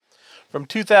From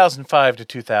 2005 to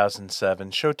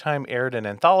 2007, Showtime aired an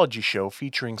anthology show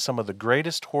featuring some of the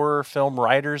greatest horror film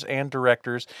writers and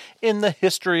directors in the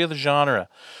history of the genre.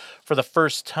 For the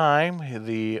first time,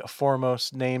 the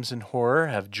foremost names in horror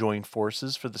have joined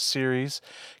forces for the series,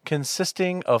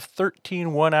 consisting of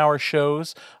 13 one-hour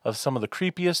shows of some of the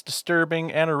creepiest, disturbing,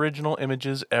 and original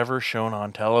images ever shown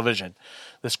on television.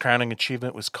 This crowning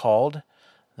achievement was called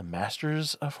The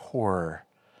Masters of Horror.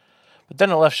 But then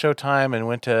it left Showtime and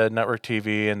went to network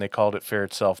TV, and they called it Fear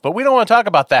itself. But we don't want to talk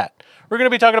about that. We're going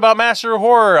to be talking about Master of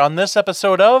Horror on this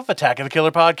episode of Attack of the Killer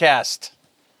Podcast.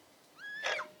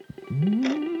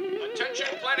 Attention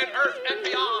planet Earth and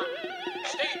beyond.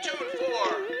 Stay tuned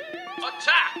for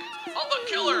Attack of the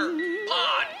Killer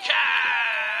Podcast.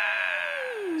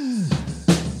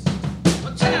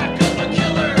 Attack of the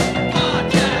Killer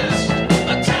Podcast.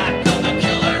 Attack of the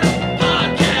Killer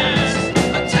Podcast.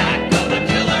 Attack of the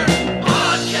Killer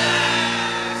Podcast.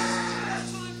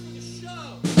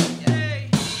 Yay!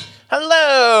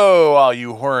 Hello, all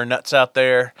you horror nuts out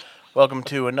there. Welcome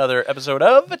to another episode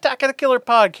of Attack of the Killer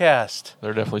Podcast. There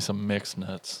are definitely some mixed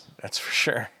nuts. That's for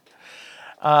sure.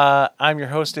 I'm your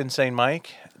host, Insane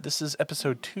Mike. This is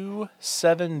episode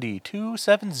 270.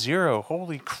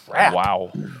 Holy crap.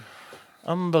 Wow.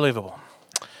 Unbelievable.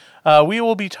 We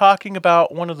will be talking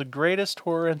about one of the greatest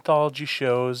horror anthology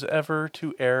shows ever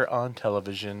to air on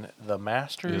television, The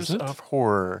Masters Is it? of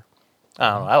Horror. I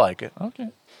don't know. I like it. Okay.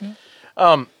 Yeah.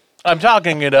 I'm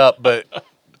talking it up, but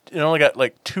it only got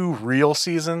like 2 real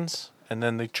seasons, and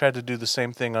then they tried to do the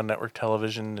same thing on network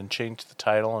television and change the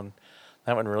title, and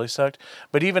that one really sucked.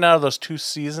 But even out of those 2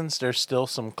 seasons, there's still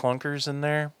some clunkers in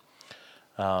there.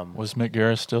 Was Mick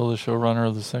Garris still the showrunner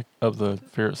of the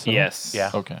Fear itself? Yes.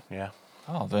 Yeah. Okay. Yeah.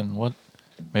 Oh, then what?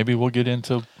 Maybe we'll get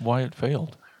into why it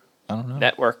failed. I don't know.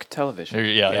 Network television.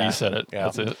 Yeah. You said it. Yeah.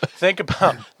 That's it. Think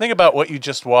about what you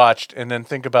just watched, and then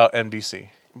think about NBC.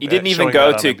 You didn't even Showing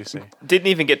go that to on NBC. didn't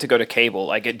even get to go to cable.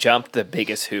 Like it jumped the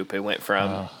biggest hoop. It went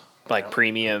from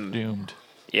premium, Doomed.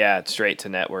 straight to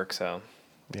network. So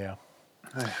Yeah.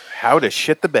 How to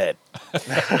shit the bed.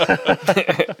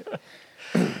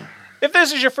 If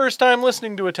this is your first time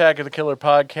listening to Attack of the Killer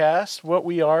Podcast, what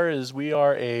we are is we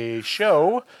are a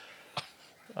show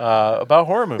about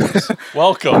horror movies.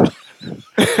 Welcome.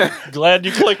 Glad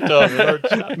you clicked on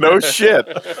it. No shit.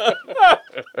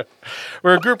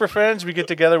 We're a group of friends. We get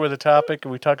together with a topic,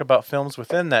 and we talk about films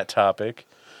within that topic.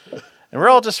 And we're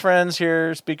all just friends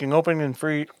here, speaking open and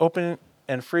freely,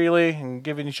 and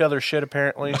giving each other shit,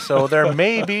 apparently. So there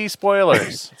may be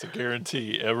spoilers. It's a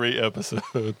guarantee every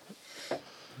episode.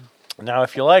 Now,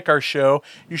 if you like our show,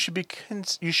 you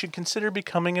should consider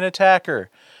becoming an attacker.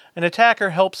 An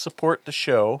attacker helps support the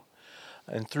show,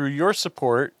 and through your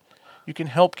support, you can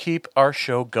help keep our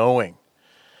show going.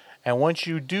 And once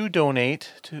you do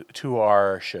donate to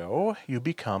our show, you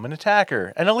become an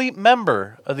attacker, an elite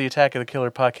member of the Attack of the Killer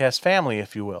Podcast family,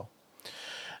 if you will.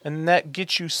 And that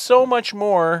gets you so much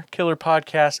more Killer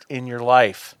Podcast in your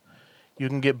life. You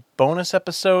can get bonus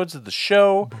episodes of the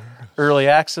show, early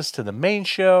access to the main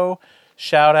show,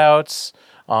 shout-outs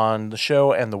on the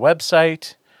show and the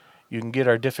website. You can get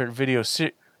our different video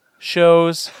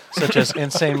shows, such as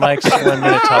Insane Mike's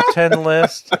 1-minute top 10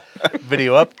 list,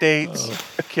 video updates,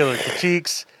 killer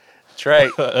critiques. That's right.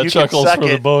 A You chuckles can suck for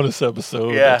the it. bonus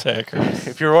episode. Yeah. Attackers.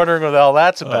 If you're wondering what all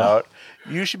that's about,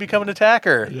 you should become an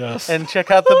attacker Yes. and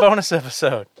check out the bonus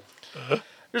episode.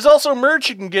 There's also merch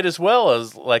you can get as well,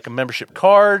 as like a membership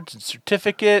card,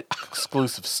 certificate,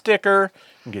 exclusive sticker.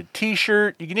 You can get a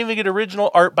t-shirt. You can even get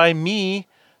original art by me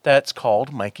that's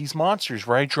called Mikey's Monsters,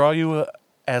 where I draw you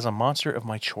as a monster of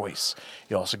my choice.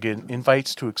 You also get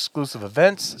invites to exclusive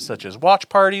events, such as watch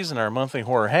parties and our monthly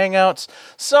horror hangouts.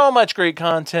 So much great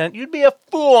content. You'd be a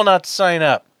fool not to sign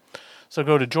up. So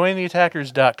go to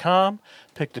jointheattackers.com,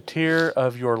 pick the tier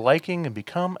of your liking, and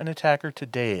become an attacker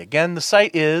today. Again, the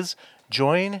site is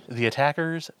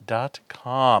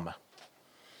jointheattackers.com.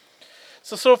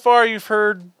 So far you've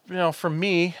heard, from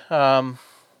me, and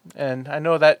I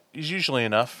know that is usually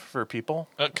enough for people,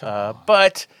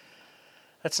 but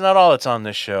that's not all that's on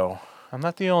this show. I'm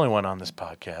not the only one on this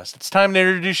podcast. It's time to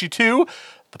introduce you to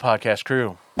the podcast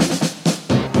crew.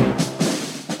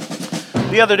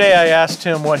 The other day I asked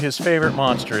him what his favorite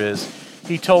monster is.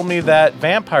 He told me that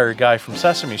vampire guy from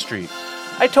Sesame Street.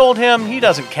 I told him he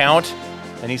doesn't count,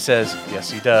 and he says, yes,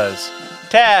 he does.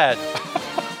 Tad!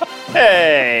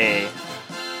 Hey.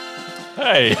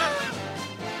 Hey.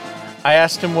 I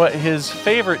asked him what his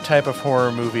favorite type of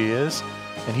horror movie is,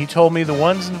 and he told me the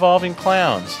ones involving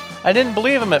clowns. I didn't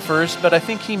believe him at first, but I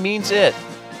think he means it.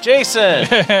 Jason!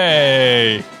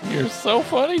 Hey. You're so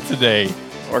funny today.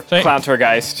 Or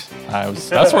Clowntergeist.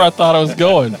 That's where I thought I was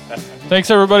going.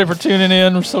 Thanks everybody for tuning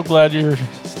in. We're so glad you're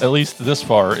at least this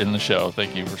far in the show.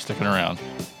 Thank you for sticking around.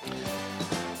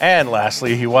 And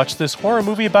lastly, he watched this horror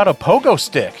movie about a pogo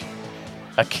stick.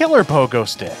 A killer pogo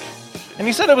stick. And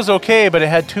he said it was okay, but it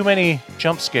had too many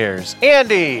jump scares.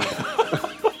 Andy!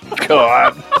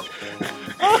 God.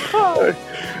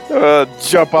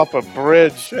 Jump off a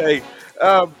bridge. Hey,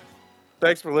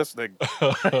 thanks for listening.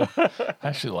 I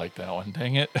actually like that one.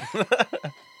 Dang it.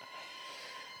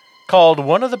 Called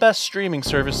one of the best streaming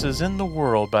services in the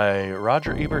world by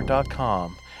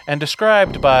RogerEbert.com. And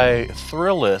described by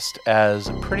Thrillist as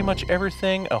pretty much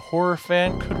everything a horror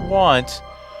fan could want.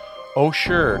 Oh,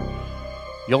 sure.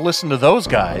 You'll listen to those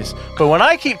guys. But when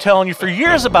I keep telling you for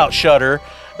years about Shudder,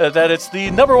 that it's the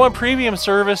 #1 premium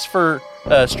service for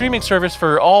streaming service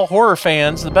for all horror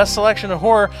fans, the best selection of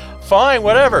horror, fine,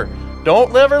 whatever.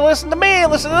 Don't ever listen to me.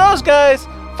 Listen to those guys.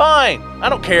 Fine. I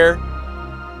don't care.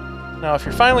 Now, if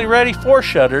you're finally ready for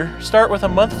Shudder, start with a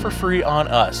month for free on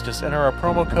us. Just enter our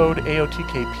promo code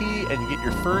AOTKP and you get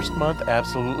your first month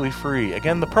absolutely free.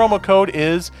 Again, the promo code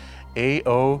is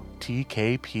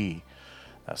AOTKP.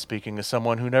 Now, speaking as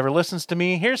someone who never listens to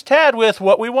me, here's Tad with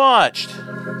What We Watched.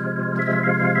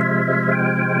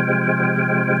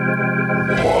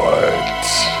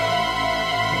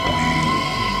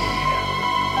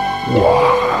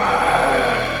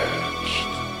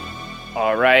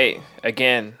 All right.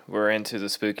 Again, we're into the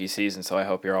spooky season, so I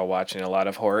hope you're all watching a lot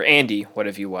of horror. Andy, what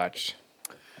have you watched?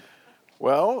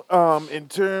 Well, in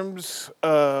terms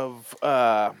of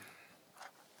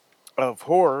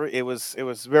horror, it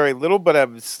was very little, but I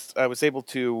was able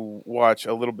to watch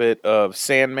a little bit of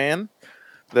Sandman.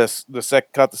 Caught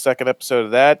the second episode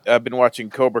of that. I've been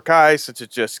watching Cobra Kai since it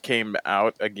just came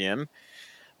out again.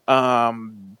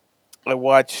 I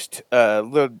watched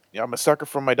I'm a sucker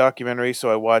for my documentary,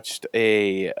 so I watched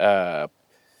a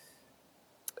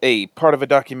part of a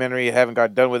documentary. I haven't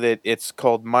got done with it. It's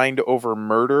called Mind Over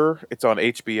Murder. It's on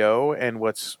HBO, and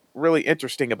what's really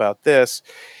interesting about this,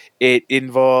 it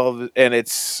involved, and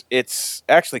it's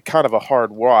actually kind of a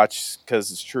hard watch because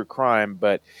it's true crime,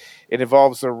 but it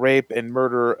involves the rape and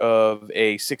murder of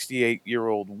a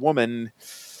 68-year-old woman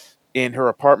in her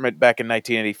apartment back in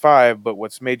 1985. But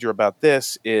what's major about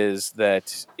this is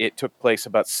that it took place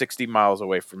about 60 miles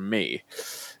away from me.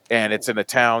 And it's in a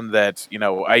town that,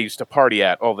 I used to party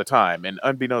at all the time. And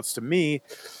unbeknownst to me,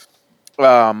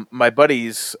 my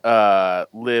buddies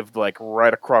lived like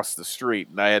right across the street.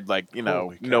 And I had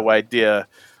no idea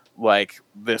like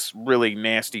this really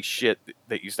nasty shit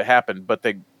that used to happen. But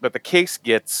the case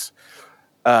gets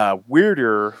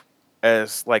weirder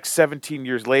as like 17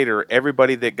 years later,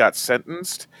 everybody that got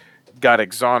sentenced got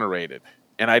exonerated.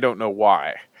 And I don't know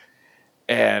why.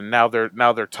 And now they're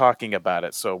talking about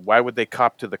it. So why would they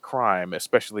cop to the crime,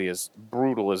 especially as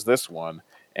brutal as this one?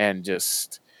 And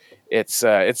just it's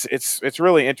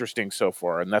really interesting so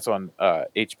far, and that's on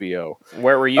HBO.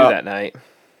 Where were you that night?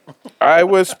 I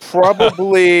was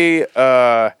probably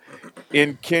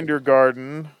in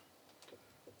kindergarten.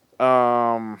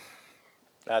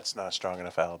 That's not a strong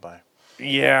enough alibi.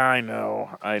 Yeah, I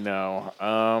know.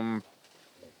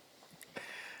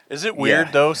 Is it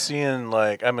weird though seeing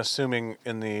like, I'm assuming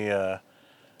in the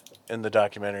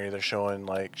documentary they're showing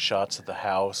like shots of the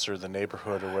house or the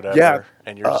neighborhood or whatever,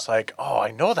 and you're just like, oh, I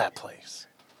know that place.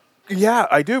 Yeah,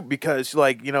 I do, because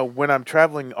when I'm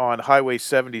traveling on Highway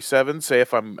 77, say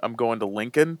if I'm going to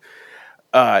Lincoln,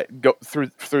 go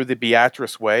through the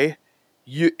Beatrice Way,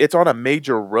 it's on a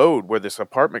major road where this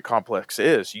apartment complex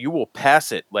is. You will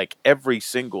pass it like every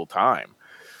single time.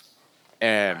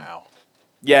 And Wow.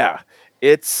 yeah,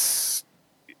 it's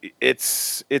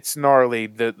gnarly,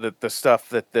 the stuff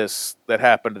that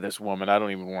happened to this woman. I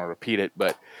don't even want to repeat it,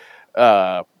 but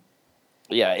yeah,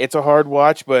 it's a hard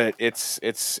watch, but it's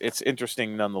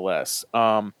interesting nonetheless.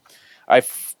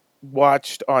 I've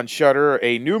watched on Shudder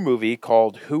a new movie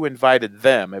called Who Invited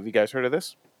Them. Have you guys heard of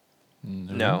this?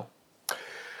 No.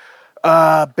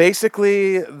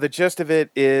 Basically, the gist of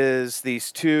it is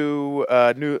these two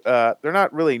they're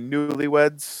not really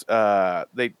newlyweds.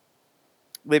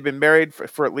 They've been married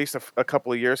for at least a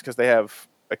couple of years because they have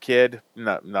a kid.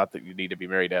 Not that you need to be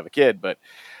married to have a kid, but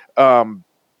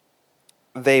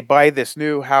they buy this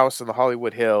new house in the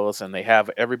Hollywood Hills, and they have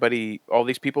all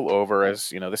these people over as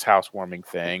this housewarming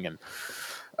thing, and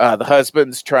the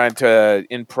husband's trying to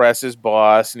impress his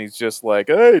boss, and he's just like,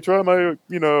 "Hey, try my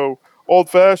old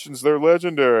fashions, they're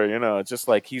legendary." It's just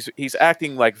like he's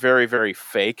acting like very, very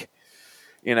fake,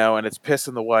 and it's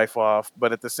pissing the wife off.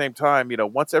 But at the same time,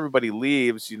 once everybody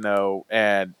leaves,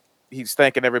 and he's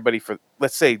thanking everybody for,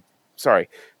 let's say, sorry,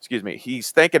 excuse me.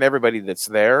 He's thanking everybody that's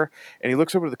there, and he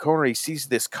looks over to the corner. He sees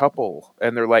this couple,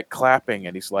 and they're like clapping,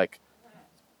 and he's like,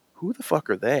 "Who the fuck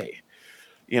are they?"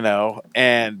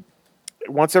 And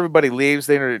once everybody leaves,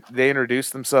 they introduce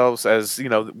themselves as,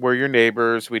 we're your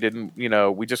neighbors. We didn't,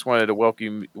 we just wanted to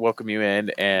welcome you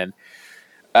in, and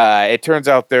it turns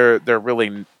out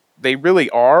they really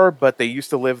are, but they used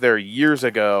to live there years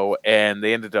ago, and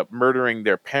they ended up murdering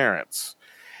their parents.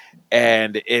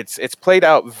 And it's played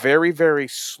out very, very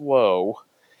slow,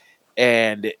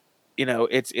 and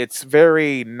it's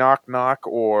very knock knock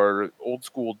or old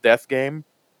school death game.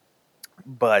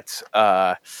 But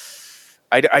I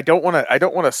don't want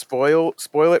to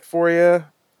spoil it for you.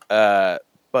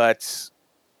 But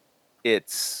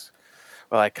it's,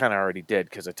 well, I kind of already did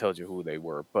because I told you who they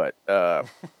were. But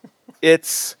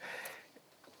it's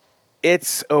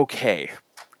okay.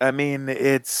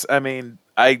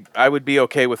 I would be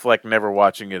okay with like never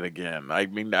watching it again. I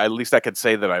mean, at least I could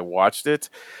say that I watched it.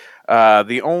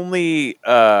 The only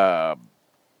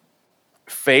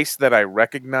face that I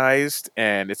recognized,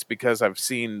 and it's because I've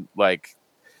seen like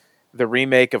the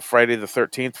remake of Friday the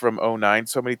 13th from '09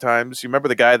 so many times. You remember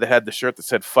the guy that had the shirt that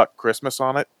said "Fuck Christmas"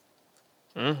 on it?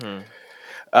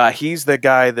 Mm-hmm. He's the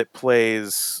guy that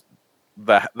plays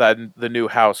the new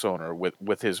house owner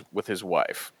with his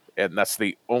wife, and that's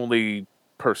the only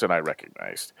person I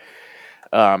recognized.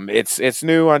 It's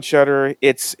new on Shudder.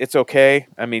 It's okay.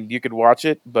 I mean, you could watch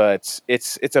it, but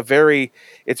it's very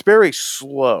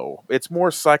slow. It's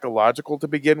more psychological to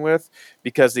begin with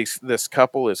because this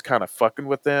couple is kind of fucking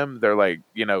with them. They're like,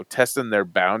 testing their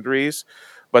boundaries,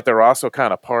 but they're also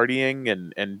kind of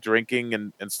partying and drinking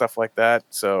and stuff like that.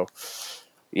 So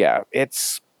yeah,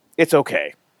 it's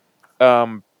okay.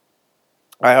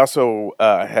 I also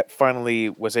finally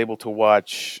was able to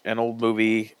watch an old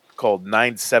movie called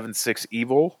 976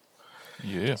 Evil.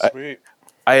 Yeah. Sweet.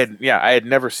 I had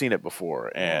never seen it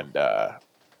before, and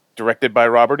directed by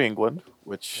Robert Englund,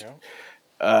 which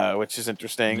is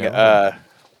interesting. Never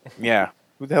Yeah,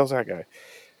 who the hell's that guy?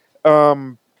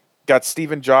 Got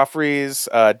Stephen Joffrey's,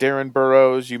 Darren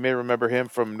Burrows. You may remember him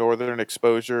from Northern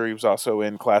Exposure. He was also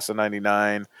in Class of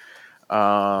 '99.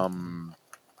 Can't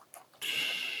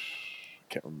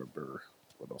remember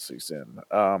what else he's in.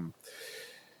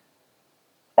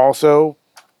 Also,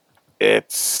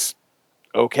 it's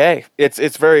okay.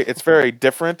 It's very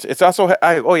different. It's also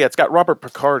it's got Robert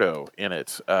Picardo in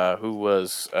it, who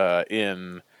was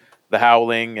in The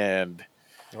Howling and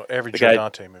Well, every The Joe guy-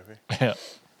 Dante movie. Yeah.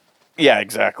 yeah,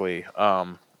 exactly.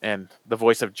 And the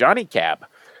voice of Johnny Cab.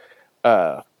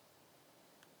 Yeah,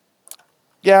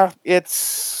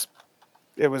 it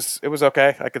was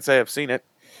okay. I could say I've seen it.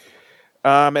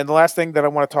 And the last thing that I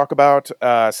want to talk about,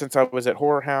 since I was at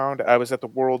Horror Hound, I was at the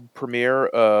world premiere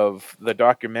of the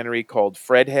documentary called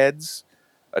Fred Heads,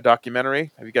 a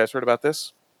documentary. Have you guys heard about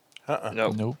this?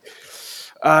 Nope. Nope.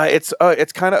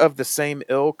 It's kind of the same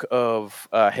ilk of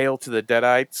Hail to the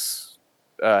Deadites.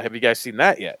 Have you guys seen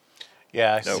that yet?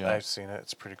 Yeah, Nope. I've seen it.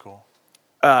 It's pretty cool.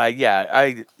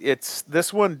 It's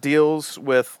this one deals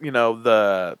with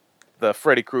the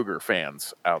Freddy Krueger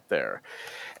fans out there.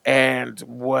 And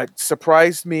what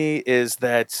surprised me is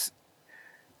that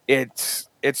it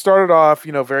started off,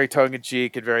 very tongue in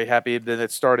cheek and very happy. And then it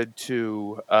started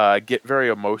to get very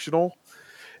emotional,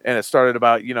 and it started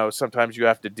about sometimes you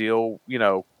have to deal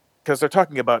because they're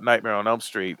talking about Nightmare on Elm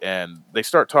Street, and they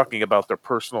start talking about their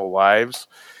personal lives,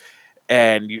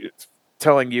 and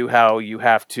telling you how you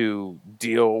have to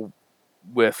deal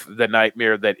with the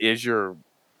nightmare that is your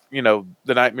the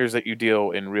nightmares that you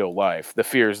deal in real life, the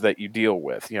fears that you deal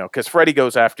with, because Freddy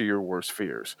goes after your worst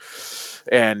fears.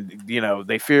 And,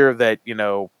 they fear that,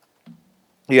 you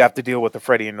have to deal with the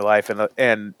Freddy in your life.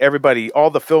 And everybody, all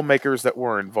the filmmakers that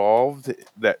were involved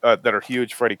that are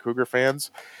huge Freddy Krueger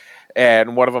fans.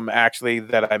 And one of them actually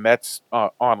that I met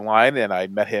online, and I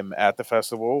met him at the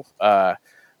festival,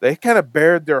 they kind of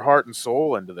bared their heart and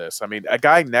soul into this. I mean, a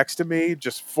guy next to me,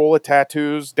 just full of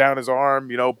tattoos down his arm,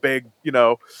 big,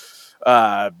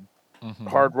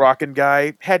 hard rocking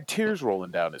guy, had tears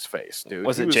rolling down his face, dude.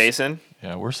 Was He it Jason?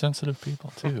 Yeah, we're sensitive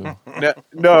people too.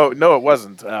 No, it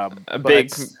wasn't. A but-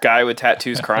 big guy with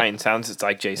tattoos crying sounds it's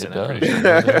like It Jason. I'm does. pretty sure.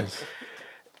 It does.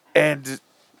 And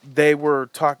they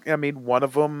were talking. I mean, one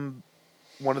of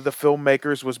the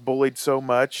filmmakers was bullied so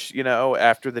much,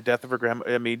 after the death of her grandma.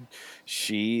 I mean,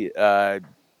 she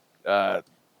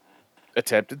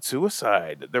attempted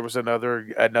suicide. There was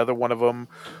another one of them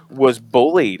was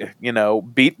bullied,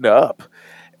 beaten up,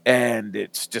 and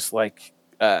it's just like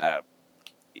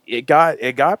it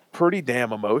got pretty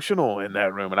damn emotional in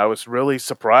that room, and I was really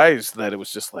surprised that it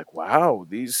was just like, wow,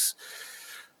 these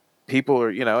people are,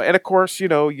 and of course,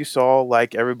 you saw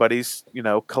like everybody's,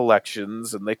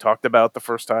 collections, and they talked about the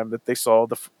first time that they saw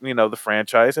the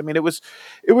franchise. I mean, it was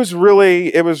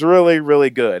really, really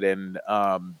good. And,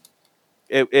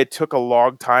 it took a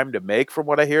long time to make, from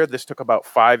what I hear. This took about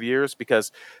 5 years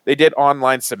because they did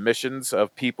online submissions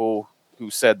of people who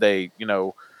said they,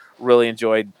 really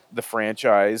enjoyed the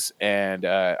franchise. And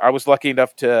I was lucky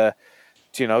enough to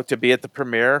be at the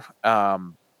premiere.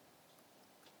 And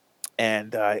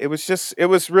it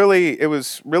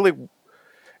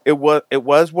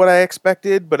was what I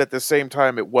expected, but at the same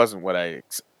time, it wasn't what I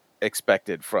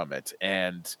expected from it.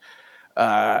 And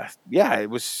yeah, it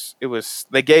was.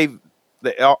 They gave.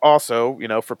 Also,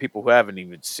 for people who haven't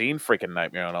even seen freaking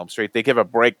Nightmare on Elm Street, they give a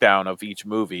breakdown of each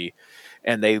movie,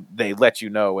 and they let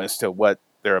you know as to what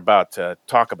they're about to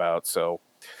talk about. So,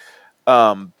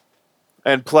 and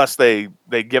plus they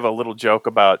give a little joke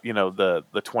about the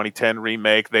 2010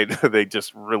 remake. They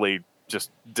just really just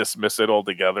dismiss it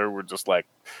altogether. We're just like,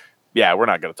 yeah, we're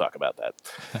not going to talk about that.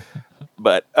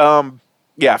 But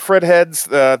yeah, Fred Heads,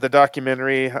 the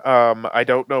documentary. I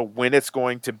don't know when it's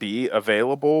going to be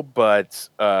available, but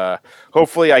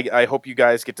hopefully, I hope you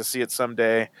guys get to see it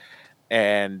someday.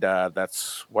 And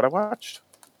that's what I watched.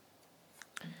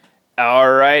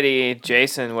 Alrighty,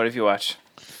 Jason, what have you watched?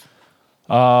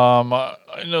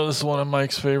 I know this is one of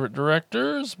Mike's favorite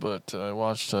directors, but I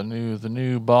watched the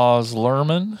new Baz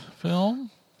Luhrmann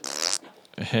film.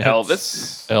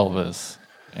 Elvis. Elvis,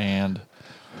 and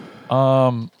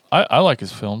I like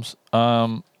his films.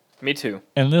 Me too.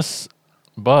 And this,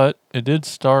 but it did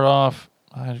start off,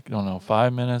 I don't know,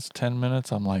 5 minutes, 10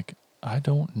 minutes. I'm like, I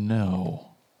don't know,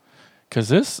 because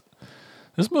this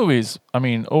movie's, I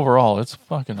mean, overall, it's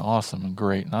fucking awesome and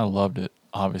great, and I loved it,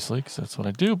 obviously, because that's what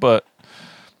I do. But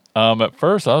at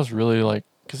first, I was really like,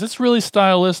 because it's really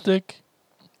stylistic.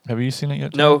 Have you seen it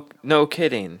yet, John? No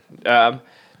kidding. No,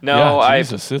 Yeah,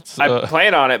 Jesus, I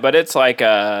plan on it, but it's like 3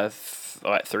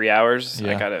 hours.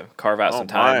 Yeah. I gotta carve out Oh, some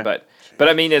time, my. but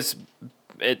I mean, it's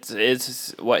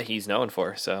what he's known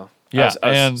for. So yeah,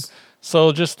 and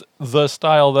so just the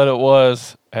style that it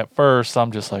was at first,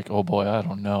 I'm just like, oh boy, I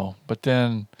don't know. But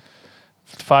then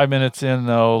 5 minutes in,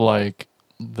 though, like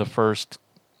the first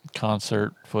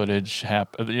concert footage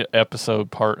the episode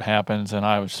part happens, and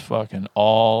I was fucking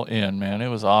all in, man. It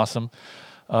was awesome.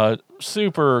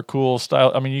 Super cool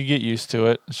style. I mean, you get used to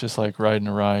it. It's just like riding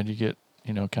a ride. You get,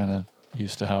 kind of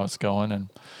used to how it's going. And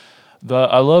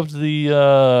I loved first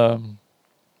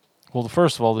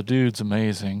of all, the dude's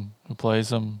amazing who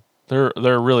plays him. There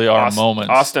really are moments.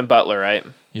 Austin Butler, right?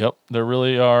 Yep. There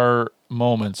really are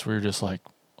moments where you're just like,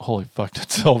 holy fuck,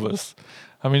 that's Elvis.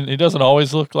 I mean, he doesn't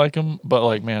always look like him, but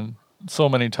like, man, so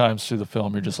many times through the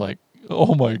film, you're just like,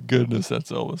 oh my goodness,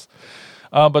 that's Elvis.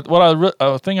 But what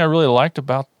a thing I really liked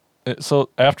about it, so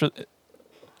after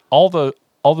all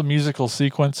the musical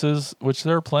sequences, which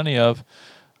there are plenty of,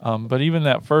 but even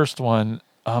that first one,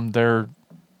 they're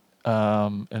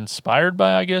inspired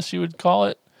by, I guess you would call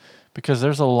it, because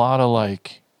there's a lot of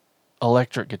like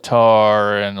electric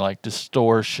guitar and like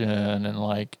distortion and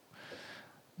like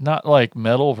not like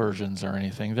metal versions or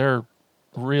anything. They're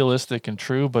realistic and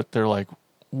true, but they're like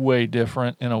way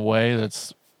different in a way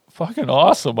that's fucking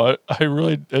awesome. I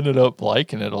really ended up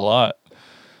liking it a lot.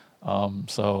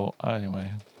 So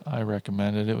anyway, I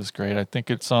recommend it. It was great. I think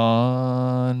it's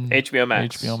on HBO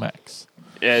Max. HBO Max.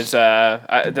 Is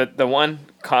the one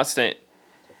constant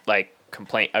like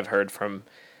complaint I've heard from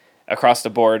across the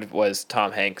board was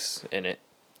Tom Hanks in it.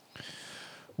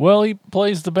 Well, he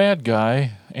plays the bad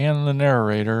guy and the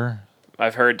narrator.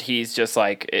 I've heard he's just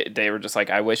like they were just like,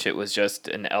 I wish it was just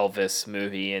an Elvis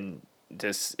movie, and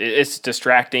just it's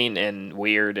distracting and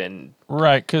weird and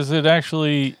Right, because it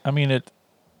actually, I mean, it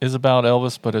is about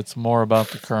Elvis, but it's more about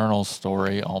the Colonel's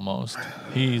story almost.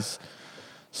 He's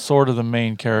sort of the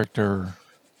main character,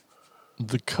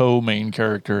 the co-main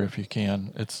character, if you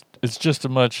can. It's just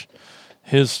as much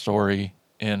his story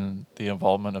in the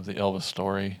involvement of the Elvis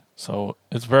story. So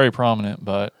it's very prominent,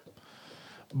 but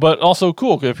also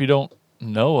cool. If you don't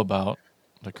know about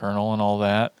the Colonel and all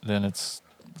that, then it's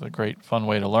a great fun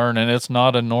way to learn. And it's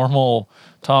not a normal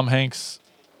Tom Hanks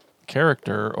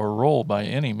character or role by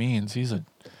any means. He's a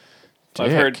dick.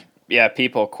 I've heard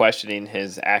people questioning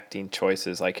his acting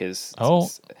choices, like his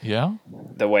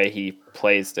the way he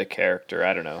plays the character.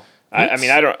 I don't know. I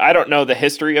mean, I don't know the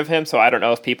history of him, so I don't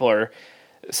know if people are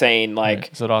saying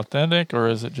like, is it authentic or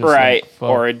is it just right, like, fuck?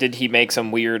 Or did he make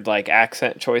some weird like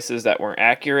accent choices that weren't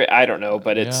accurate? I don't know,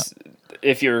 but it's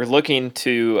if you're looking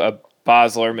to a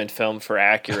Baz Luhrmann film for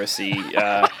accuracy,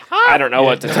 I don't know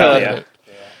what to tell you.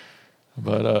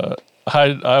 But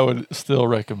I would still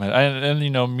recommend.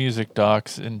 And music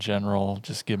docs in general,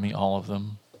 just give me all of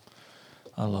them.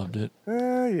 I loved it.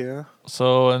 Yeah.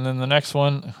 So, and then the next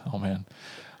one, oh man,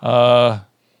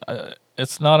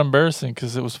 it's not embarrassing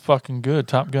because it was fucking good.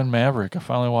 Top Gun Maverick. I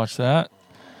finally watched that.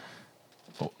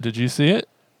 Did you see it?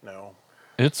 No.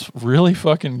 It's really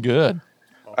fucking good.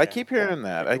 I keep hearing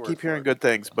that. I keep hearing good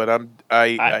things, but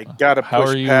I gotta How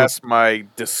push are you- past my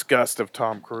disgust of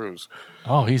Tom Cruise.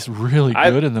 Oh, he's really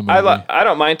good in the movie. I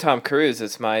don't mind Tom Cruise.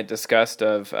 It's my disgust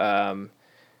of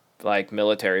like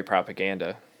military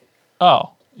propaganda.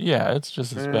 Oh, yeah, it's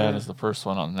just as bad as the first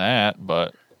one on that,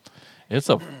 but it's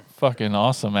a fucking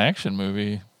awesome action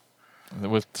movie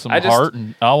with some heart,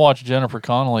 and I'll watch Jennifer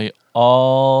Connelly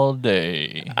all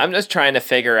day. I'm just trying to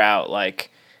figure out, like,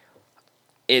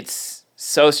 it's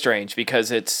so strange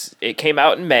because it came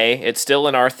out in May. It's still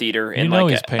in our theater in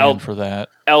he's paying for that.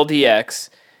 LDX,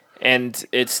 and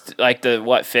it's like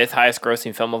the fifth highest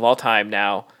grossing film of all time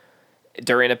now.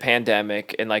 During a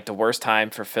pandemic and like the worst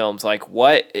time for films, like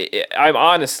I'm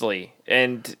honestly,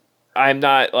 and I'm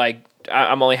not like,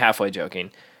 I'm only halfway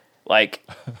joking. Like,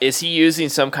 is he using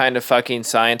some kind of fucking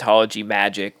Scientology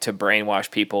magic to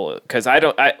brainwash people? Because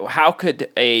how could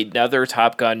another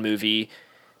Top Gun movie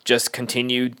just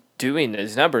continue doing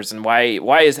these numbers? And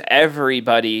why is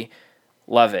everybody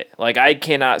love it? Like, I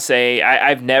cannot say,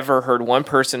 I've never heard one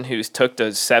person who's took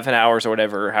the 7 hours or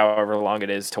whatever, however long it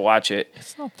is to watch it.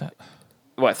 It's not that.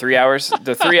 What, 3 hours?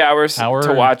 The 3 hours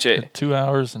to watch it. 2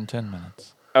 hours and 10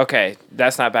 minutes. Okay,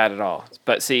 that's not bad at all.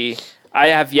 But see, I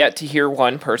have yet to hear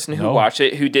one person who watched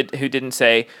it who didn't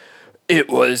say it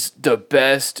was the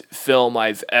best film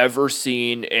I've ever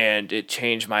seen and it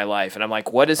changed my life. And I'm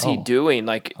like, what is he doing?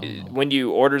 Like, when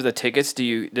you order the tickets,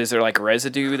 is there like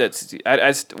residue that's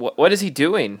what is he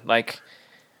doing? Like,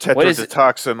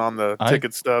 Tetrodotoxin on the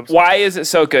ticket stubs. Why is it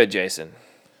so good, Jason?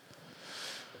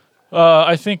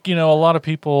 I think a lot of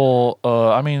people.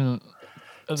 I mean,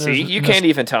 see, you can't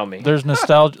even tell me. There's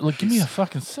nostalgia. Look, give me a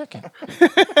fucking second.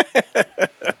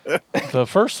 The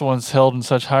first one's held in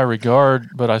such high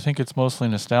regard, but I think it's mostly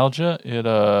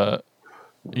nostalgia.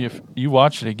 If you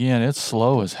watch it again, it's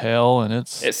slow as hell, and it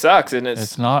sucks, and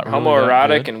it's not really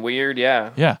homoerotic and weird. Yeah.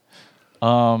 Yeah.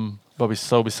 But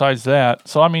besides that,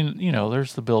 so I mean,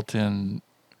 there's the built-in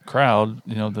crowd.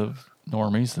 The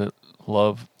normies that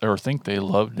love or think they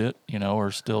loved it,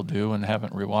 or still do and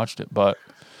haven't rewatched it. But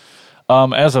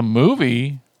as a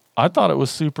movie, I thought it was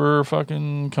super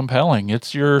fucking compelling.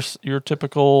 It's your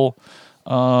typical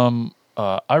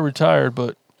I retired,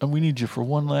 but we need you for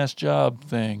one last job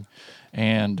thing.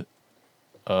 And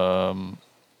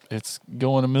it's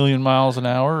going 1,000,000 miles an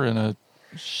hour in a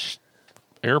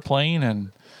airplane,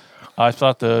 and I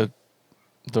thought the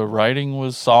writing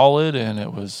was solid and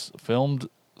it was filmed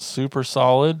super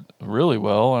solid, really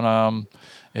well, and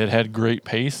it had great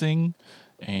pacing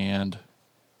and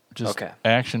just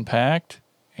action packed,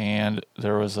 and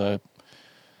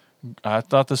I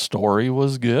thought the story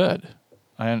was good,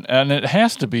 and it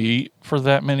has to be for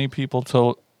that many people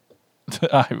to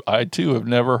I too have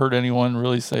never heard anyone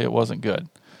really say it wasn't good.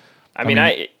 I mean,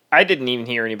 I didn't even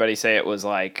hear anybody say it was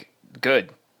like good.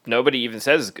 Nobody even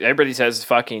says. Everybody says it's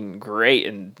fucking great,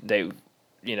 and they,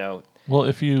 Well,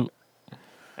 if you,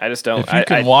 I just don't. If you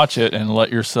can watch it and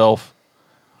let yourself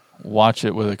watch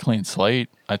it with a clean slate,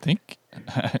 I think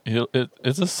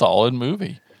it's a solid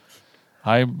movie.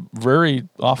 I'm very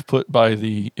off put by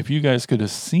if you guys could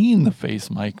have seen the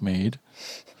face Mike made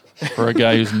for a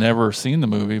guy who's never seen the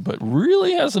movie but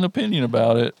really has an opinion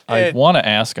about it. I want to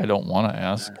ask. I don't want to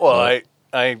ask. Well,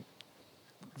 I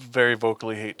very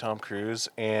vocally hate Tom Cruise,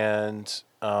 and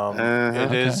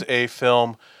it is a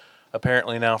film,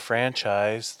 apparently now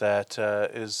franchise, that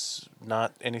is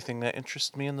not anything that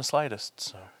interests me in the slightest.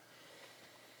 So,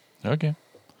 okay.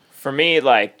 For me,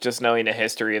 like, just knowing the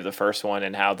history of the first one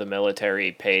and how the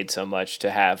military paid so much to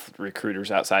have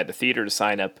recruiters outside the theater to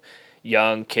sign up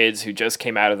young kids who just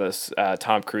came out of this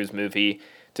Tom Cruise movie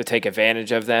to take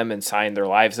advantage of them and sign their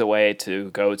lives away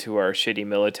to go to our shitty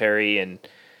military, and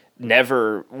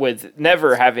never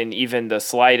having even the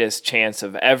slightest chance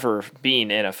of ever being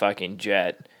in a fucking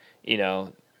jet,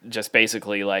 just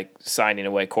basically like signing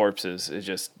away corpses. Is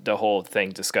just, the whole thing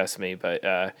disgusts me. But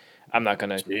I'm not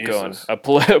going to go on a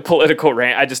political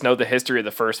rant. I just know the history of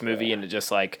the first movie, and it just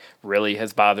like really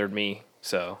has bothered me.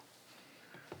 So,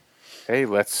 hey,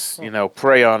 let's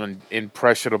prey on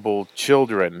impressionable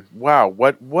children. Wow,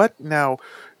 what now?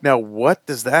 Now, what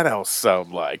does that else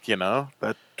sound like?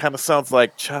 That kind of sounds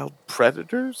like child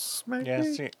predators, maybe? Yeah,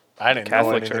 see, I didn't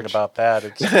know anything about that.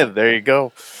 It's, there you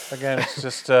go. Again, it's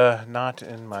just not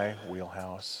in my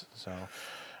wheelhouse. So,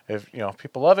 if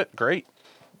people love it, great.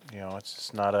 it's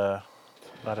just not a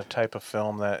type of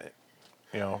film that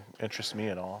interests me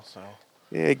at all. So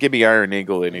Yeah, give me Iron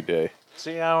Eagle any day.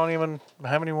 see, I haven't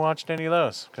even watched any of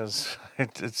those because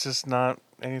it's just not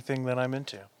anything that I'm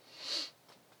into.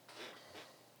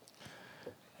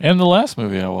 And the last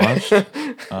movie I watched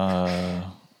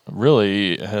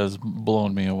really has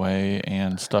blown me away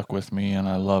and stuck with me, and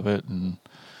I love it, and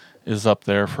is up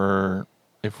there for,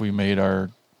 if we made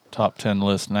our top 10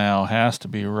 list now, has to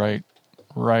be right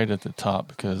at the top,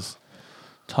 because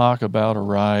talk about a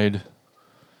ride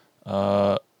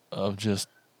of just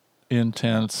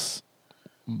intense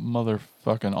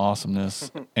motherfucking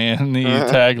awesomeness. And the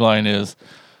tagline is,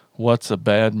 "What's a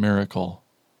bad miracle?"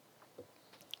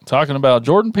 Talking about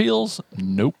Jordan Peele's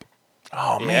Nope.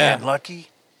 Oh man, Lucky.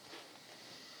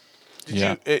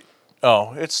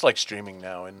 It's like streaming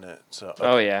now, isn't it? So okay.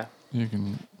 Oh yeah. You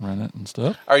can rent it and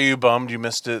stuff. Are you bummed you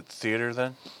missed it at the theater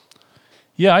then?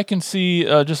 Yeah, I can see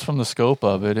just from the scope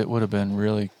of it, it would have been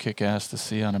really kick-ass to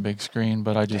see on a big screen,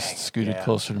 but I just scooted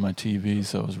closer to my TV,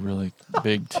 so it was really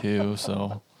big too.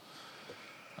 So,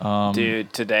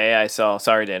 dude, today I saw.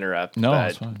 Sorry to interrupt. No, but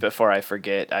it's fine. before I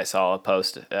forget, I saw a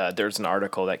post. There's an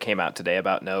article that came out today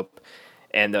about Nope,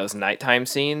 and those nighttime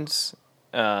scenes.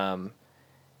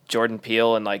 Jordan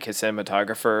Peele and like his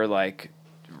cinematographer like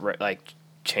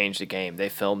changed the game. They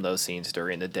filmed those scenes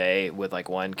during the day with like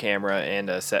one camera and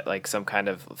a set, like some kind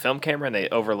of film camera, and they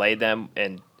overlaid them,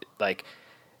 and like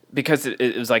because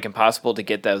it was like impossible to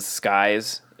get those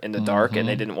skies in the dark, and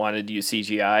they didn't want to use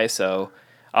CGI. So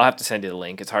I'll have to send you the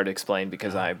link. It's hard to explain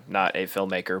because I'm not a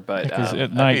filmmaker, but because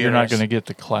at night you're not going to get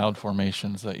the cloud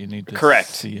formations that you need to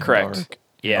see in dark.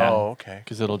 Yeah. Oh, okay.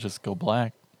 Because it'll just go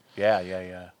black. Yeah.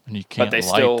 And you can't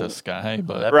light the sky,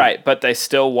 but right, but they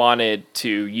still wanted to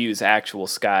use actual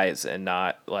skies and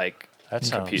not like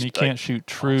you can't shoot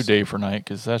true day for night,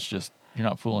 because that's just, you're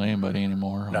not fooling anybody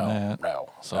anymore on that.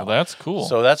 So that's cool.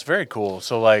 So that's very cool.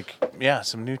 So like,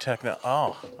 some new techno.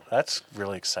 Oh, that's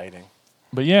really exciting.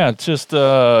 But yeah, it's just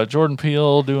Jordan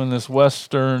Peele doing this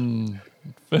Western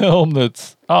film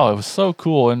that's, it was so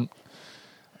cool. And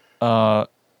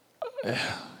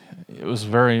it was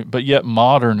very, but yet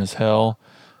modern as hell.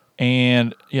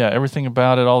 And yeah, everything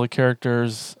about it, all the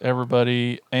characters,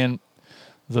 everybody, and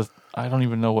I don't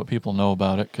even know what people know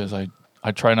about it, because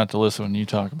I try not to listen when you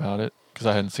talk about it, because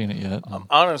I hadn't seen it yet.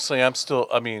 Honestly, it's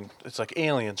like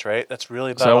Aliens, right? That's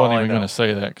really about so I all wasn't I even know. going to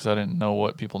say that, because I didn't know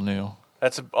what people knew.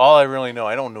 That's all I really know.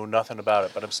 I don't know nothing about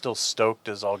it, but I'm still stoked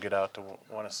as all get out to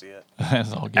want to see it.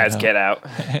 Get out.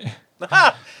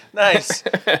 Nice.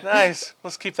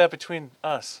 Let's keep that between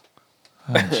us.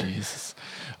 Oh, Jesus.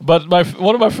 But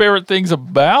one of my favorite things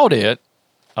about it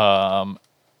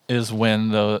is when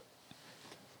the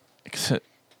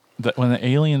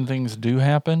alien things do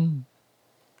happen,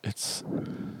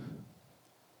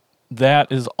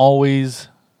 that is always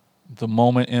the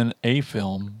moment in a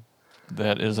film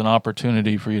that is an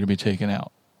opportunity for you to be taken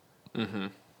out. Mm-hmm.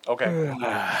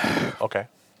 Okay.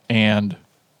 And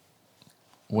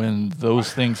when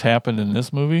those things happened in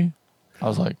this movie, I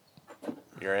was like,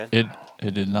 you're in?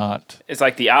 It did not. It's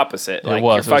like the opposite. Like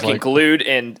was. You're fucking like glued,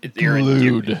 and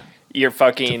you're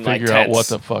fucking to like figure out tense. what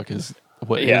the fuck is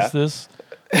is this?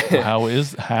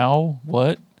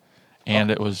 What?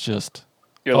 And it was just,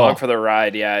 you're along for the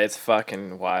ride. Yeah, it's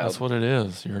fucking wild. That's what it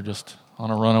is. You're just on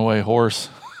a runaway horse,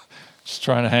 just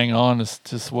trying to hang on to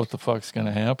just what the fuck's going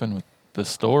to happen with the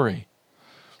story.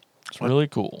 It's really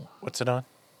cool. What's it on?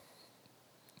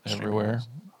 Everywhere.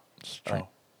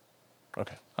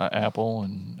 Okay. Apple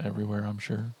and everywhere, I'm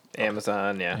sure.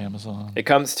 Amazon, yeah. Amazon. It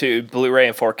comes to Blu-ray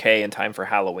and 4K in time for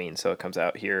Halloween, so it comes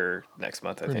out here next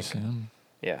month, I think. Soon.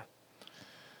 Yeah.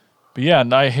 But yeah,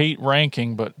 and I hate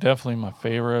ranking, but definitely my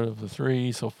favorite of the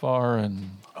three so far.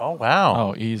 And oh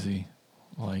wow, easy.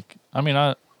 Like, I mean,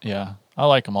 I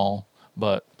like them all,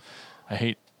 but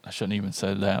I shouldn't even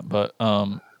said that, but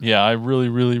yeah, I really,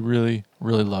 really, really,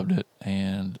 really loved it,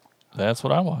 and that's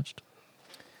what I watched.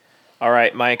 All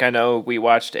right, Mike, I know we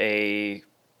watched a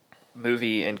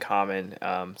movie in common,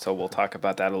 so we'll talk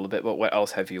about that a little bit, but what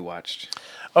else have you watched?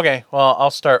 Okay, well,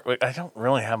 I'll start with, I don't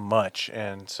really have much,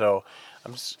 and so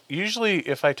usually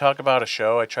if I talk about a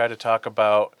show, I try to talk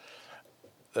about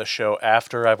the show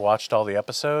after I've watched all the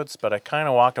episodes, but I kind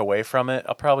of walked away from it.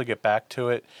 I'll probably get back to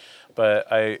it, but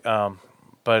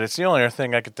but it's the only other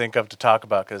thing I could think of to talk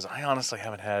about, because I honestly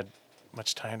haven't had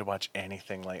much time to watch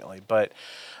anything lately. But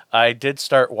I did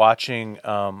start watching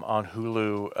on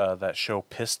Hulu that show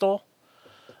Pistol,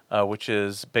 which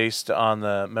is based on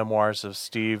the memoirs of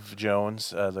Steve Jones,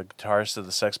 the guitarist of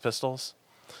the Sex Pistols.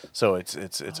 So it's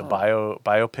a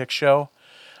biopic show.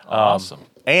 Awesome.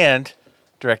 And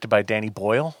directed by Danny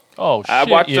Boyle. Oh shit! I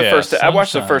watched the first. I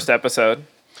watched the Sunshine. first episode.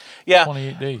 Yeah,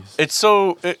 28 days.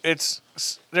 it's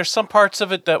there's some parts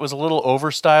of it that was a little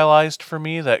over stylized for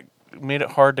me that made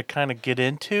it hard to kind of get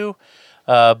into.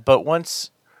 But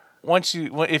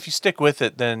if you stick with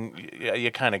it, then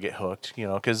you kind of get hooked,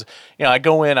 because I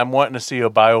go in, I'm wanting to see a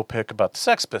biopic about the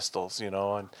Sex Pistols,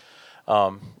 and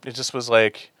it just was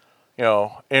like,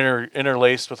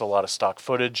 interlaced with a lot of stock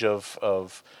footage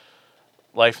of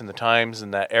life in the times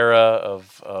in that era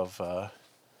of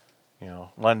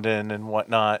London and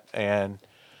whatnot, and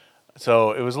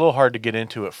so it was a little hard to get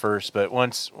into at first, but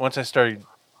once I started,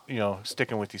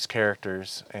 sticking with these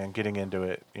characters and getting into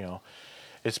it,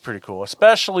 it's pretty cool,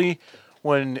 especially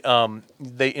when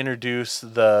they introduce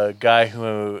the guy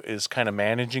who is kind of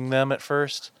managing them at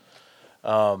first,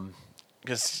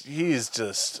 because he's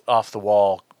just off the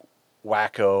wall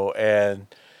wacko, and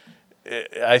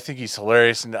I think he's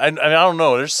hilarious. And I don't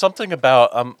know. There's something about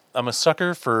I'm a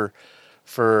sucker for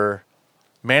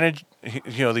these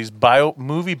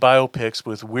movie biopics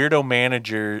with weirdo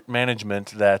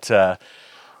management that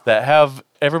have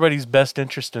everybody's best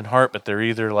interest in heart, but they're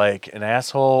either like an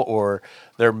asshole or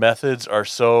their methods are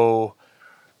so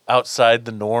outside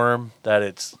the norm that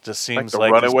it just seems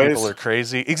like these people are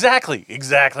crazy. Exactly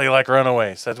like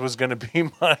Runaways. That was going to be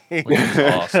my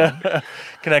awesome.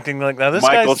 connecting link. Now this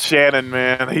Michael guy's, Shannon,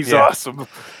 man, he's awesome.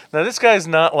 Now this guy's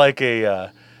not like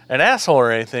an asshole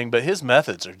or anything, but his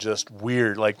methods are just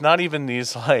weird. Like not even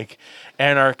these like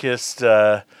anarchist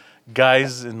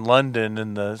guys in London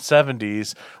in the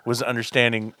 70s was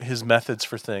understanding his methods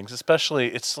for things.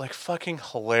 Especially, it's like fucking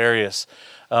hilarious.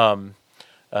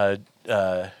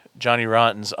 Johnny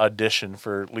Rotten's audition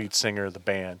for lead singer of the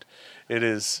band.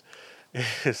 It's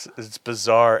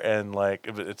bizarre and like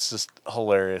it's just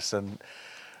hilarious, and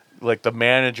like the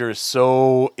manager is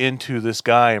so into this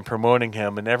guy and promoting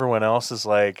him, and everyone else is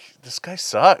like, this guy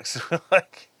sucks,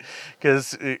 like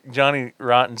because Johnny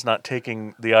Rotten's not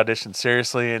taking the audition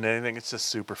seriously and anything. It's just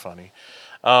super funny.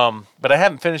 But I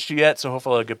haven't finished it yet, so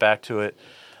hopefully I'll get back to it.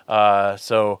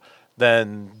 So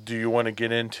then, do you want to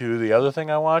get into the other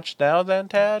thing I watched now then,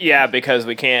 Tad? Yeah, because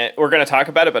we're going to talk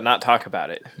about it, but not talk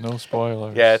about it. No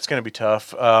spoilers. Yeah, it's going to be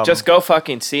tough. Just go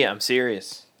fucking see it. I'm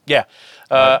serious. Yeah.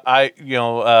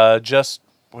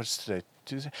 What's today?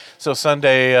 Tuesday? So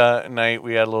Sunday night,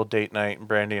 we had a little date night, and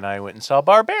Brandy and I went and saw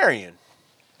Barbarian.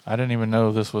 I didn't even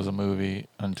know this was a movie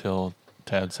until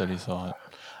Tad said he saw it.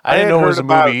 I didn't know it was a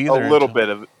movie either. A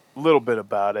little bit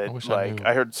about it. I wish I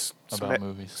heard about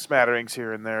movies. smatterings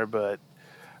here and there, but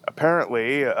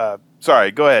apparently,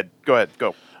 sorry. Go ahead.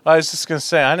 Go. I was just gonna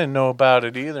say I didn't know about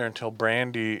it either until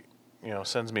Brandy,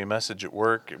 sends me a message at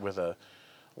work with a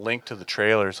link to the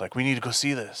trailer. It's like, we need to go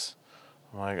see this.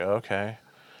 I'm like, okay.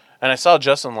 And I saw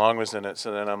Justin Long was in it,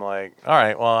 so then I'm like, all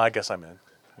right, well, I guess I'm in.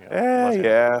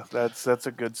 Yeah, that's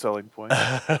a good selling point.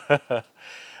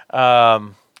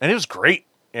 And it was great.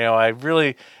 I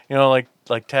really,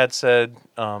 like Tad said,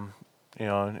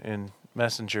 in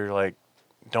Messenger, like,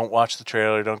 don't watch the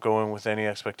trailer, don't go in with any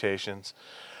expectations.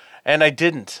 And I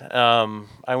didn't.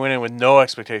 I went in with no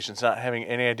expectations, not having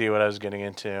any idea what I was getting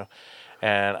into.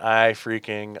 And I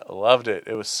freaking loved it.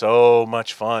 It was so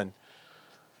much fun.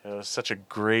 It was such a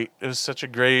great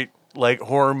like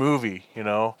horror movie,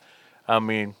 I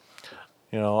mean,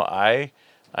 I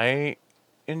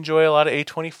enjoy a lot of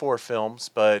A24 films,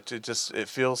 but it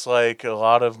feels like a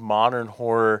lot of modern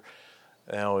horror,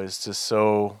 is just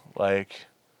so like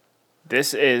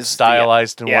this is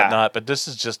stylized and whatnot. But this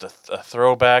is just a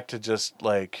throwback to just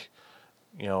like,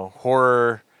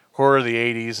 horror of the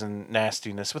 80s and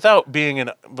nastiness without being an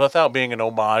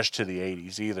homage to the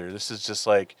 80s either. This is just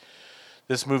like,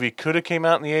 this movie could have came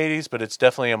out in the 80s, but it's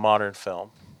definitely a modern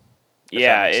film.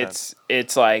 Yeah,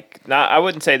 it's like not. I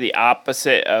wouldn't say the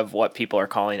opposite of what people are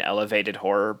calling elevated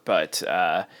horror, but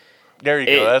there you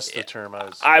go. That's the term I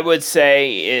was. I would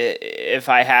say if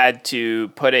I had to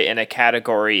put it in a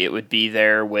category, it would be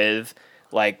there with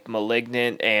like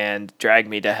Malignant and Drag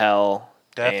Me to Hell.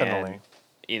 Definitely. And,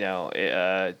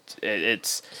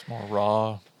 it's more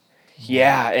raw.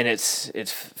 Yeah, and it's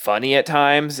funny at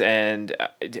times. And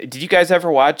did you guys ever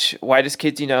watch Whitest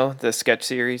Kids You Know, the sketch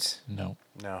series? No.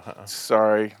 No.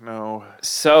 Sorry, no.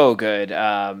 So good.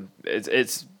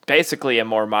 It's basically a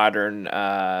more modern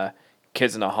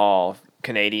Kids in the Hall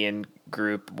Canadian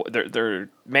group. Their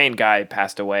main guy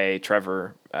passed away,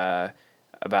 Trevor,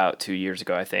 about 2 years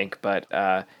ago, I think. But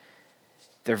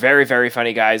they're very, very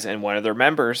funny guys. And one of their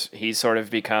members, he's sort of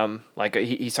become like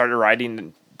he started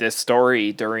writing this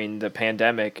story during the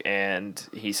pandemic, and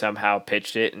he somehow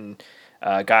pitched it and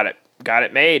got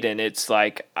it made. And it's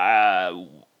like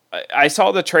I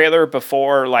saw the trailer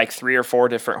before like 3 or 4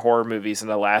 different horror movies in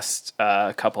the last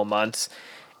couple months,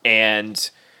 and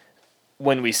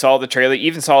when we saw the trailer,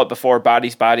 even saw it before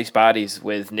Bodies, Bodies, Bodies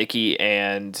with Nikki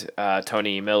and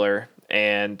Tony Miller,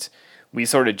 and we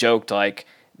sort of joked like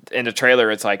in the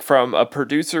trailer, it's like from a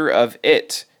producer of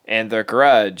It and The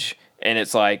Grudge, and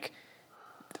it's like,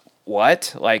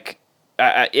 what? Like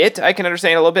It, I can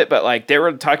understand a little bit, but like they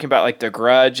were talking about like The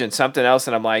Grudge and something else,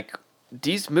 and I'm like,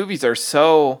 these movies are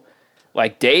so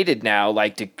like dated now.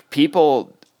 Like, do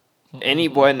people,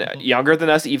 anyone younger than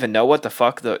us, even know what the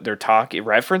fuck they're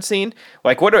referencing?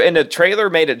 Like, what in the trailer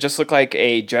made it just look like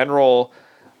a general,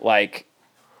 like,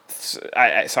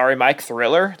 sorry, Mike,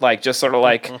 thriller. Like, just sort of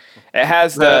like it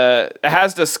has the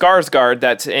Skarsgård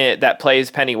that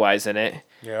plays Pennywise in it.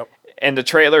 Yep. And the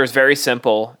trailer is very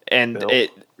simple, and Bill.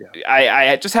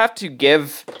 I just have to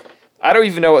give. I don't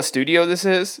even know what studio this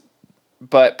is,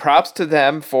 but props to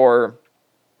them for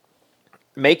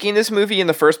making this movie in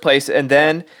the first place and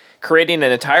then creating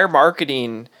an entire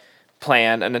marketing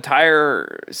plan, an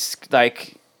entire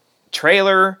like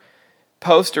trailer,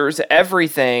 posters,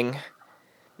 everything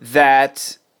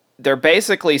that they're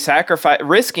basically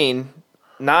risking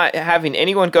not having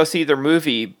anyone go see their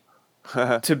movie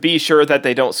to be sure that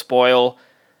they don't spoil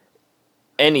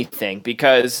anything.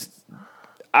 Because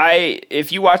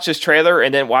if you watch this trailer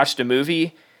and then watch the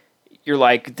movie, you're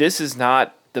like, this is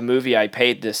not the movie I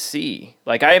paid to see.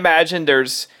 Like, I imagine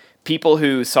there's people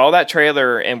who saw that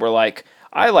trailer and were like,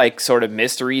 I like sort of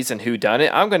mysteries and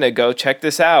whodunit. I'm going to go check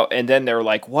this out. And then they're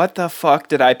like, what the fuck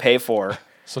did I pay for?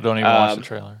 So don't even watch the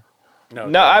trailer.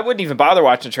 No, I wouldn't even bother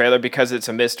watching the trailer because it's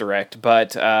a misdirect.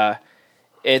 But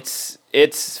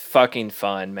it's fucking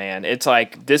fun, man. It's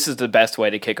like, this is the best way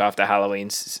to kick off the Halloween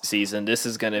season. This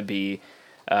is going to be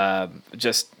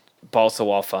just balls to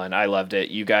wall fun. I loved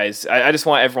it. You guys, I just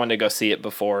want everyone to go see it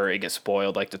before it gets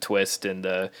spoiled, like the twist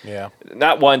and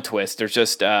not one twist. There's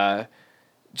just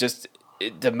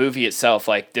the movie itself.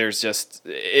 Like, there's just,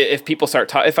 if people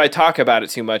start if I talk about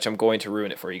it too much, I'm going to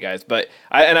ruin it for you guys. But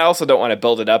I also don't want to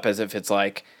build it up as if it's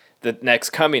like the next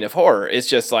coming of horror. It's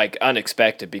just like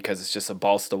unexpected because it's just a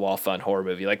balls to the wall fun horror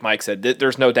movie. Like Mike said,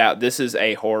 there's no doubt this is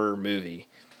a horror movie.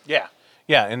 Yeah.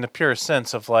 Yeah. In the purest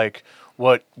sense of like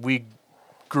what we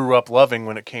grew up loving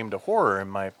when it came to horror, in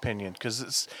my opinion,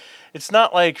 because it's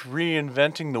not like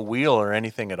reinventing the wheel or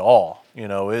anything at all. You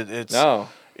know,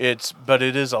 but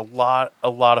it is a lot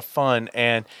of fun,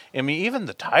 and I mean, even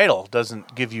the title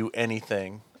doesn't give you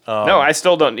anything. No, I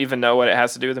still don't even know what it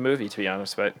has to do with the movie, to be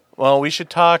honest. But well, we should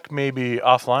talk maybe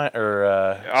offline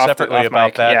or separately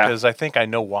about that, because I think I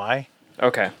know why.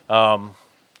 Okay. But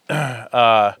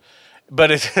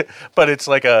it's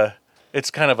like it's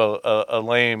kind of a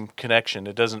lame connection.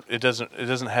 It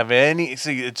doesn't have any.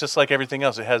 See, it's just like everything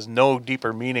else. It has no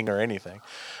deeper meaning or anything.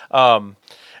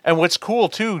 And what's cool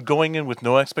too, going in with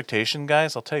no expectation,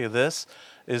 guys, I'll tell you this,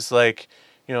 is like,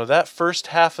 you know, that first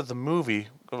half of the movie,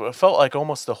 it felt like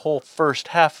almost the whole first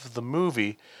half of the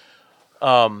movie,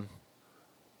 you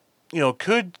know,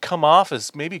 could come off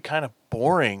as maybe kind of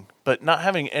boring, but not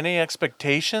having any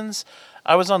expectations.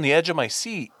 I was on the edge of my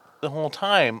seat the whole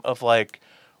time of like,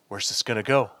 where's this going to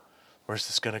go? Where's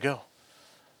this going to go?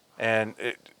 And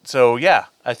so, yeah,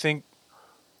 I think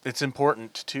it's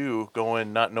important to go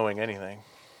in not knowing anything.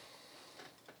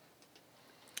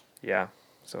 Yeah.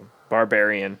 So,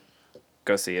 Barbarian.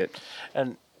 Go see it.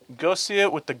 And go see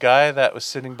it with the guy that was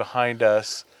sitting behind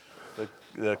us,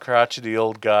 the crotchety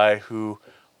old guy who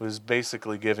was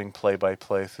basically giving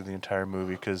play-by-play through the entire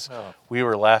movie because we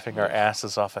were laughing our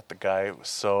asses off at the guy. It was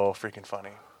so freaking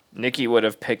funny. Nikki would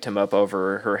have picked him up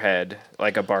over her head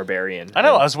like a barbarian. I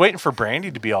know. I was waiting for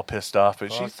Brandy to be all pissed off,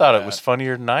 but she thought it was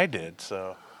funnier than I did.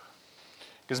 So,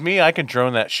 because I can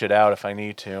drone that shit out if I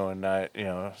need to, and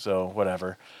so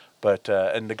whatever. But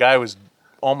and the guy was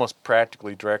almost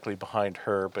practically directly behind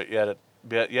her, but yet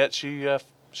she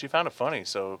found it funny.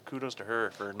 So kudos to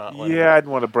her for not letting. Yeah, I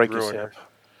didn't want to break his hip.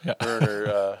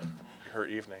 Ruin her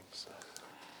evening. So.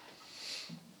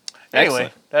 Anyway,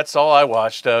 Excellent. that's all I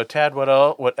watched. Tad,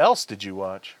 what else did you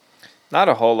watch? Not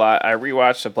a whole lot. I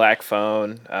rewatched The Black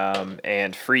Phone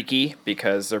and Freaky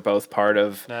because they're both part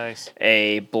of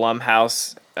a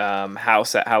Blumhouse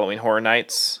house at Halloween Horror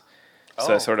Nights.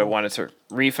 So I sort of wanted to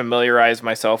refamiliarize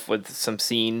myself with some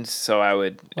scenes so I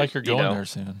would... Like you're going there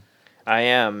soon. I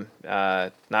am.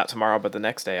 Not tomorrow, but the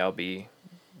next day I'll be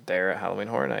there at Halloween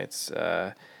Horror Nights.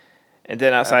 And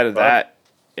then outside of that,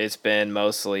 it's been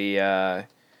mostly...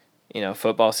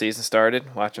 football season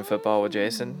started, watching football with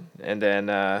Jason, and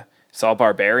then saw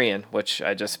Barbarian, which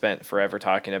I just spent forever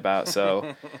talking about.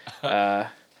 So,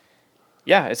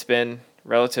 it's been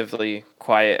relatively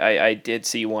quiet. I did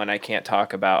see one I can't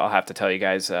talk about. I'll have to tell you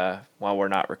guys while we're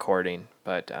not recording.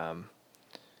 But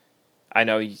I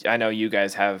know you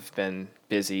guys have been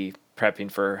busy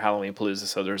prepping for Halloween Palooza,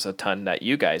 so there's a ton that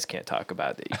you guys can't talk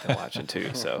about that you can watch it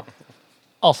too. So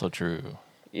also true.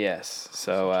 Yes.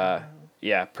 So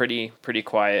yeah, pretty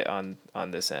quiet on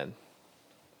this end.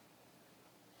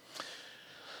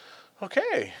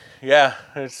 Okay. Yeah,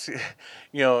 it's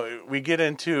we get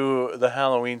into the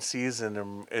Halloween season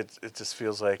and it just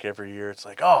feels like every year it's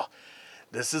like, oh,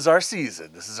 this is our season.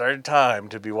 This is our time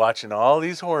to be watching all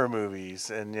these horror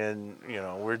movies, and then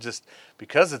we're just,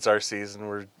 because it's our season,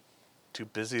 we're too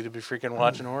busy to be freaking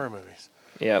watching horror movies.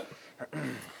 Yep.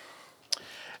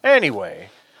 Anyway,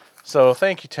 so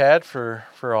thank you, Tad, for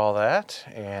all that,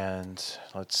 and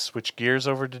let's switch gears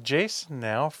over to Jason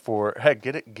now for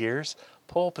gears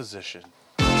pole position.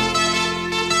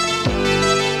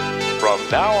 From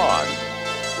now on,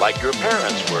 like your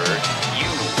parents were, you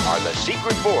are the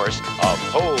secret force of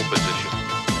pole position.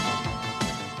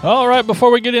 All right,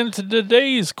 before we get into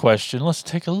today's question, let's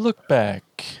take a look back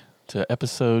to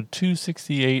episode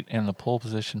 268 and the pole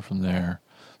position from there.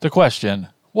 The question: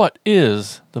 what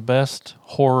is the best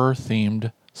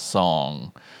horror-themed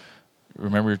song?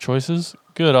 Remember your choices?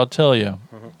 Good, I'll tell you.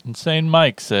 Insane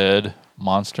Mike said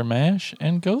Monster Mash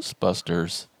and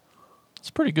Ghostbusters. It's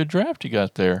a pretty good draft you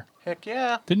got there. Heck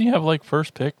yeah. Didn't you have like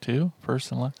first pick too?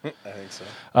 First and last? I think so.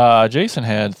 Jason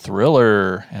had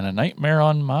Thriller and A Nightmare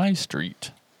on My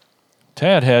Street.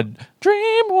 Tad had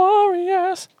Dream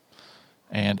Warriors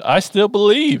and I Still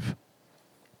Believe.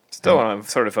 Still want to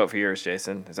sort of vote for yours,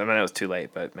 Jason. I mean, it was too late,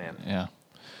 but man. Yeah.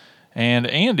 And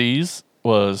Andy's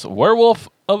was Werewolf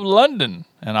of London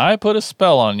and I Put a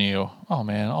Spell on You. Oh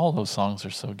man, all those songs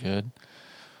are so good.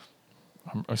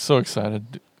 I'm so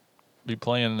excited to be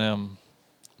playing them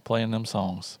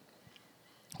songs.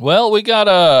 Well, we got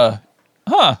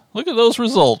look at those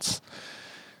results.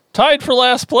 Tied for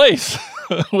last place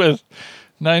with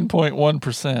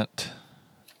 9.1%.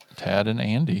 Tad and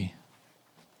Andy.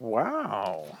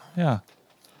 Wow. Yeah.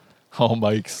 Oh,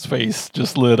 Mike's face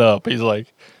just lit up. He's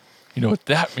like, you know what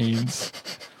that means?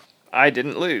 I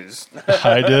didn't lose.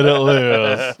 I didn't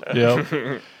lose.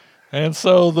 Yep. And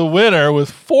so the winner with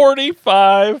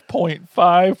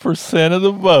 45.5% of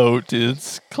the vote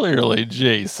is clearly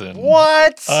Jason.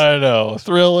 What? I know.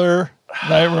 Thriller,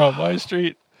 Nightmare on My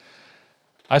Street.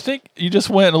 I think you just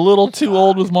went a little too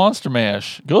old with Monster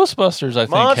Mash. Ghostbusters, I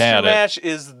think, had Monster it. Mash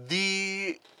is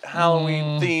the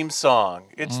Halloween theme song.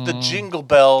 It's the Jingle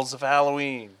Bells of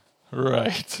Halloween.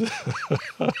 Right.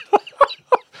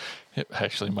 It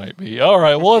actually might be. All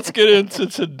right, well, let's get into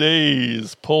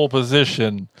today's pole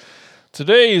position.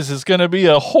 Today's is going to be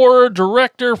a horror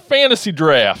director fantasy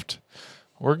draft.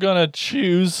 We're going to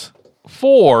choose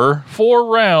four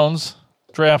rounds,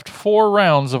 draft 4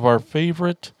 rounds of our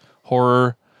favorite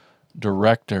horror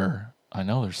director. I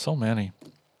know there's so many.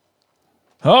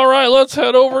 All right, let's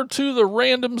head over to the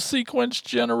random sequence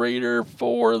generator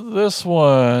for this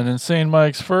one. Insane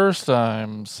Mike's first.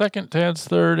 I'm second. Tad's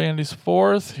third. Andy's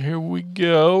fourth. Here we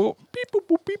go. Beep, boop,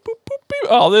 boop, beep, boop, boop, beep.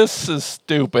 Oh, this is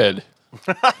stupid.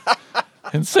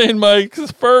 Insane Mike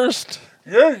is first.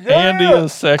 Yeah. Andy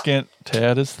is second.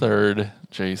 Tad is third.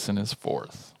 Jason is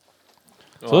fourth.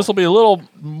 So this will be a little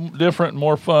different,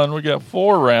 more fun. We got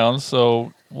 4 rounds,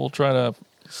 so we'll try to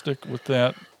stick with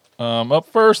that. Up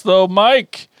first, though,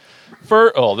 Mike.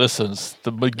 This is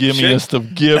the gimmiest of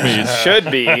gimmies.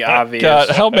 Should be obvious. God,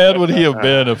 how mad would he have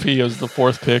been if he was the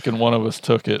 4th pick and one of us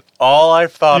took it? All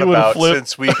I've thought You would've about flipped.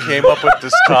 since we came up with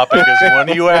this topic is one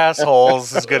of you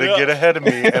assholes is going to get ahead of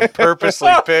me and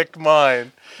purposely pick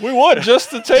mine. We would, just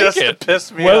to take Just it. to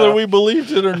piss me whether off. we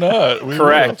believed it or not. We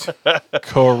Correct. will.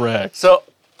 Correct. So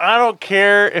I don't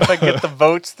care if I get the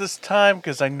votes this time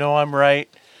because I know I'm right.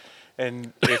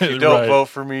 And if you don't Right. vote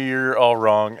for me, you're all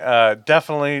wrong.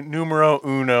 Definitely numero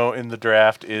uno in the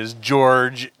draft is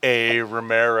George A.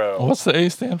 Romero. What's the A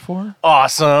stand for?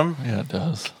 Awesome. Yeah, it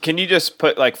does. Can you just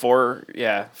put like 4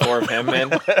 of him in?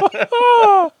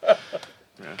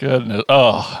 Goodness.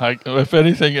 Oh, if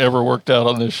anything ever worked out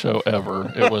on this show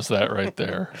ever, it was that right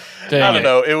there. Dang I don't it.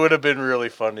 know. It would have been really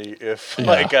funny if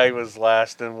Yeah. I was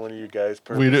last and one of you guys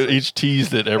We purposely. each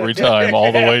teased it every time,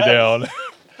 all the way down.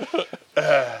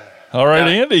 All right,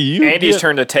 Andy, you Andy's get-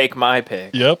 turn to take my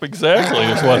pick. Yep, exactly.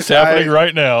 It's what's happening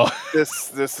right now.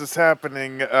 This is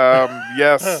happening.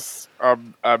 Yes,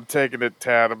 I'm taking it,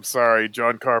 Tad. I'm sorry,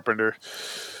 John Carpenter.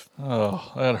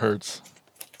 Oh, that hurts.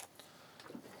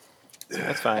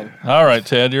 That's fine. All right,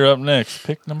 Ted, you're up next.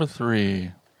 Pick number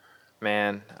 3.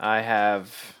 Man, I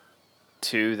have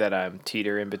 2 that I'm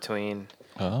teeter in between,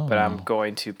 Oh, but I'm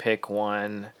going to pick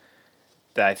one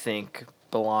that I think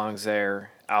belongs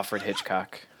there, Alfred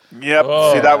Hitchcock. Yep.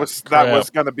 Oh, See, that was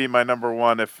crap. going to be my number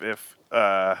one if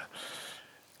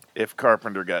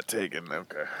Carpenter got taken.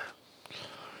 Okay.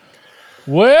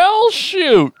 Well,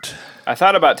 shoot. I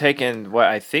thought about taking what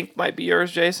I think might be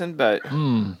yours, Jason, but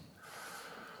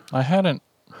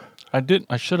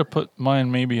I should have put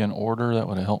mine maybe in order. That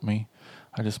would have helped me.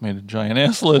 I just made a giant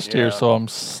ass list here, Yeah. so I'm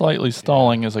slightly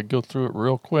stalling as I go through it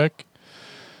real quick.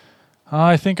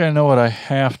 I think I know what I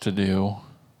have to do.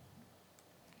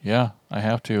 Yeah, I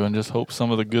have to, and just hope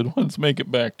some of the good ones make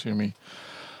it back to me.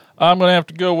 I'm going to have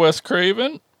to go Wes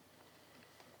Craven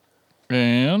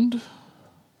and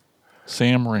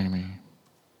Sam Raimi.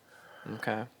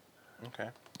 okay. Okay.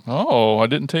 Oh, I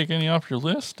didn't take any off your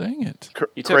list. Dang it.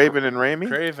 You took- Craven and Raimi?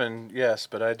 Craven, yes,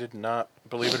 but I did not.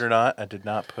 Believe it or not, I did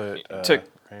not put Took-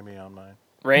 Raimi on mine.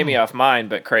 Raimi off mine,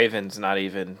 but Craven's not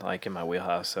even like in my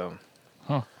wheelhouse. So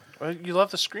Well, you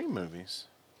love the Scream movies.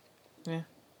 Yeah.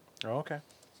 Oh, okay.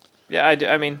 yeah,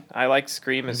 I mean, I like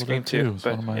Scream and Evil Scream Dead 2 too, is but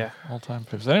one of my yeah. all-time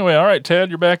picks. Anyway, all right, Ted,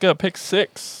 you're back up. Pick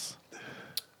 6.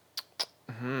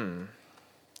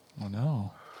 I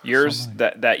know. Yours many.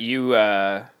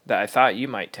 that I thought you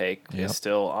might take Yep. is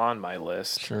still on my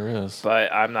list. Sure is.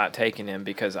 But I'm not taking him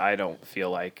because I don't feel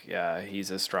like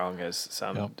he's as strong as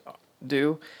some Yep.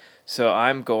 do. So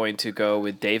I'm going to go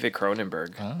with David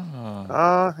Cronenberg.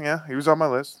 Yeah, he was on my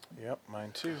list. Yep,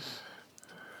 mine too.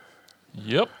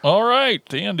 Yep. All right,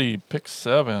 Andy, pick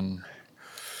 7.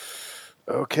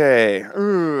 Okay.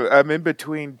 I'm in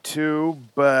between two,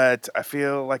 but I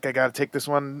feel like I got to take this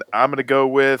one. I'm going to go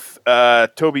with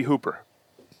Toby Hooper.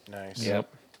 Nice. Yep.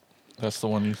 That's the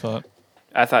one you thought?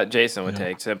 I thought Jason would Yeah.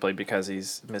 take simply because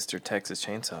he's Mr. Texas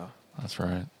Chainsaw. That's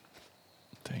right.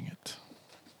 Dang it.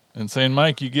 Insane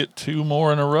Mike, you get 2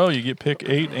 more in a row. You get pick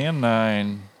 8 and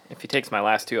 9. If he takes my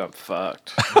last 2, I'm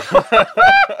fucked.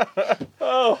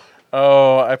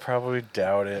 Oh, I probably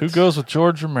doubt it. Who goes with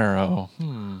George Romero?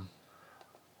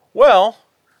 Well,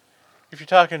 if you're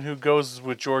talking who goes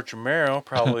with George Romero,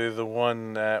 probably the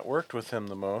one that worked with him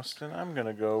the most, and I'm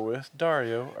gonna go with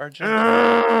Dario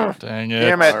Argento. Dang it.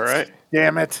 Damn it. All right.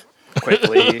 Damn it.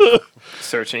 Quickly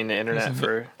searching the internet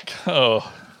for.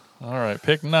 Oh. All right,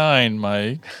 pick 9,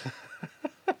 Mike.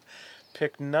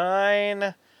 Pick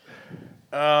 9.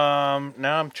 Now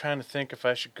I'm trying to think if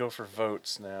I should go for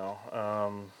votes now.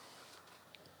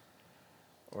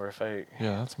 Or if I.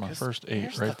 Yeah, that's my 'cause first 8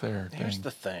 here's right the- there. Here's Dang.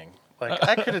 the thing. Like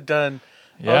I could have done.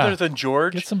 Yeah. Other than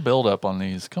George, Get some build up on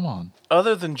these. Come on.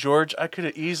 I could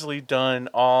have easily done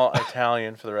all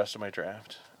Italian for the rest of my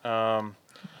draft.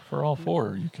 For all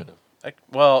 4, you could have.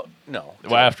 No.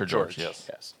 Well, after George, yes.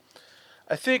 Yes.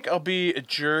 I think I'll be a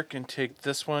jerk and take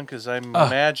this one because I'm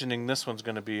imagining this one's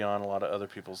going to be on a lot of other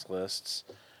people's lists.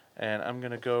 And I'm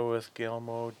going to go with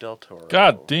Guillermo del Toro.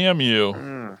 God damn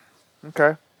you.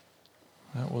 Okay.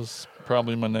 That was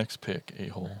probably my next pick,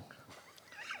 a-hole.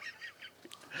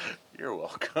 You're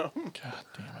welcome. God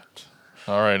damn it.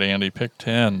 All right, Andy, pick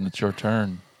 10. It's your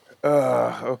turn.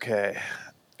 Okay.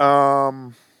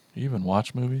 You even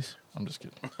watch movies? I'm just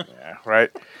kidding. Yeah, right.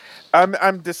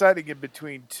 I'm deciding in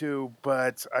between two,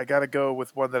 but I got to go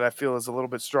with one that I feel is a little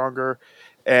bit stronger,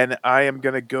 and I am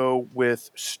going to go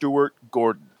with Stuart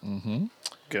Gordon. Mm-hmm.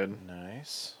 Good.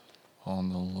 Nice. On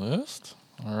the list.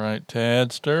 All right,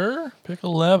 Tadster, pick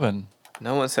 11.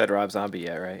 No one said Rob Zombie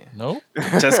yet, right? Nope.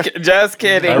 Just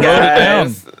kidding, I wrote it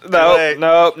guys. Wait.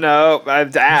 Nope.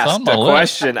 I've asked on my a list.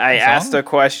 question. I It's asked on. a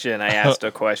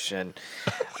question.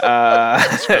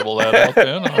 Scribble that out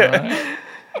then. All right.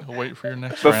 I'll wait for your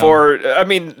next round. Before, I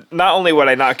mean, not only would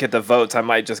I not get the votes, I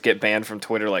might just get banned from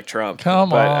Twitter like Trump.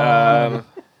 Come on.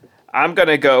 I'm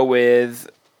gonna go with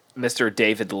Mr.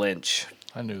 David Lynch.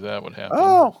 I knew that would happen.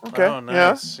 Oh, okay. Oh,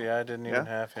 nice. Yeah, I didn't even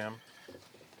have him.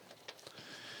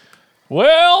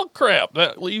 Well, crap.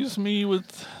 That leaves me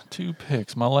with 2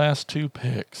 picks. My last 2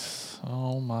 picks.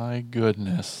 Oh, my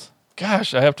goodness.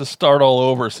 Gosh, I have to start all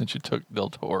over since you took Del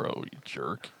Toro, you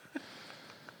jerk.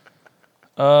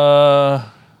 I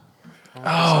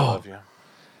love you.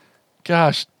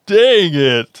 Gosh, dang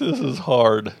it. This is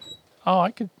hard. Oh,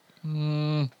 I could...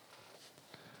 Son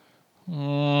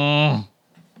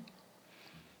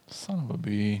of a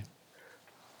bee.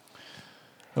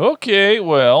 Okay,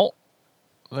 well,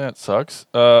 that sucks.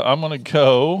 I'm going to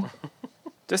go...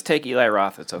 Just take Eli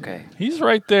Roth. It's okay. He's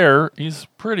right there. He's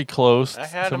pretty close I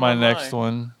had to him my on next mine.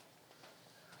 one.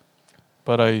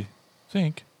 But I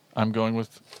think I'm going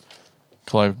with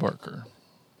Clive Barker.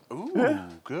 Ooh,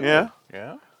 good. Yeah.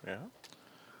 Yeah.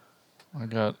 I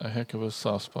got a heck of a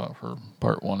soft spot for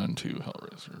part 1 and 2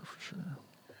 Hellraiser for sure.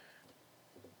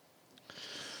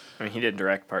 I mean, he didn't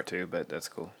direct part 2, but that's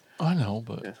cool. I know,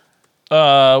 but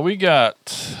We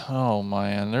got. Oh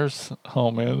man, there's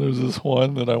this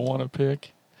one that I want to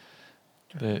pick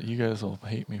that you guys will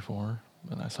hate me for,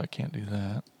 but I can't do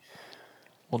that.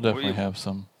 We'll definitely have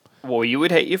some. Well, you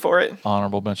would hate you for it.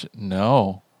 Honorable mention.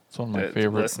 No, it's one of my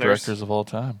favorite listeners? directors of all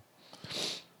time.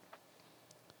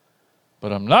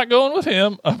 But I'm not going with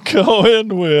him. I'm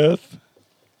going with.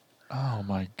 Oh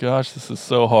my gosh, this is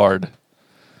so hard.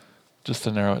 Just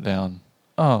to narrow it down.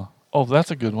 Oh,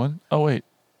 that's a good one. Oh wait,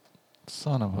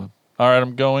 son of a. All right,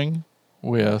 I'm going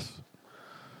with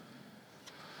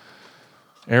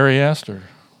Ari Aster.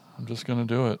 I'm just going to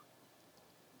do it.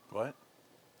 What?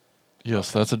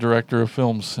 Yes, that's a director of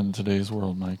films in today's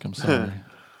world, Mike. I'm sorry.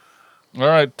 All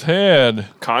right, Ted.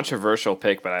 Controversial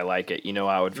pick, but I like it. You know,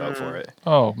 I would vote for it.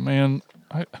 Oh man,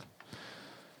 I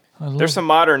There's some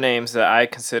modern names that I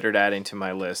considered adding to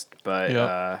my list, but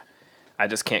I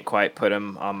just can't quite put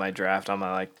them on my draft on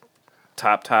my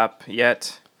top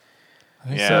yet.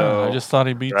 So I just thought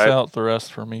he beats out the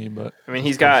rest for me, but I mean,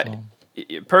 he's got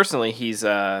he's he's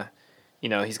got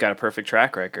a perfect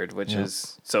track record, which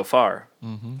is so far.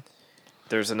 Mm-hmm.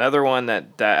 There's another one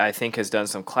that I think has done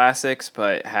some classics,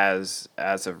 but has,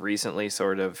 as of recently,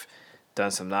 sort of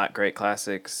done some not great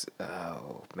classics.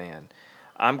 Oh, man.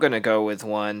 I'm going to go with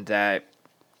one that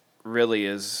really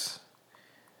is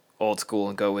old school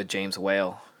and go with James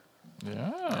Whale.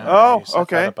 Yeah. Oh,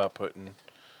 okay. I thought about putting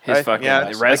his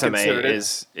resume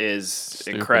is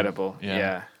incredible.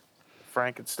 Yeah.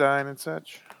 Frankenstein and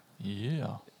such.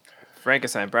 Yeah.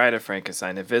 Frankenstein, Bride of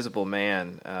Frankenstein, Invisible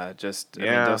Man, I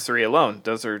mean, those three alone,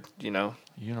 those are,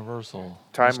 Universal.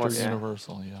 Timeless. Mr.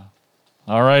 Universal, yeah.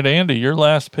 All right, Andy, your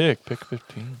last pick. Pick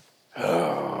 15.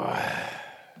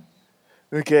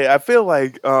 Okay, I feel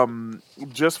like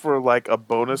just for like a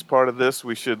bonus part of this,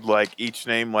 we should like each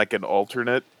name like an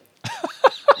alternate.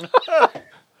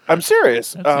 I'm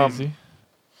serious. That's easy.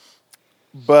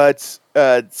 But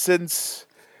since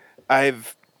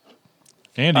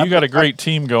Andy, you got a great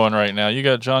team going right now. You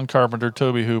got John Carpenter,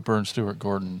 Toby Hooper, and Stuart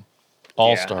Gordon.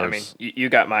 All stars. I mean, you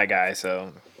got my guy,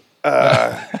 so.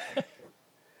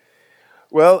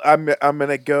 Well, I'm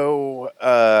gonna go.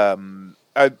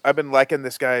 I've been liking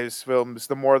this guy's films.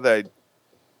 The more that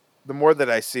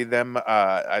I see them,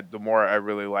 the more I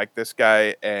really like this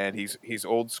guy, and he's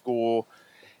old school,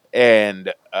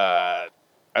 and I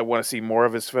want to see more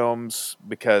of his films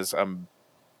because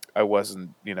I wasn't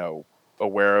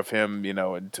aware of him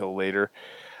until later.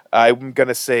 I'm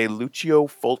gonna say Lucio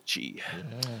Fulci.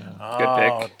 Yeah.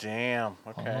 Good pick. Damn.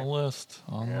 Okay. On the list.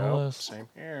 On the list. Same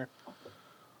here.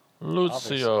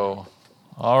 Lucio.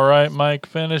 All right, Mike,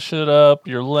 finish it up.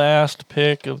 Your last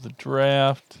pick of the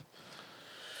draft.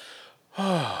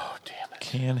 Oh, damn it.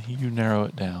 Can you narrow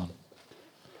it down?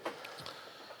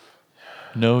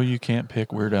 No, you can't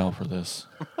pick Weird Al for this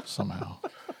somehow.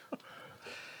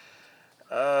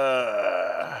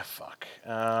 Fuck.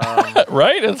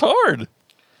 Right? It's hard.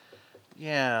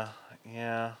 Yeah.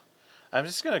 I'm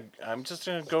just gonna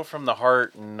go from the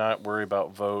heart and not worry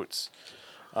about votes.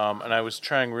 And I was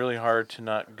trying really hard to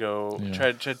not go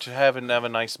try to have a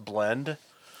nice blend.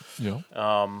 Yeah.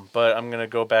 But I'm gonna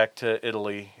go back to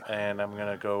Italy and I'm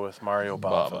gonna go with Mario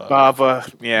Bava.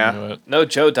 Bava, yeah. No,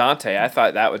 Joe Dante. I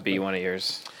thought that would be one of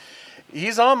yours.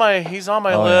 He's on my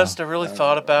list. I really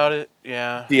thought about it.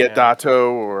 Yeah.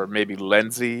 Diodato or maybe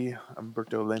Lenzi,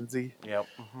 Umberto Lenzi. Yep.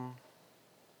 Mm-hmm.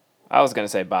 I was gonna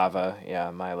say Bava,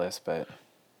 on my list, but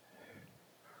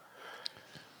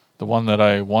the one that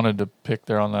I wanted to pick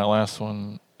there on that last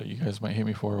one that you guys might hate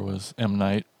me for was M.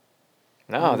 Night.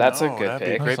 No, that's a good that'd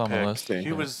be pick. a great That's on the pick. list.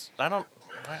 He was. I don't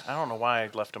know why I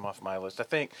left him off my list. I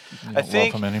think. You don't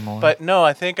love him anymore. But no,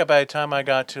 I think by the time I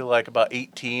got to like about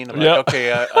 18, I'm like,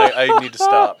 okay, I need to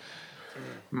stop.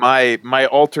 My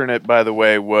alternate, by the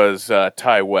way, was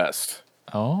Ty West.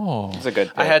 Oh, It's a good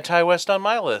pick. I had Ty West on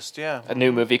my list. Yeah. a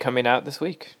new movie coming out this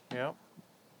week. Yeah.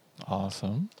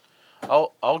 awesome.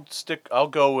 I'll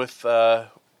go with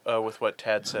what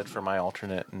Tad said for my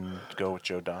alternate and go with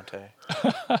Joe Dante.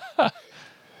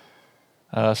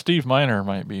 Steve Miner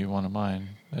might be one of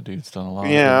mine. That dude's done a lot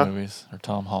of Yeah. good movies. Or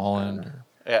Tom Holland. Or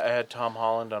Yeah, I had Tom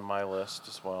Holland on my list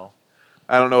as well.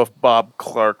 I don't know if Bob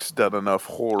Clark's done enough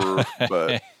horror,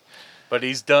 but But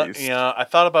he's done. I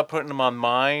thought about putting him on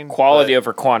mine. Quality but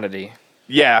over quantity.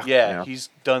 yeah. he's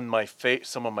done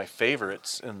some of my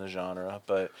favorites in the genre.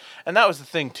 And that was the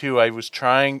thing too. I was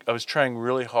trying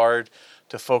really hard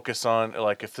to focus on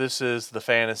like if this is the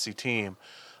fantasy team,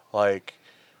 like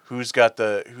who's got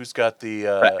the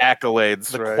The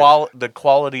accolades, the right? the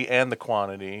quality and the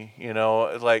quantity.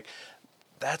 Like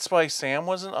that's why Sam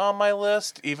wasn't on my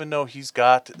list, even though he's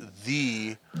got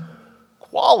the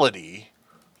quality.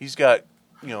 He's got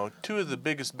two of the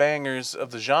biggest bangers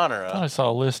of the genre. I saw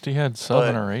a list. He had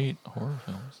 7 or 8 horror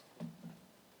films.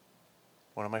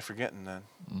 What am I forgetting then?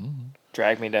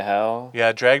 Drag Me to Hell.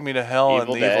 Yeah, Drag Me to Hell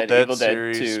Evil and the Evil Dead Evil Dead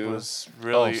series 2. was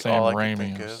really Sam all I Raimi could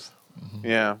think was- of.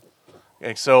 Yeah.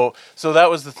 And so that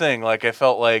was the thing. Like, I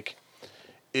felt like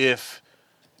if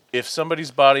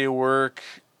somebody's body of work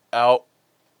and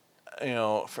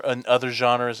other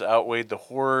genres outweighed the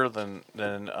horror, then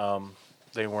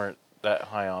they weren't that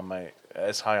high on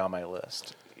my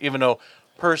list. Even though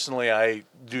personally I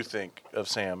do think of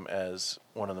Sam as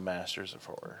one of the masters of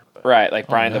horror. But, Right, like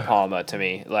Brian De Palma to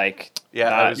me. Like,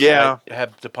 I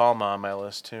have De Palma on my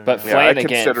list too. But Yeah, I Flanagan,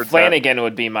 considered that. Flanagan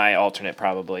would be my alternate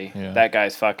probably. Yeah. That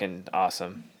guy's fucking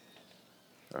awesome.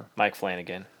 Mike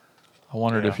Flanagan. I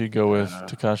wondered if you'd go with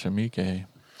Takashi Miike.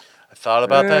 I thought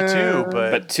about that too,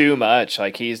 But too much.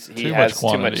 Like he Too has much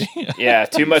quantity. too much. Yeah,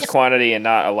 too much quantity and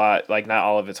not a lot. Like not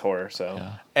all of it's horror. So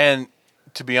Yeah. and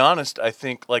to be honest, I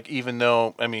think like even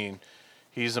though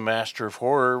he's a master of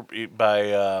horror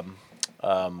by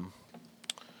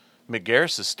Mick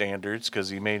Garris's standards because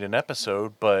he made an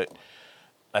episode, but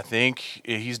I think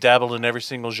he's dabbled in every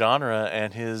single genre,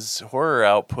 and his horror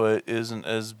output isn't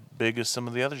as big as some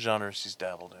of the other genres he's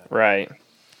dabbled in. right.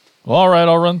 Well, all right,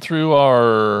 I'll run through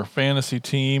our fantasy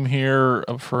team here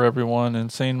for everyone.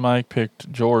 Insane Mike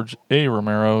picked George A.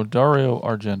 Romero, Dario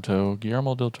Argento,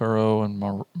 Guillermo del Toro, and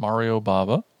Mario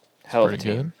Bava. Hell of a Pretty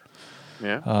team.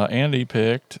 good. Yeah. Andy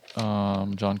picked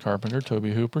John Carpenter,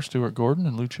 Toby Hooper, Stuart Gordon,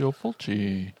 and Lucio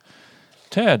Fulci.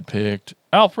 Tad picked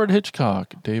Alfred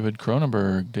Hitchcock, David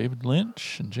Cronenberg, David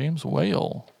Lynch, and James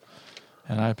Whale.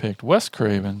 And I picked Wes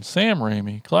Craven, Sam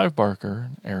Raimi, Clive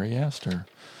Barker, and Ari Aster.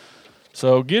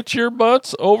 So get your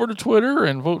butts over to Twitter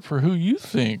and vote for who you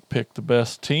think picked the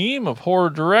best team of horror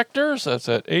directors. That's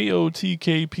at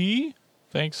AOTKP.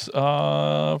 Thanks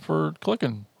for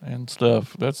clicking and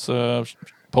stuff. That's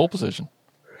pole position.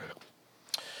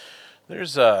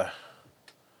 There's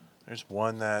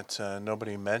one that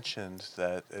nobody mentioned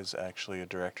that is actually a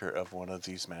director of one of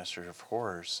these Masters of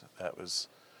Horrors that was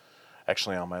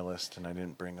actually on my list, and I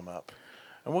didn't bring him up.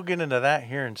 And we'll get into that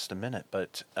here in just a minute,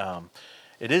 but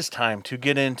it is time to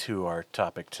get into our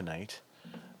topic tonight,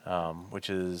 which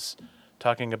is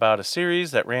talking about a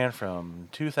series that ran from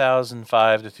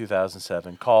 2005 to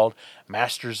 2007 called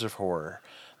Masters of Horror.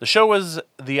 The show was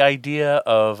the idea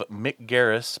of Mick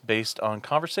Garris based on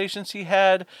conversations he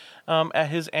had at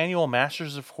his annual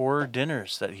Masters of Horror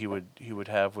dinners that he would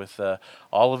have with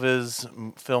all of his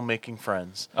filmmaking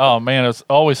friends. Oh man, it's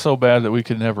always so bad that we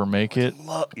could never make it.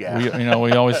 Yeah.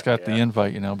 We always got the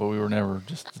invite, but we were never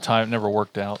the time never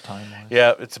worked out time-wise.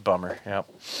 Yeah, it's a bummer. Yeah.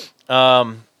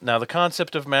 Now the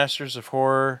concept of Masters of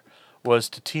Horror was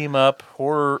to team up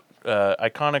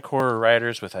iconic horror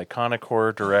writers with iconic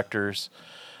horror directors.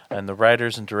 And the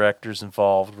writers and directors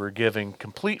involved were given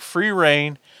complete free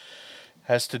reign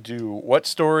as to do what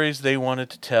stories they wanted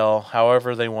to tell,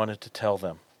 however they wanted to tell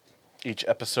them. Each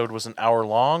episode was an hour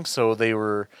long, so they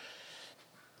were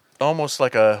almost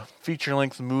like a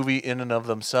feature-length movie in and of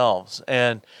themselves.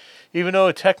 And even though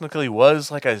it technically was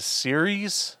like a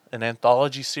series, an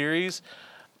anthology series,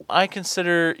 I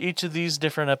consider each of these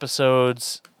different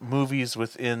episodes movies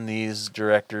within these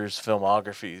directors'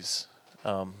 filmographies.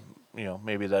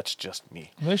 Maybe that's just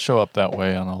me. They show up that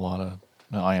way on a lot of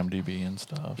IMDb and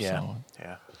stuff. Yeah, So.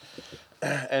 yeah.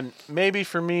 And maybe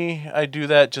for me, I do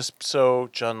that just so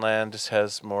John Landis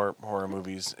has more horror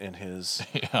movies in his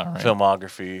Yeah, right.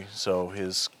 filmography, so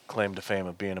his claim to fame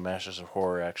of being a Masters of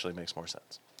Horror actually makes more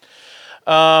sense.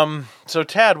 So,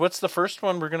 Tad, what's the first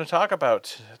one we're going to talk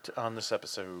about on this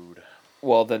episode?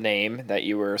 Well, the name that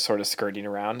you were sort of skirting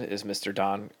around is Mr.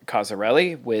 Don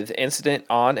Cosarelli with Incident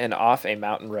on and Off a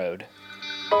Mountain Road.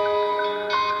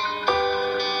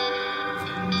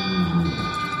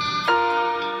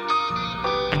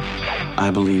 I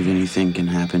believe anything can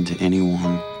happen to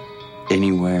anyone,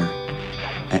 anywhere,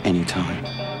 at any time.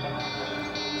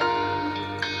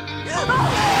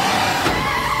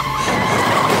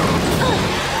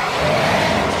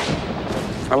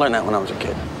 I learned that when I was a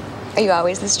kid. Are you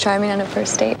always this charming on a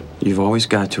first date? You've always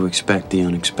got to expect the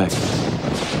unexpected.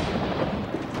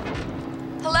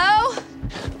 Hello?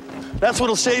 That's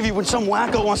what'll save you when some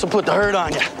wacko wants to put the hurt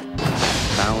on you.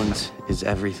 Balance is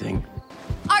everything.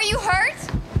 Are you hurt?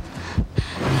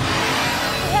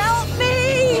 Help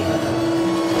me!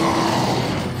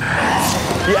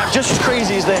 Yeah, just as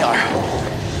crazy as they are.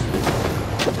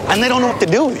 And they don't know what to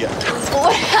do with you.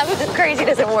 What happens if crazy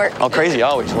doesn't work? Oh, crazy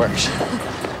always works.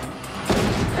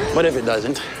 But if it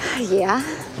doesn't, Yeah.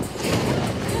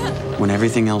 When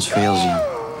everything else fails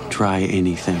you, try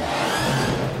anything.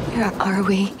 Where are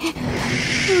we?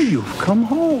 You've come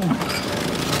home.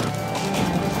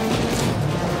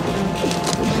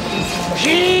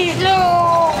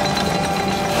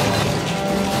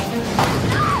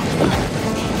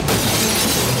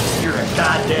 You're a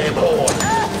goddamn whore.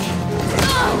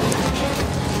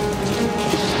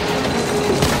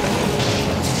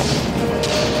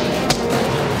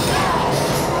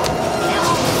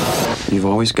 You've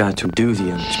always got to do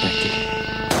the unexpected.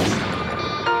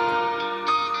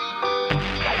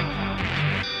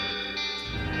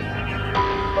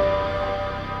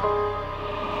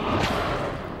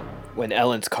 When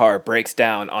Ellen's car breaks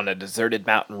down on a deserted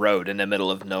mountain road in the middle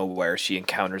of nowhere, she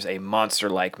encounters a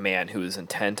monster-like man who is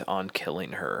intent on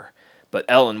killing her. But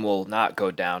Ellen will not go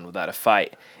down without a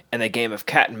fight, and the game of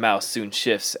cat and mouse soon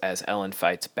shifts as Ellen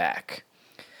fights back.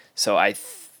 So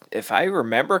if I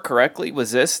remember correctly,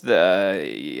 was this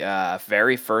the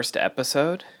very first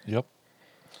episode? Yep.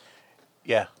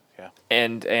 Yeah.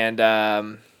 And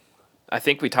I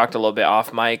think we talked a little bit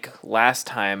off mic last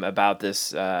time about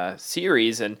this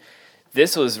series, and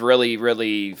this was really,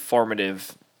 really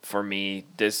formative for me.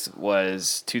 This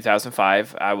was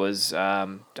 2005. I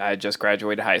had just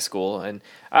graduated high school, and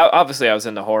obviously I was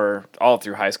into horror all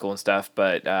through high school and stuff,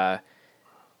 but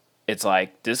it's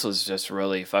like this was just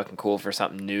really fucking cool for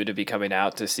something new to be coming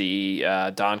out, to see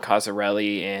Don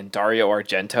Coscarelli and Dario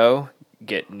Argento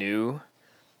get new,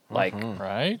 like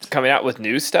right, coming out with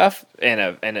new stuff, and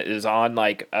it is on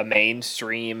like a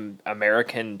mainstream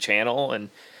American channel, and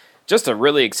just a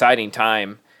really exciting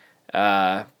time.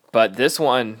 But this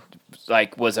one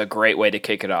like was a great way to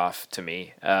kick it off to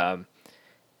me. A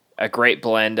great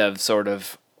blend of sort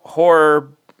of horror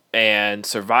and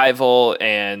survival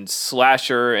and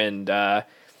slasher, and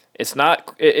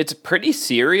it's pretty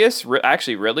serious,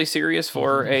 actually really serious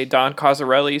for a Don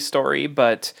Coscarelli story,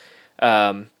 but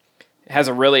has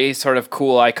a really sort of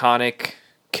cool iconic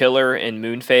killer in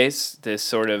Moonface, this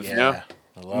sort of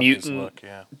mutant,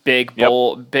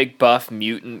 big buff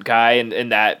mutant guy,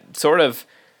 and that sort of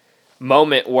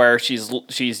moment where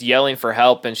she's yelling for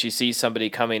help and she sees somebody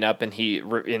coming up,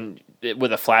 and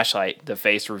with a flashlight, the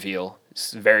face reveal.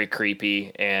 It's very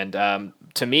creepy, and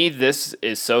to me, this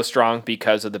is so strong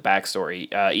because of the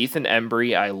backstory. Ethan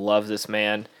Embry, I love this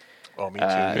man. Oh, me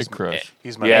too. Big crush.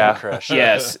 He's my big crush.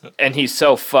 Yes, and he's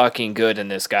so fucking good in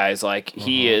this, guys. Like,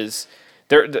 he is...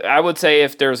 I would say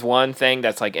if there's one thing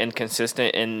that's like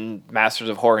inconsistent in Masters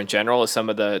of Horror in general, is some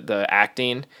of the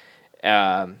acting.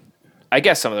 I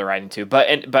guess some of the writing too,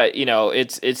 but you know,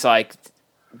 it's like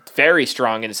very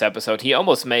strong in this episode. He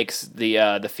almost makes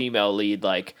the female lead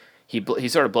like he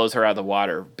sort of blows her out of the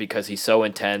water because he's so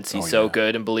intense. He's so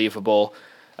good and believable.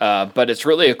 But it's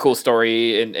really a cool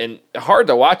story and hard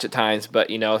to watch at times. But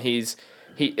you know,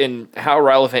 and how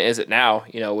relevant is it now?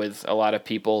 You know, with a lot of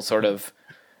people sort of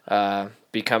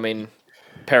becoming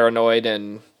paranoid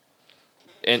and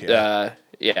But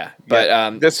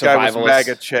this guy was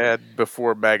MAGA Chad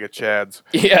before MAGA Chads.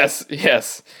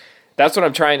 Yes, that's what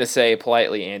I'm trying to say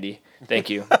politely, Andy. Thank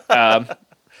you.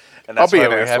 And that's why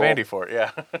we have Andy for it.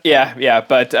 Yeah.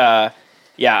 But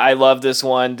I love this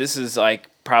one. This is like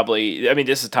probably, I mean,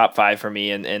 this is top 5 for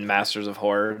me in Masters of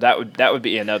Horror. That would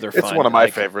be another fun. It's one of my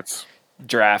favorites.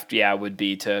 Draft, would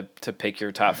be to pick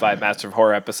your top 5 Masters of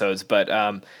Horror episodes. But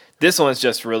this one's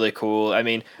just really cool. I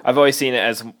mean, I've always seen it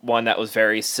as one that was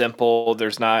very simple.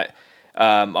 There's not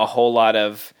a whole lot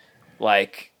of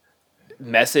like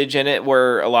message in it,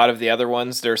 where a lot of the other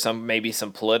ones there's maybe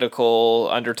some political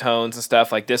undertones and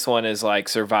stuff. Like this one is like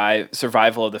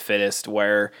survival of the fittest,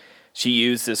 where she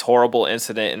used this horrible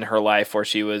incident in her life where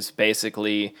she was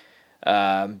basically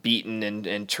beaten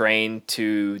and trained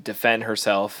to defend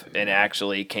herself, and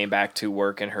actually came back to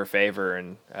work in her favor,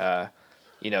 and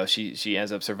she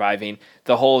ends up surviving.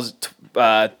 The whole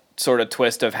sort of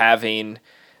twist of having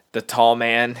the tall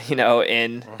man,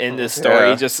 in this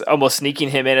story, just almost sneaking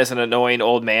him in as an annoying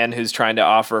old man who's trying to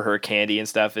offer her candy and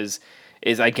stuff is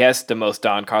I guess the most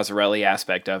Don Coscarelli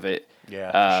aspect of it.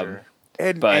 Yeah, for sure.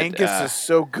 And Angus is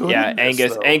so good. Yeah,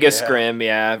 Angus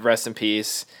Scrimm, rest in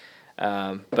peace.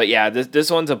 But yeah,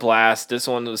 this one's a blast. This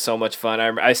one was so much fun.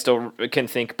 I still can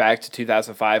think back to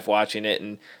 2005 watching it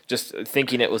and just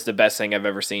thinking it was the best thing I've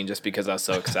ever seen, just because I was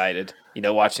so excited.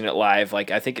 Watching it live. Like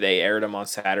I think they aired them on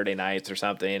Saturday nights or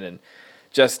something, and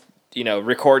just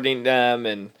recording them,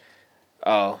 and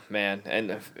oh man,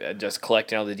 and just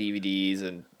collecting all the DVDs,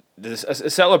 and this a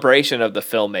celebration of the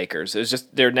filmmakers. It's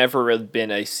just there never really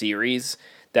been a series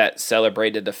that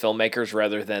celebrated the filmmakers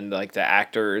rather than like the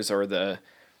actors or the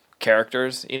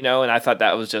characters, and I thought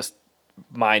that was just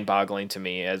mind-boggling to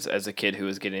me as a kid who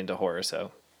was getting into horror.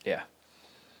 So yeah,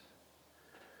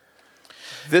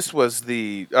 this was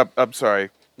the I'm sorry,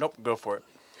 Nope, go for it.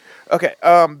 Okay,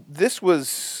 this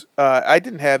was I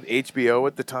didn't have HBO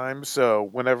at the time, so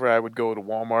whenever I would go to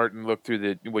Walmart and look through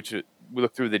the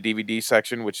DVD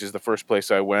section, which is the first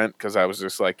place I went, because I was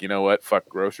just like, you know what, fuck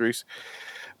groceries.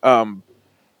 But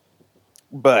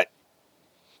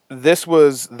this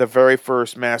was the very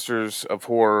first Masters of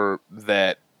Horror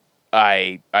that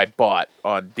I bought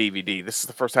on DVD. This is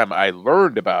the first time I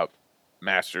learned about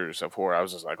Masters of Horror. I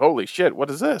was just like, holy shit, what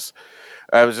is this?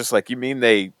 I was just like, you mean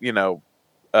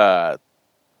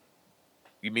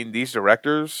you mean these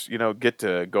directors, get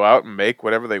to go out and make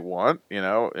whatever they want,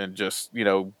 and just,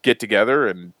 get together,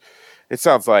 and that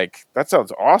sounds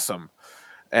awesome.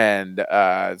 And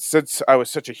since I was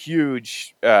such a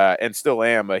huge, and still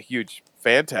am a huge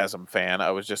Phantasm fan,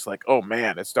 I was just like, oh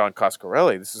man, it's Don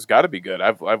Coscarelli. This has got to be good.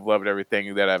 I've loved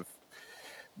everything that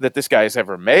this guy's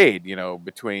ever made,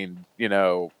 between,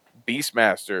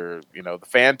 Beastmaster, the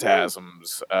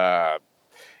Phantasms, I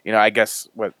guess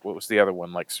what was the other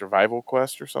one, like Survival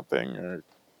Quest or something, or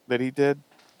that he did,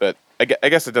 but I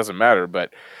guess it doesn't matter.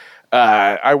 But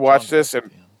I watched this,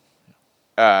 and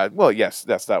well, yes,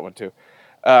 that's that one too.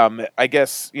 I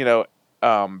guess and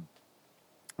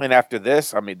after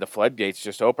this, I mean, the floodgates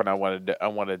just opened. I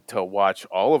wanted to watch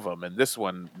all of them, and this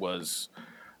one is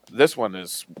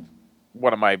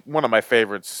one of my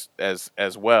favorites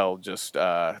as well. Just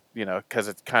because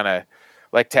it's kind of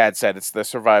like Tad said, it's the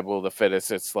survival of the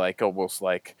fittest. It's like almost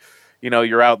like,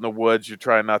 you're out in the woods, you're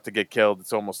trying not to get killed.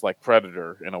 It's almost like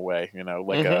Predator in a way,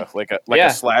 a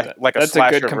slasher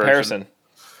good comparison.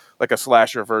 Like a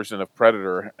slasher version of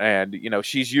Predator. And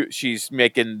she's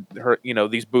making her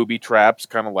these booby traps,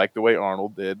 kind of like the way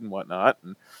Arnold did and whatnot.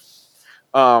 And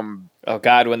oh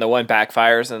god, when the one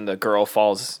backfires and the girl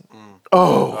falls.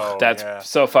 That's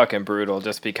so fucking brutal.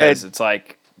 Just because it's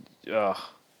like, ugh.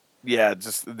 Yeah,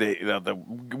 just the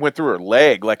went through her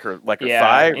leg, like her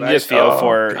thigh. And you just feel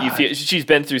for her. You feel she's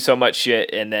been through so much shit,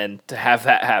 and then to have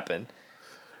that happen.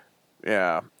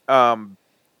 Yeah.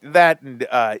 That and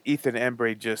Ethan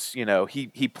Embry just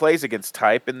he plays against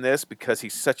type in this because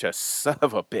he's such a son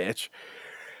of a bitch.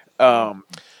 In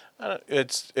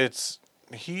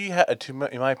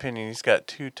my opinion, he's got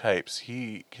two types.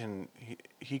 He can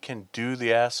do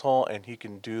the asshole and he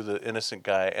can do the innocent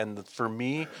guy. And for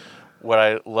me, what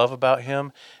I love about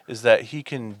him is that he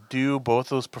can do both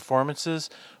those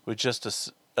performances with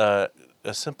just a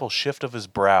simple shift of his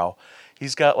brow.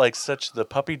 He's got like such the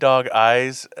puppy dog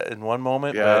eyes in one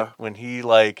moment, but when he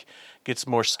like gets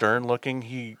more stern looking,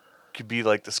 he could be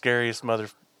like the scariest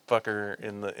motherfucker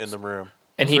in the room.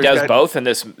 And he does both in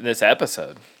this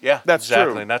episode. Yeah, that's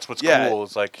exactly. true. And that's what's cool.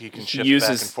 Is like he can shift back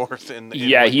and forth.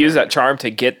 He used that charm to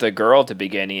get the girl to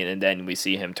beginning, and then we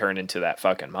see him turn into that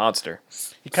fucking monster.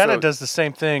 He kind of does the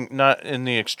same thing, not in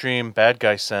the extreme bad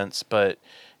guy sense, but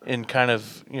in kind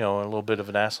of, a little bit of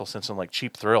an asshole sense in like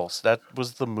Cheap Thrills. That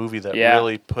was the movie that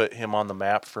really put him on the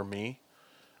map for me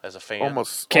as a fan.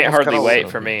 Almost Can't hardly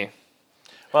wait for me.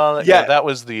 Well, that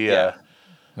was the...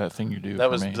 that thing you do.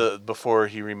 That was before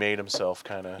he remade himself,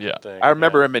 kind of thing. I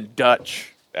remember him in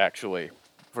Dutch, actually.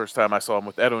 First time I saw him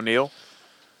with Ed O'Neill.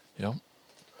 Yep.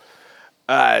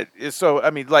 So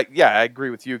I mean, I agree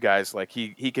with you guys. Like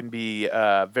he can be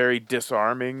very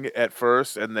disarming at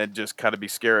first, and then just kind of be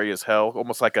scary as hell.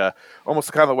 Almost kind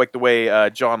of like the way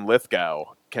John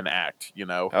Lithgow can act.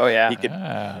 Oh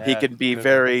yeah. He can be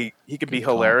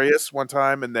hilarious one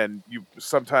time, and then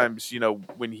sometimes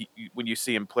when you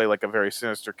see him play like a very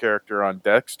sinister character on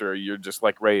Dexter, you're just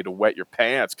like ready to wet your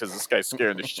pants because this guy's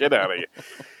scaring the shit out of you.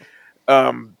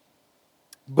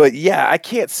 But yeah, I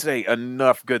can't say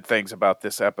enough good things about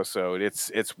this episode.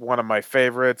 It's one of my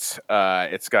favorites.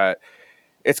 It's got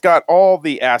all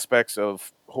the aspects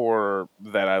of horror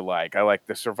that I like. I like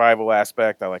the survival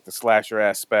aspect. I like the slasher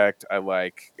aspect. I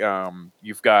like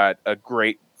you've got a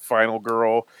great final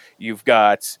girl. You've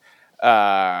got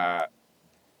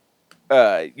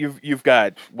you've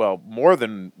got more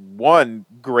than one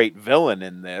great villain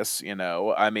in this.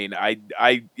 I mean,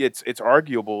 it's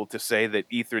arguable to say that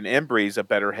Ethan Embry is a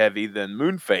better heavy than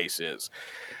Moonface is.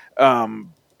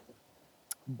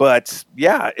 But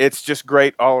yeah, it's just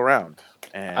great all around.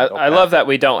 And I love that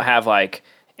we don't have like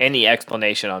any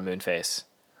explanation on Moonface.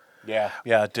 Yeah,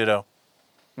 ditto.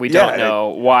 We don't know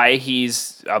why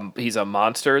he's a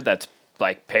monster that's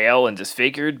like pale and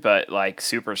disfigured, but like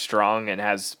super strong and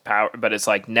has power. But it's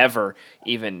like never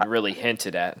even really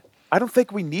hinted at. I don't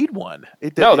think we need one.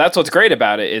 That's what's great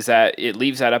about it is that it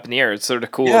leaves that up in the air. It's sort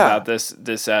of cool about this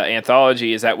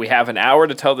anthology is that we have an hour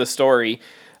to tell this story.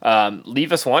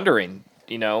 Leave us wondering.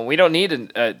 We don't need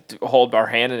to hold our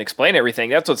hand and explain everything.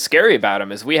 That's what's scary about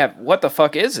him is we have what the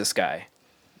fuck is this guy?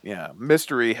 Yeah,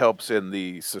 mystery helps in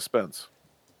the suspense.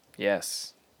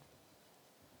 Yes.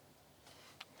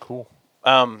 Cool.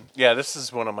 Yeah, this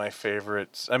is one of my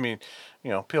favorites. I mean,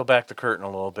 peel back the curtain a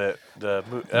little bit.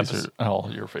 These are all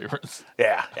your favorites.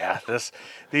 Yeah.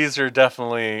 These are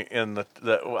definitely in the.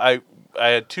 I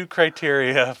had 2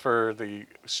 criteria for the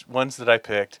ones that I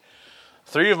picked.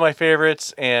 3 of my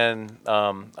favorites, and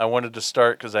I wanted to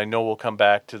start because I know we'll come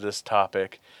back to this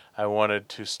topic. I wanted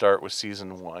to start with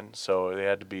season 1, so they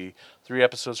had to be 3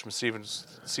 episodes from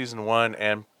season 1,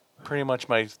 and pretty much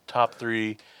my top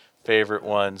 3 favorite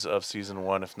ones of season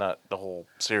 1, if not the whole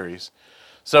series.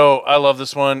 So I love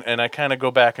this one, and I kind of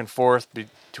go back and forth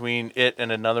between it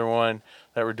and another one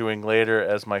that we're doing later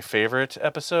as my favorite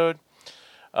episode.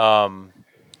 And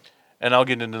I'll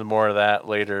get into more of that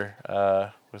later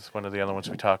with one of the other ones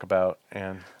we talk about,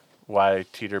 and why I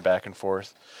teeter back and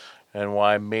forth, and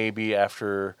why maybe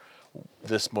after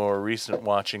this more recent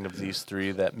watching of these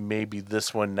 3 that maybe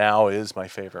this one now is my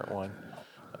favorite one.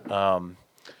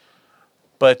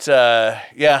 But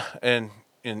yeah, and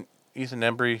Ethan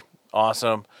Embry,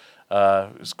 awesome.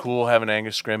 It was cool having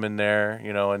Angus Scrimm in there,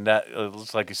 and that,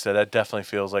 like you said, that definitely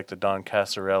feels like the Don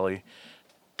Casarelli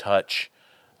touch.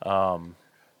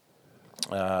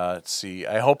 Let's see.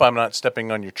 I hope I'm not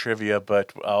stepping on your trivia,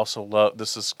 but I also love,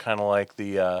 this is kind of like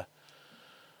the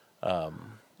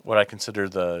what I consider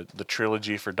the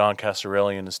trilogy for Don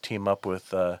Casarelli and his team up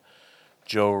with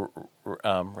Joe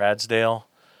Radsdale.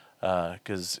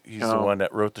 Because he's the one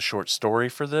that wrote the short story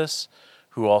for this,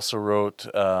 who also wrote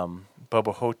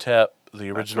Bubba Hotep, the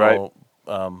original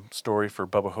story for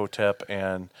Bubba Hotep,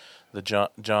 and the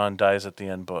John Dies at the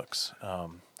End books.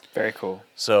 Very cool.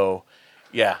 So,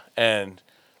 yeah, and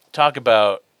talk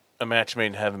about a match made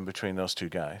in heaven between those 2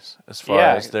 guys. As far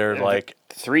as they're like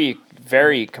 3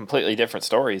 very completely different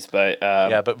stories, but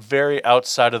but very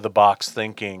outside of the box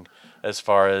thinking as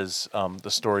far as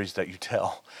the stories that you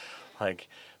tell, like.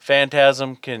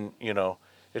 Phantasm can,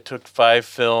 it took 5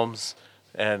 films,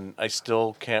 and I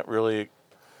still can't really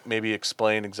maybe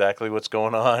explain exactly what's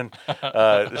going on.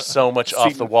 There's so much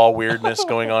off-the-wall weirdness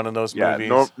going on in those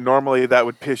movies. Normally that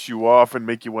would piss you off and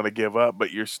make you want to give up,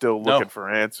 but you're still looking for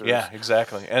answers. Yeah,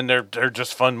 exactly. And they're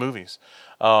just fun movies.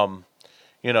 And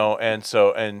you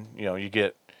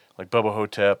get like Bubba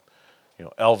Hotep,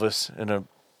 Elvis in a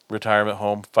retirement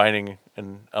home fighting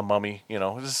a mummy.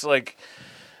 It's like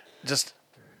just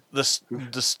this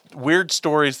weird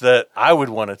stories that I would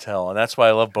want to tell, and that's why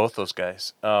I love both those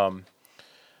guys. And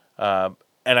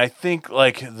I think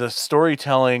like the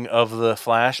storytelling of the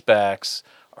flashbacks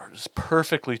are just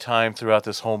perfectly timed throughout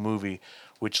this whole movie,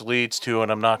 which leads to, and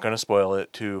I'm not going to spoil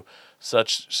it, to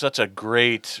such a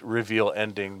great reveal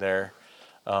ending there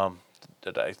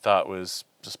that I thought was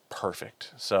just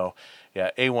perfect. So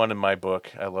yeah, A1 in my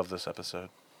book. I love this episode.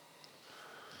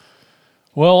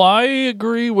 Well, I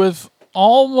agree with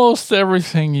almost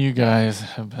everything you guys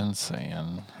have been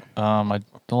saying. The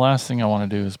last thing I want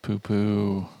to do is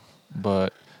poo-poo,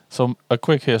 but so a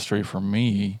quick history for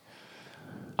me.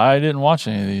 I didn't watch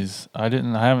any of these. I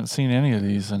haven't seen any of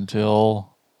these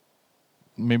until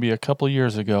maybe a couple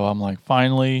years ago. I'm like,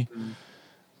 finally,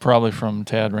 probably from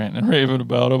Tad ranting and raving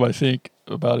about him, I think,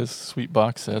 about his sweet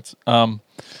box sets. I'm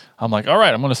like, all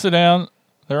right, I'm going to sit down.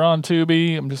 They're on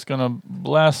Tubi. I'm just going to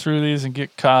blast through these and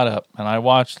get caught up. And I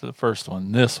watched the first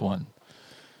one, this one.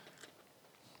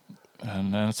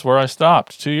 And that's where I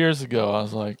stopped 2 years ago. I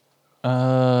was like,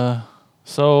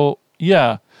 so,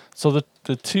 yeah. So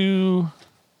the two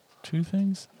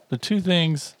things? The 2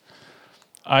 things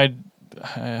I'm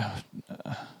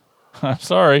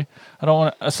sorry. I don't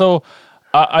want to. So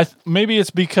I maybe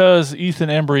it's because Ethan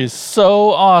Embry is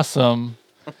so awesome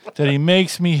that he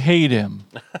makes me hate him.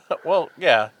 Well,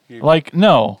 yeah. Like,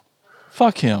 no,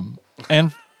 fuck him.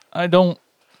 And I don't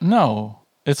know.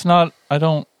 It's not, I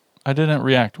didn't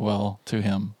react well to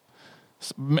him.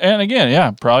 And again,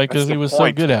 yeah, probably because he was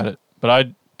so good at it. But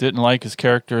I didn't like his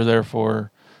character,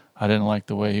 therefore I didn't like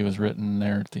the way he was written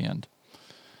there at the end.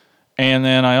 And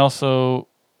then I also,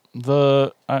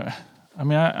 I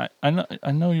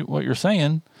know what you're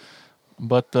saying,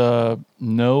 but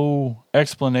no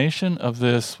explanation of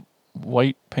this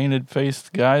white painted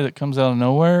faced guy that comes out of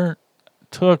nowhere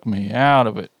took me out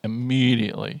of it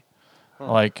immediately.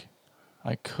 Like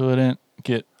I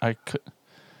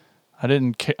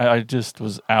just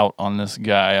was out on this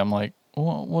guy. I'm like,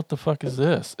 well, what the fuck is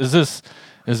this? Is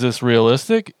this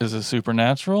realistic? Is this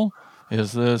supernatural?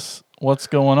 Is this what's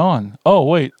going on? Oh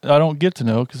wait, I don't get to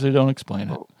know because they don't explain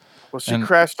it. Well, she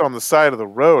crashed on the side of the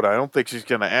road. I don't think she's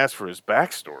going to ask for his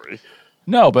backstory.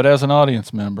 No, but as an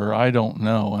audience member, I don't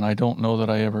know, and I don't know that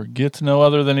I ever get to know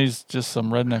other than he's just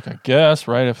some redneck, I guess,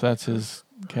 right? If that's his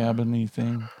cabin-y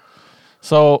thing.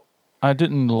 So I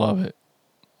didn't love it.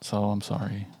 So I'm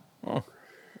sorry.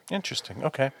 Interesting.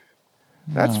 Okay.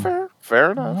 That's fair.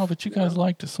 Fair enough. No, but you guys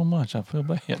liked it so much. I feel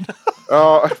bad.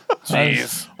 Oh,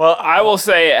 jeez. Well, I will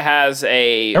say it has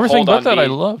a Everything hold but on that me I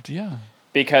loved, yeah.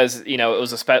 because it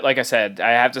was like I said,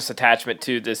 I have this attachment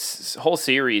to this whole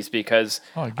series because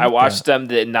I I watched that. them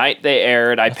the night they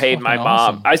aired. I paid my fucking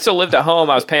mom. awesome. I still lived at home.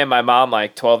 I was paying my mom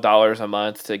like $12 a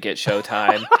month to get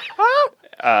Showtime.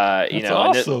 And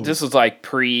awesome. this was like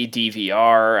pre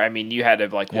DVR. I mean, you had to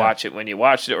watch it when you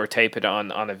watched it or tape it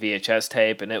on a VHS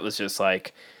tape, and it was just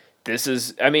like, this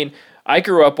is. I mean, I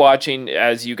grew up watching,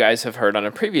 as you guys have heard on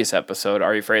a previous episode,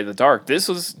 Are You Afraid of the Dark? This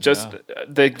was just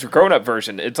the grown-up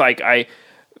version. It's like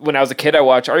when I was a kid, I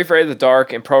watched Are You Afraid of the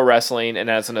Dark and pro wrestling, and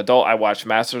as an adult, I watched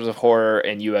Masters of Horror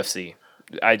and UFC.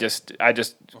 I just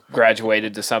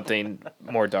graduated to something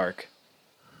more dark.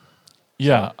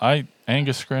 Yeah,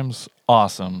 Angus Scrimm's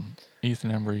awesome.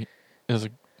 Ethan Embry is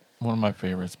one of my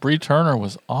favorites. Bree Turner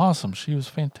was awesome. She was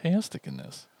fantastic in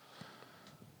this.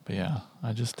 But yeah,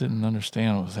 I just didn't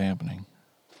understand what was happening.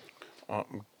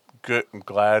 Good. I'm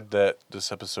glad that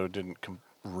this episode didn't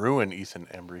ruin Ethan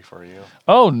Embry for you.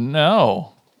 Oh,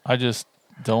 no. I just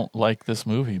don't like this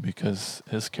movie because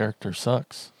his character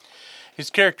sucks. His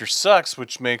character sucks,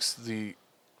 which makes the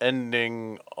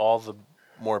ending all the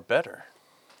more better.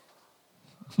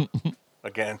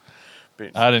 Again,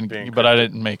 I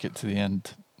didn't make it to the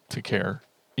end to care.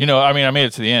 I mean, I made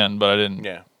it to the end, but I didn't.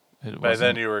 Yeah. By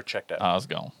then you were checked out. I was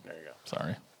gone. There you go.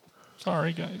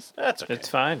 Sorry, guys. That's okay. It's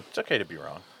fine. It's okay to be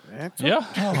wrong. Yeah,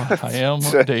 I am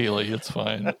daily. It's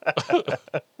fine.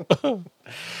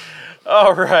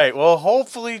 All right. Well,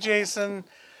 hopefully, Jason.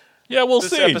 Yeah, we'll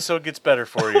this see. This episode gets better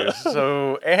for you.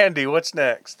 So, Andy, what's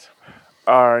next?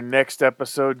 Our next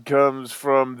episode comes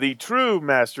from the true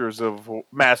master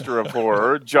of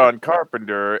horror, John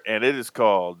Carpenter, and it is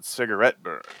called Cigarette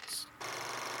Burns.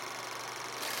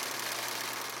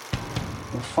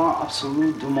 Le fin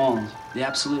absolu du monde, the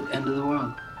absolute end of the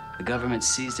world. The government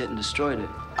seized it and destroyed it.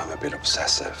 I'm a bit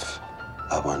obsessive.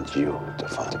 I want you to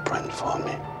find a print for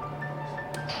me.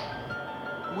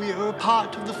 We are a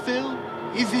part of the film.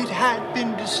 If it had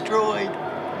been destroyed,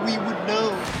 we would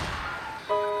know.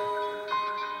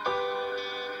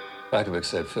 Bakovic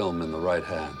said film in the right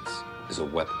hands is a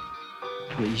weapon.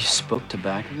 Wait, you spoke to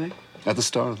Bakovic? At the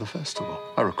start of the festival,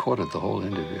 I recorded the whole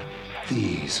interview.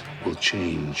 These will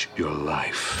change your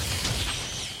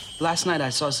life. Last night I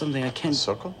saw something I can't...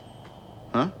 Circle?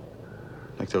 Huh?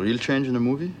 Like the real change in the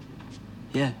movie?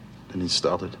 Yeah. Then it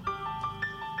started.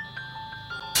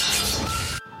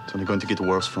 It's only going to get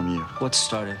worse from here. What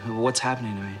started? What's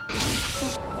happening to me?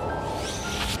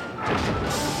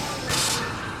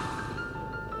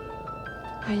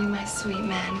 Are you my sweet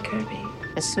man, Kirby?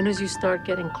 As soon as you start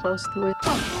getting close to it,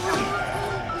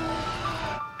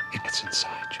 it gets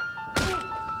inside you.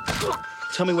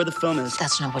 Tell me where the film is.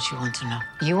 That's not what you want to know.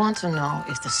 You want to know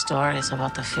if the stories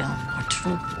about the film are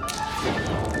true.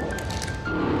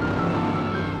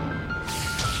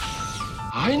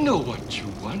 I know what you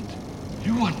want.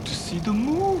 You want to see the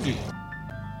movie.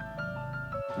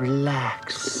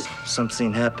 Relax.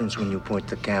 Something happens when you point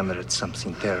the camera at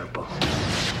something terrible.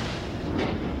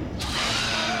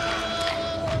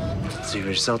 The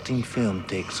resulting film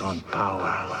takes on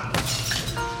power.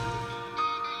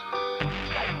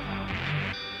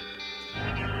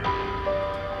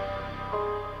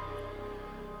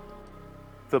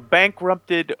 The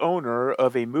bankrupted owner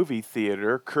of a movie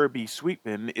theater, Kirby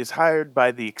Sweetman, is hired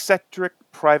by the eccentric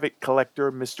private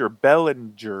collector Mr.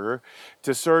 Bellinger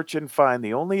to search and find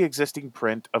the only existing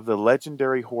print of the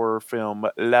legendary horror film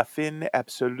La Fin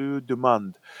Absolue du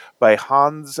Monde by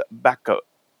Hans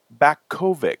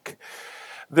Bakovic.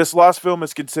 This lost film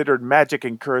is considered magic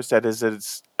and cursed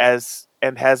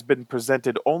and has been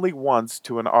presented only once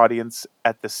to an audience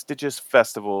at the Stygius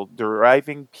Festival,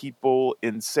 driving people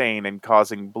insane and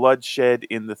causing bloodshed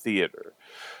in the theater.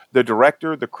 The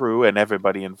director, the crew, and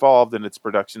everybody involved in its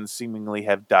production seemingly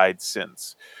have died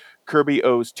since. Kirby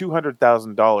owes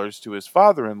 $200,000 to his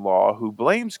father-in-law, who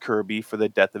blames Kirby for the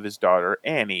death of his daughter,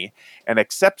 Annie, and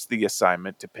accepts the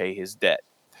assignment to pay his debt.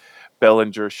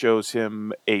 Bellinger shows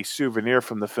him a souvenir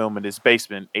from the film in his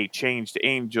basement, a chained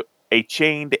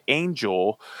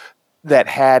angel that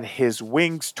had his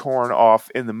wings torn off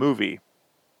in the movie.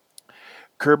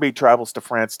 Kirby travels to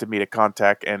France to meet a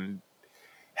contact and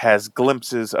has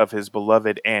glimpses of his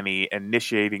beloved Annie,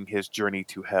 initiating his journey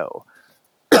to hell.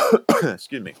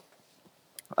 Excuse me.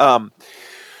 Right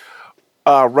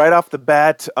off the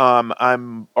bat,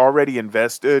 I'm already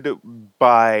invested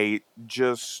by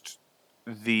just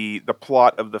the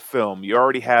plot of the film. You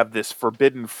already have this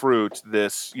forbidden fruit,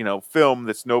 this film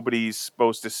that's nobody's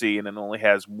supposed to see, and it only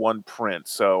has one print.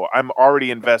 So I'm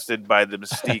already invested by the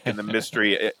mystique and the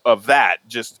mystery of that,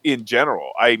 just in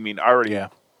general. I mean, I already,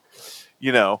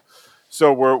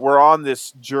 So we're on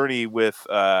this journey with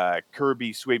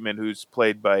Kirby Sweetman, who's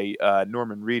played by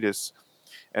Norman Reedus,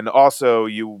 and also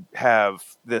you have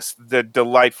the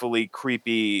delightfully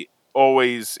creepy,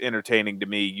 always entertaining to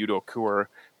me, Udo Kier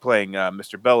playing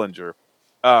Mr. Bellinger.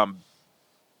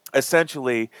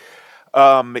 Essentially,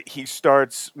 he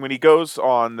starts when he goes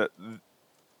on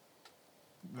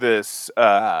this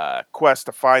quest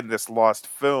to find this lost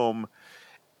film.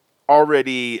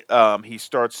 Already, he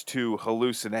starts to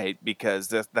hallucinate because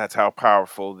that's how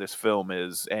powerful this film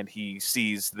is, and he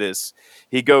sees this.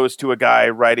 He goes to a guy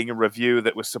writing a review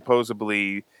that was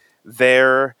supposedly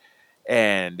there,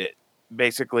 and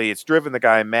basically it's driven the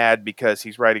guy mad because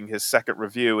he's writing his second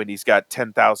review and he's got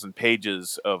 10,000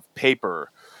 pages of paper,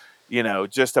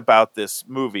 just about this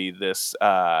movie, this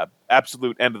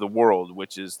Absolute End of the World,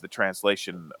 which is the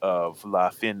translation of La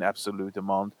Fin Absolue du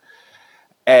Monde.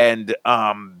 And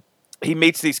he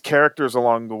meets these characters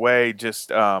along the way, just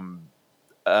trying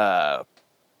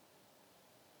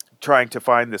to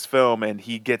find this film, and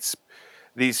he gets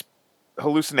these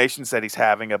hallucinations that he's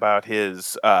having about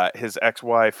his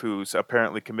ex-wife, who's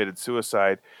apparently committed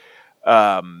suicide.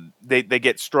 They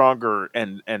get stronger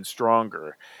and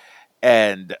stronger,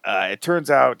 and it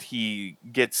turns out he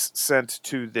gets sent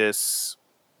to this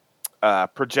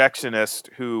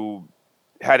projectionist who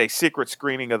had a secret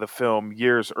screening of the film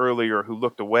years earlier, who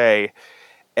looked away,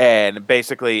 and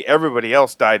basically everybody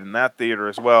else died in that theater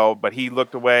as well, but he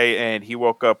looked away and he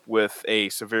woke up with a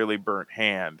severely burnt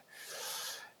hand.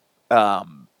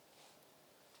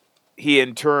 He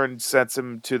in turn sends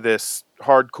him to this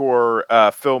hardcore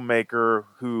filmmaker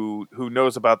who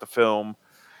knows about the film,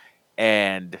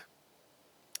 and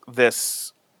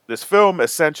this film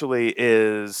essentially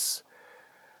is,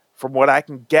 from what I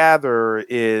can gather,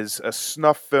 is a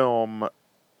snuff film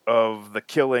of the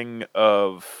killing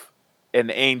of an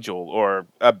angel, or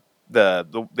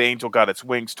the angel got its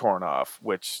wings torn off,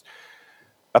 which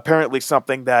apparently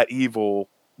something that evil,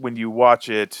 when you watch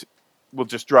it, will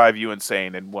just drive you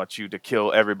insane and want you to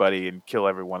kill everybody and kill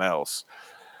everyone else.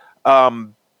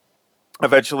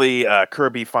 Eventually,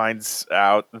 Kirby finds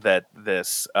out that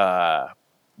this,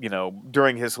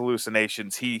 during his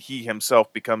hallucinations, he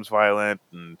himself becomes violent,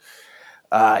 and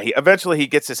he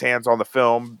gets his hands on the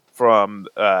film from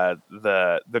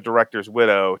the director's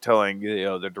widow, telling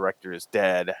the director is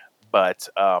dead. But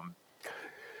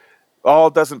all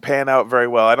doesn't pan out very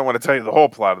well. I don't want to tell you the whole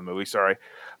plot of the movie, sorry,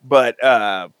 but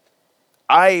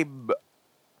I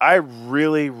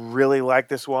really, really like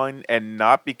this one, and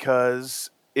not because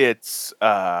it's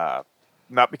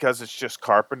just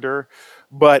Carpenter,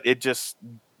 but it just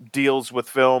deals with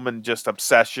film and just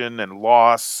obsession and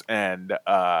loss, and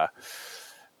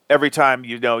every time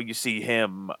you see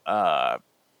him,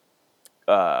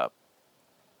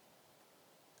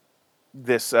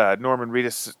 this Norman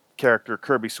Reedus character,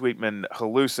 Kirby Sweetman,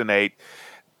 hallucinate.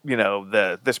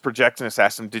 This projectionist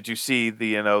asked him, "Did you see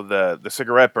the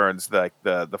cigarette burns, like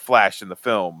the flash in the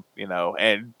film?"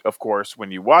 And of course, when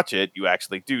you watch it, you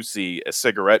actually do see a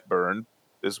cigarette burn,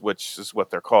 which is what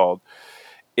they're called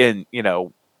in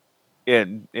the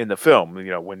film.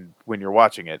 When you're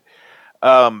watching it,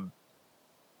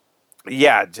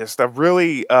 just a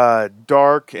really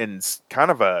dark and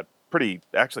kind of a pretty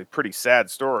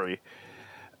sad story,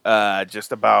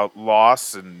 just about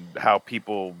loss and how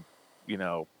people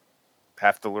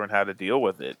have to learn how to deal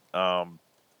with it.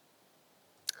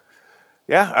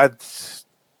 That's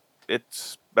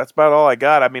about all I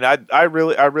got. I mean, I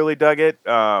really dug it.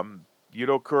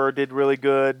 Udo Kier did really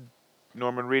good.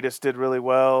 Norman Reedus did really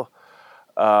well.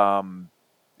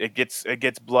 It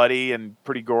gets bloody and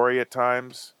pretty gory at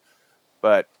times.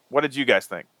 But what did you guys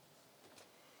think?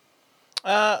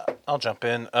 I'll jump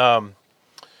in.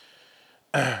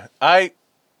 I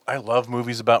love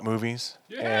movies about movies,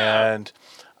 and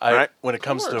when it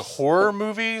comes to horror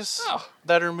movies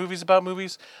that are movies about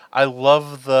movies, I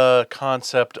love the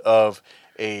concept of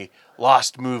a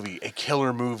lost movie, a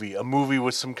killer movie, a movie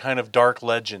with some kind of dark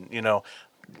legend.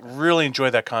 Really enjoy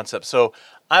that concept. So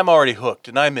I'm already hooked,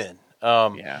 and I'm in.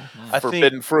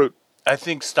 Forbidden Fruit. I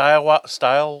think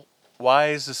style-wise,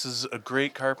 this is a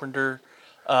great Carpenter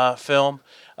film.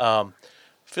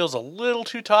 Feels a little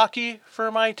too talky for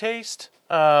my taste,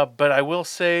 but I will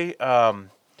say,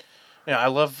 I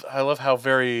love how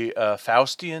very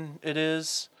Faustian it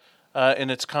is in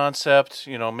its concept.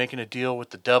 Making a deal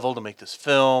with the devil to make this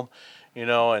film,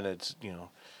 and it's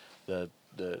the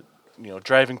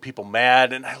driving people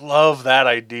mad, and I love that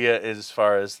idea as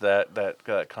far as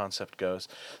that concept goes.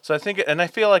 So I think, and I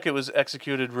feel like it was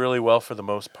executed really well for the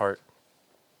most part.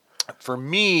 For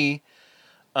me,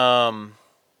 well,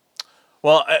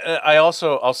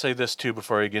 I'll say this too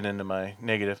before I get into my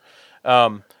negative.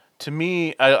 To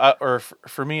me,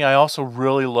 for me, I also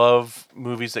really love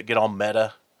movies that get all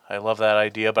meta. I love that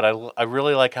idea, but I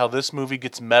really like how this movie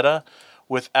gets meta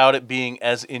without it being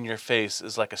as in your face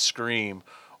as like a Scream,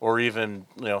 or even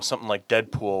something like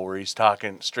Deadpool where he's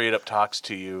straight up talks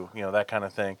to you, that kind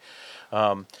of thing.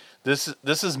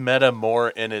 This is meta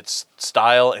more in its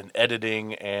style and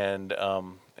editing and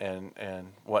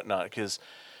whatnot, because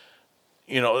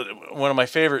one of my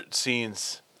favorite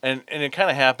scenes, and it kind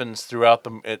of happens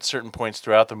at certain points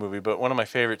throughout the movie, but one of my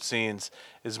favorite scenes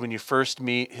is when you first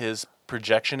meet his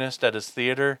projectionist at his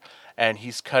theater, and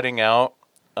he's cutting out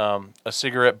a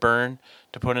cigarette burn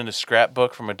to put in a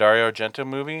scrapbook from a Dario Argento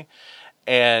movie,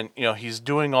 and he's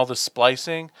doing all the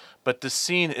splicing, but the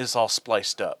scene is all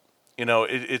spliced up.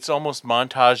 It's almost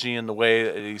montagey in the way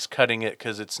that he's cutting it,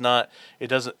 because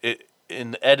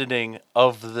in the editing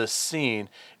of this scene,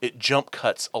 it jump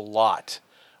cuts a lot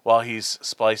while he's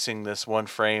splicing this one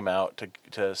frame out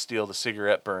to steal the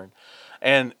cigarette burn.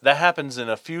 And that happens in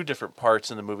a few different parts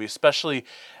in the movie, especially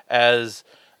as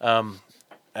Norman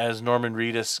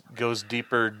Reedus goes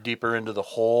deeper into the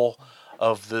hole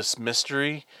of this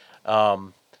mystery.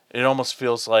 It almost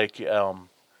feels like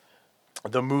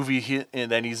the movie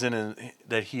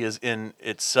that he is in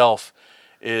itself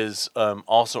is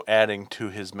also adding to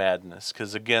his madness.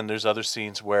 Because again, there's other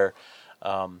scenes where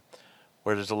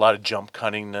there's a lot of jump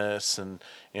cuttingness and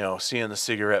seeing the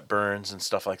cigarette burns and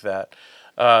stuff like that.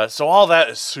 So all that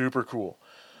is super cool.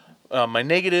 My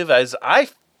negative, as I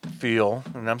feel,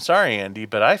 and I'm sorry, Andy,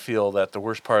 but I feel that the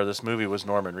worst part of this movie was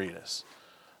Norman Reedus.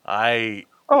 I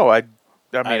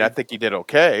think he did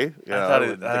okay. I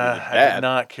did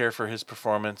not care for his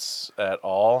performance at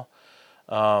all.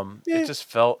 It just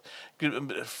felt,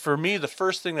 for me, the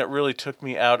first thing that really took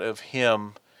me out of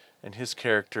him and his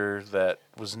character that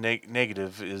was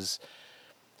negative is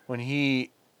when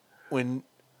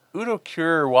Udo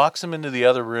Kier walks him into the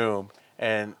other room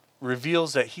and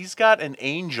reveals that he's got an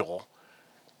angel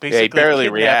basically he barely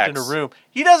kidnapped in reacts. a room.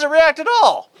 He doesn't react at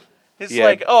all. It's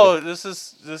like, oh, this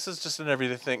is just an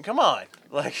everyday thing. Come on,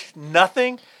 like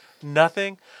nothing.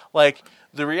 Like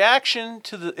the reaction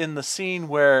in the scene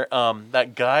where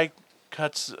that guy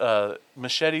cuts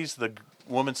machetes the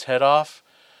woman's head off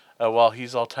while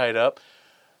he's all tied up.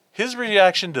 His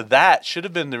reaction to that should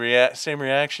have been the same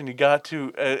reaction he got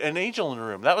to an angel in the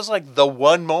room. That was like the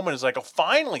one moment. It's like, oh,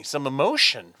 finally, some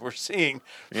emotion we're seeing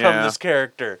from this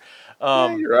character.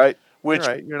 You're right.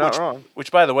 You're not wrong.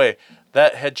 Which, by the way,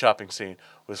 that head chopping scene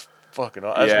was fucking.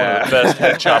 That's one of the best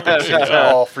head chopping scenes of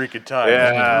all freaking time. Yeah.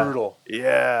 It was brutal.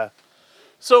 Yeah.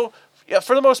 So yeah,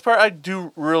 for the most part, I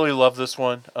do really love this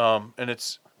one. And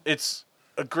it's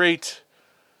a great.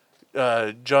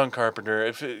 John Carpenter.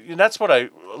 And that's what I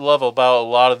love about a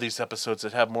lot of these episodes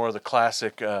that have more of the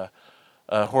classic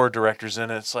horror directors in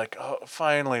it. It's like, oh,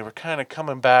 finally, we're kind of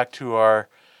coming back to our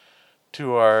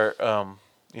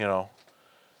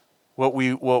what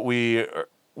we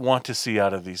want to see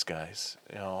out of these guys.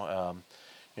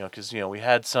 Because we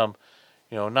had some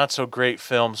not so great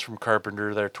films from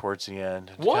Carpenter there towards the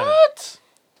end. What?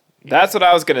 That's what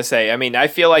I was going to say. I mean, I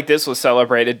feel like this was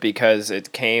celebrated because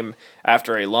it came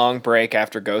after a long break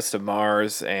after Ghost of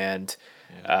Mars and,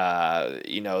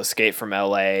 Escape from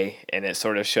L.A., and it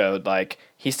sort of showed, like,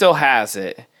 he still has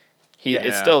it.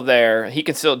 It's still there. He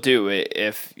can still do it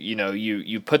if,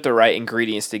 you put the right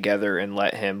ingredients together and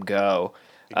let him go.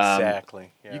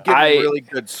 Exactly. You get really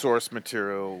good source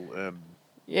material.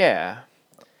 Yeah.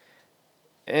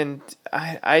 And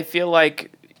I feel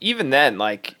like even then,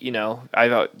 like,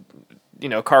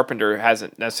 Carpenter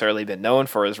hasn't necessarily been known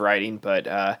for his writing,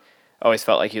 but always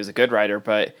felt like he was a good writer.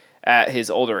 But at his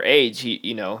older age,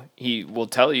 he will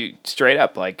tell you straight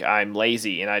up, like, I'm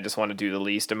lazy and I just want to do the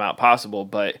least amount possible.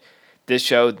 But this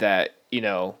showed that,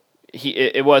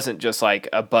 it wasn't just like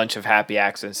a bunch of happy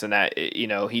accidents, and that,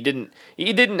 he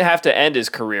didn't have to end his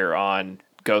career on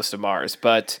Ghost of Mars.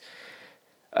 But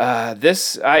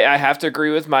this, I have to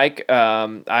agree with Mike.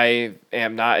 I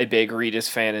am not a big Reedus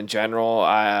fan in general.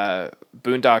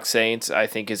 Boondock Saints, I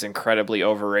think, is incredibly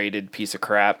overrated piece of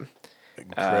crap.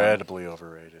 Incredibly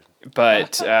overrated.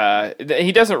 But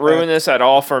he doesn't ruin this at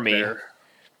all for me.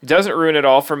 Doesn't ruin it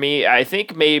all for me. I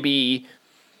think maybe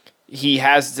he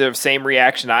has the same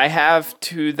reaction I have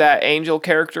to that angel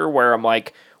character, where I'm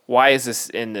like, why is this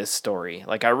in this story?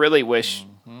 Like, I really wish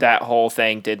that whole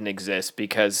thing didn't exist,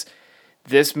 because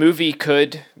this movie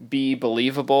could be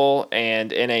believable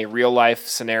and in a real life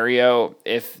scenario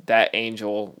if that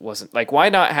angel wasn't like, why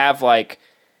not have like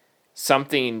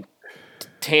something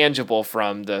tangible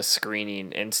from the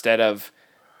screening instead of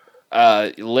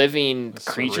a living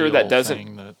creature that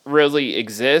doesn't really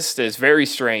exist is very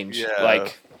strange. Yeah.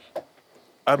 Like,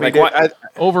 I mean,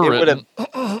 overwritten.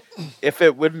 If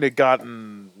it wouldn't have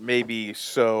gotten maybe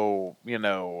so,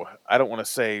 I don't want to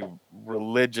say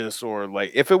religious or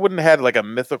like, if it wouldn't have had like a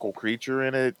mythical creature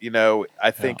in it,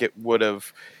 I think it would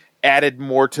have added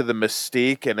more to the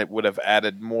mystique and it would have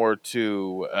added more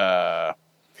to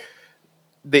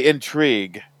the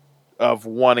intrigue of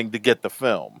wanting to get the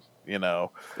film,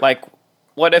 Like,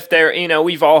 what if they're,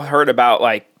 we've all heard about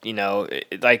like,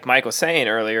 like Mike was saying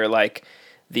earlier, like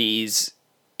these,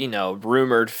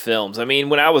 rumored films. I mean,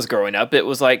 when I was growing up, it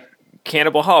was like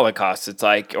Cannibal Holocaust. It's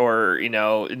like, or,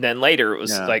 and then later it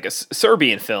was like a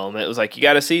Serbian film. It was like, you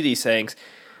got to see these things.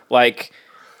 Like,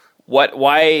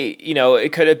 why,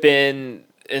 it could have been,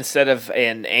 instead of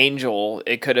an angel,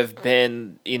 it could have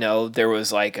been, there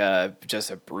was like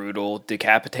just a brutal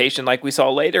decapitation like we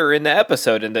saw later in the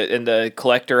episode, and the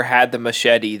collector had the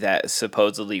machete that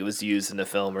supposedly was used in the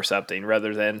film or something,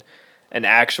 rather than an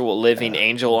actual living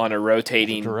angel on a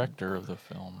rotating director of the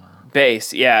film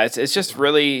base. Yeah, it's just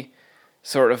really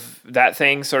sort of, that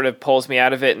thing sort of pulls me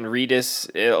out of it and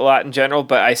Reedus a lot in general,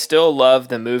 but I still love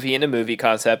the movie and the movie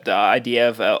concept, the idea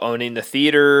of owning the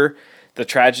theater, the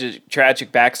tragic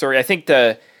backstory. I think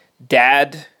the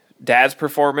dad's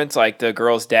performance, like the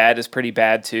girl's dad, is pretty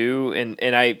bad too.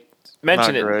 And I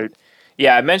mentioned it. Great.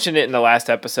 Yeah, I mentioned it in the last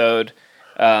episode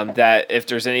that if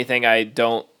there's anything I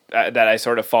don't that I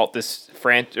sort of fault this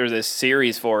this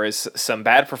series for is some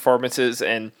bad performances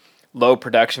and low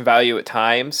production value at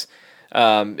times.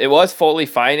 It was fully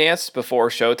financed before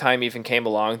Showtime even came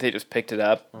along. They just picked it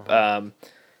up.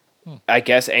 I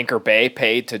guess Anchor Bay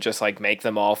paid to just like make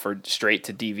them all for straight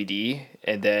to DVD,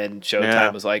 and then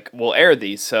Showtime was like, "We'll air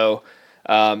these." So,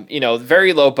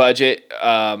 very low budget,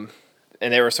 and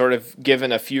they were sort of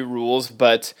given a few rules.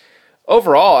 But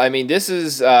overall, I mean, this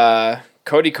is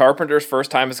Cody Carpenter's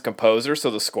first time as a composer, so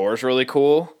the score is really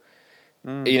cool.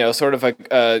 Sort of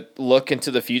a look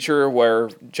into the future where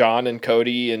John and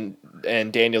Cody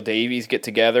and Daniel Davies get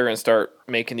together and start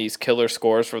making these killer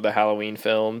scores for the Halloween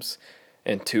films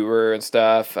and tour and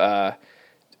stuff.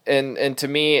 And to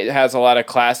me, it has a lot of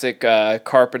classic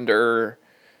Carpenter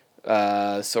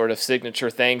sort of signature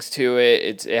things to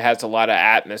it. It has a lot of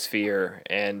atmosphere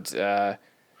and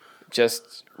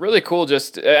just really cool.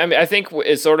 I think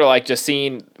it's sort of like just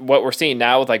seeing what we're seeing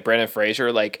now with like Brendan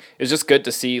Fraser. Like, it's just good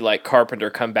to see like Carpenter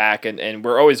come back, and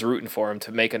we're always rooting for him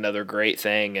to make another great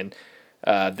thing. And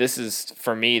this is,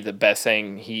 for me, the best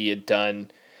thing he had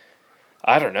done,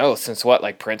 I don't know, since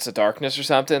like Prince of Darkness or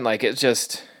something. Like, it's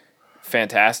just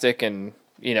fantastic, and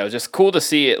just cool to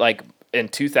see it. Like in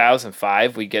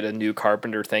 2005, we get a new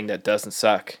Carpenter thing that doesn't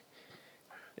suck.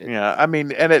 Yeah, I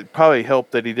mean, and it probably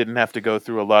helped that he didn't have to go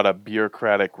through a lot of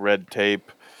bureaucratic red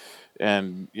tape,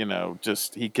 and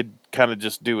just he could kind of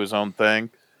just do his own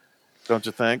thing. Don't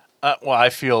you think? Well, I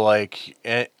feel like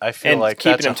that's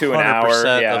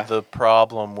 100% of the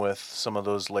problem with some of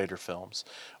those later films.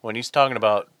 When he's talking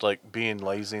about like being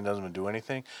lazy and doesn't do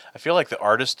anything, I feel like the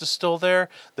artist is still there.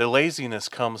 The laziness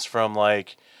comes from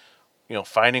like,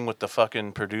 fighting with the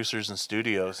fucking producers and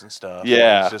studios and stuff.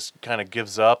 Yeah, he just kind of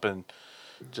gives up and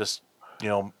just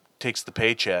takes the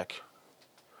paycheck.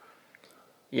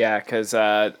 Yeah, because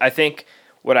I think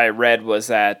what I read was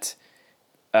that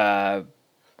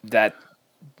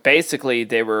basically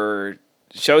they were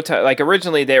Showtime, like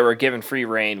originally they were given free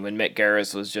reign when Mick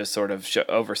Garris was just sort of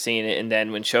overseeing it, and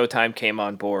then when Showtime came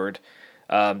on board,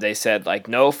 they said like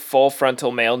no full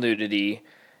frontal male nudity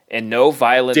and no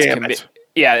violence.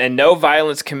 And no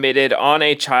violence committed on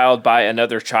a child by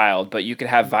another child, but you could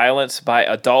have violence by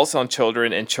adults on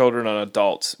children and children on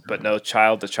adults, but no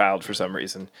child to child for some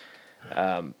reason.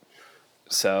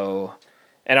 So,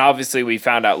 and obviously we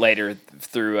found out later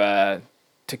through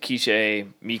Takeshi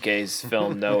Miike's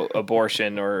film, no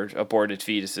abortion or aborted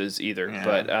fetuses either. Yeah.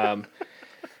 But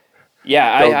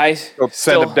I don't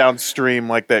send him downstream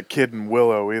like that kid in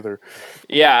Willow either.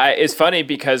 Yeah, it's funny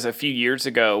because a few years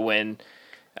ago when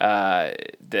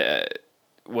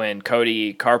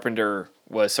Cody Carpenter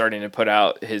was starting to put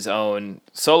out his own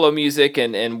solo music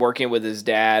and working with his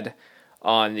dad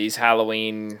on these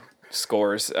Halloween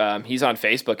scores, he's on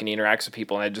Facebook and he interacts with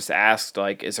people, and I just asked,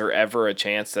 like, is there ever a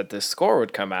chance that this score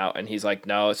would come out? And he's like,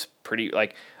 no, it's pretty,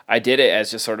 like, I did it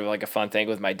as just sort of like a fun thing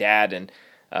with my dad, and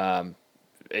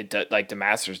like the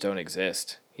masters don't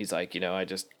exist. He's like, I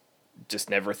just just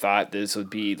never thought this would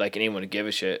be like anyone would give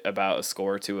a shit about a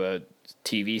score to a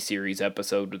TV series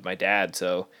episode with my dad.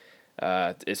 So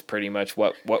it's pretty much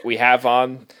what we have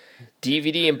on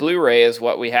DVD and Blu-ray is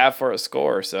what we have for a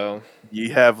score. So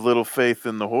you have little faith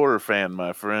in the horror fan,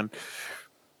 my friend.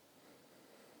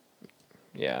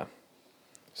 Yeah.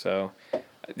 So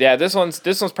yeah, this one's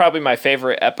probably my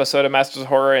favorite episode of Masters of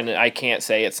Horror, and I can't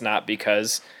say it's not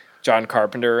because John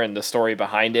Carpenter and the story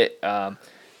behind it.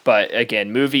 But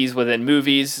again, movies within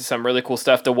movies, some really cool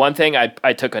stuff. The one thing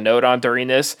I took a note on during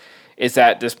this is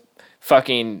that this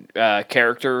fucking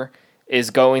character is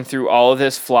going through all of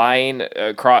this flying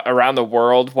around the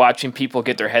world, watching people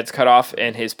get their heads cut off,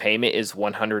 and his payment is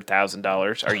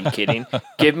 $100,000. Are you kidding?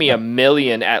 Give me $1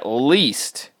 million at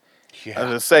least. Yeah. I was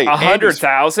gonna say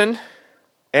 100,000.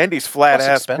 Andy's flat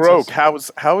ass broke.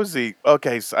 How is he?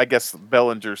 Okay, so I guess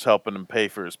Bellinger's helping him pay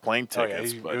for his plane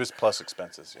tickets. It was plus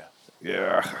expenses.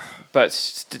 Yeah.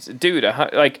 But dude,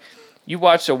 like you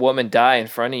watched a woman die in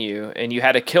front of you, and you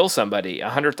had to kill somebody.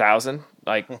 100,000.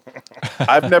 Like,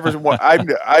 I've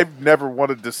never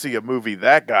wanted to see a movie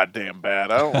that goddamn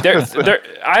bad.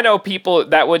 I know people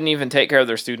that wouldn't even take care of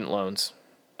their student loans.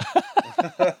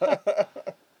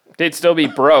 They'd still be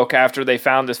broke after they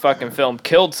found this fucking film,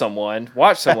 killed someone,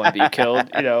 watched someone be killed,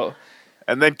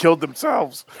 and then killed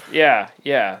themselves. Yeah.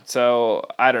 So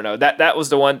I don't know. That was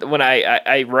the one when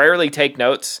I rarely take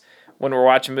notes when we're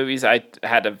watching movies. I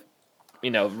had to,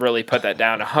 really put that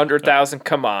down. 100,000.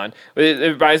 Come on.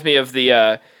 It reminds me of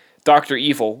the Dr.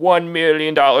 Evil, $1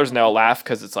 million, and they'll laugh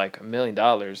because it's like $1 million.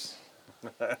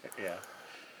 Yeah.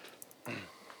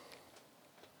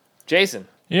 Jason.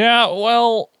 Yeah.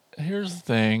 Well, here's the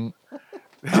thing.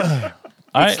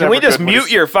 Can we just mute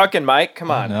your fucking mic?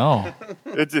 Come on. No.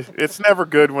 It's never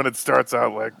good when it starts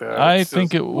out like that. I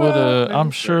think it would. I'm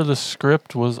sure the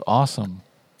script was awesome.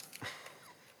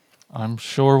 I'm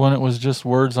sure when it was just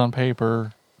words on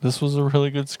paper, this was a really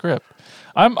good script.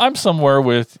 I'm somewhere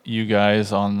with you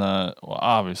guys on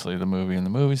obviously the movie, and the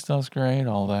movie stuff's great.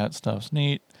 All that stuff's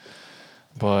neat.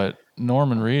 But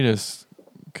Norman Reedus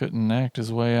couldn't act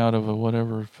his way out of a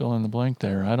whatever fill in the blank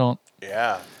there. I don't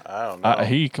know.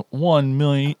 He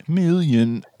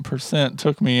 1,000,000%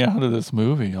 took me out of this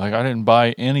movie. Like, I didn't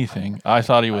buy anything. I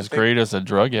thought he was great as a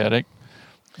drug addict.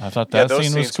 I thought that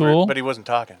scene was cool. But he wasn't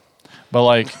talking. But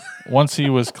like, once he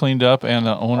was cleaned up and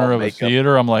the owner of a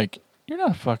theater, I'm like, you're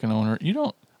not a fucking owner.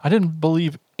 I didn't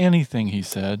believe anything he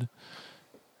said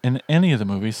in any of the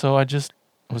movies, so I just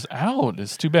was out.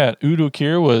 It's too bad. Udo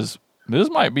Kier this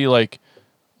might be like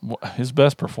his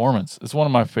best performance. It's one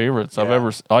of my favorites I've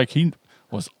ever. Like, he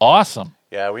was awesome.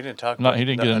 Yeah, we didn't talk about. He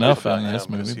didn't get enough in this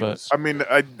movie, but I mean,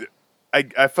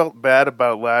 I felt bad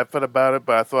about laughing about it,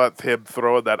 but I thought him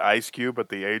throwing that ice cube at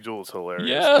the angel was hilarious.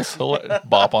 Yes,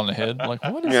 bop on the head. Like,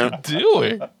 what is he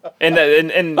doing? And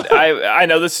I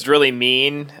know this is really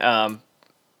mean,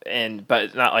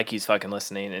 but not like he's fucking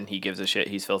listening and he gives a shit.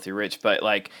 He's filthy rich, but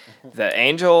like the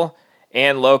angel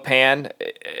and Lopan,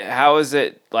 how is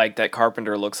it like that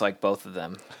Carpenter looks like both of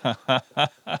them?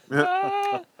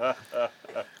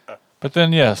 But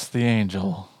then, yes, the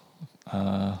angel.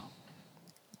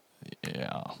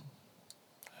 Yeah.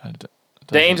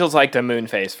 The angel's like the moon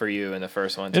face for you in the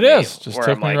first one. It is. Just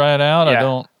took me right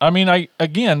out. Yeah.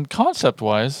 Again,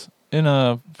 concept-wise, in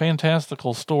a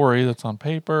fantastical story that's on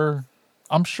paper,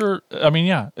 I'm sure, it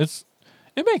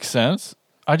makes sense.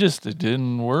 It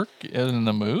didn't work in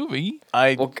the movie.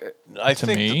 I think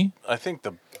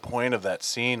the point of that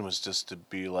scene was just to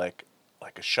be like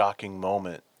a shocking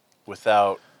moment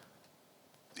without,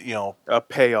 a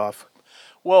payoff.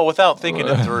 Well, without thinking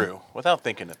it through.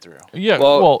 Yeah.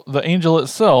 Well, the angel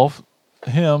itself,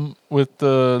 him with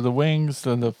the wings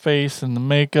and the face and the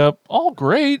makeup, all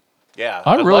great. Yeah,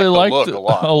 I really liked it a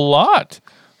lot.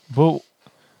 But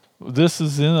this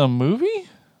is in a movie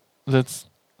that's.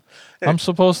 I'm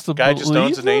supposed to Guy believe just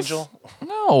owns this? an angel?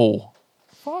 No.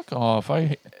 Fuck off.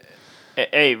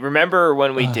 Hey, remember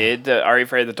when we did the Are You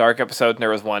Afraid of the Dark episode, and there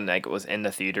was one, like, it was in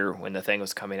the theater when the thing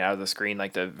was coming out of the screen,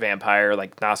 like the vampire,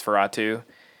 like Nosferatu?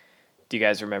 Do you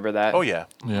guys remember that? Oh, yeah.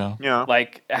 Yeah.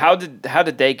 Like, how did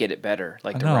they get it better?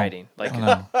 Like, the writing? Like,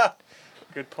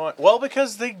 good point. Well,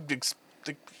 because they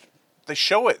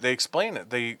show it, they explain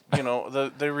it, they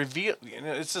they reveal.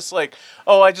 It's just like,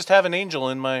 oh, I just have an angel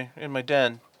in my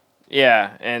den.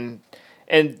 Yeah, and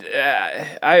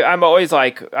I'm always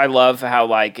like, I love how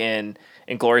like in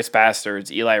Inglourious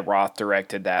Bastards, Eli Roth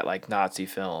directed that like Nazi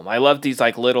film. I love these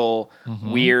like little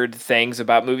weird things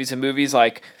about movies and movies.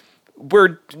 Like,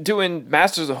 we're doing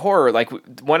Masters of Horror. Like,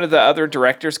 one of the other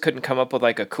directors couldn't come up with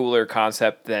like a cooler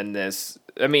concept than this.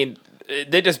 I mean,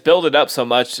 they just build it up so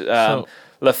much.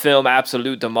 Le Film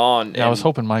Absolute du Monde. Yeah, I was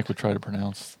hoping Mike would try to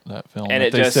pronounce that film.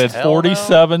 And they said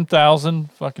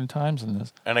 47,000 fucking times in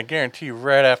this. And I guarantee you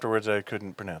right afterwards I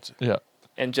couldn't pronounce it. Yeah.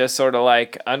 And just sort of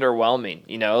like underwhelming,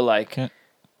 you know, like. Can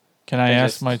I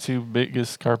ask my two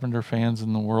biggest Carpenter fans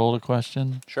in the world a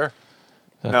question? Sure.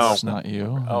 That's not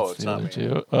you. Oh, That's it's the not other me.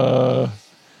 two.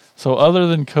 So other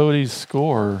than Cody's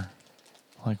score,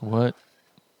 like what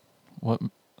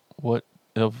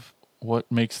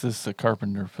makes this a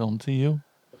Carpenter film to you?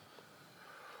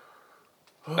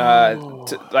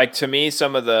 To me,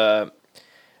 some of the.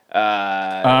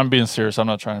 I'm being serious. I'm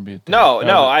not trying to be.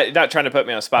 I'm not trying to put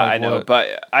me on the spot. I know,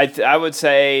 but I would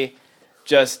say,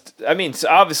 so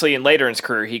obviously in later in his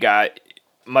career he got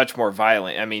much more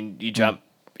violent. I mean, you jump,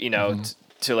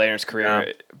 to later in his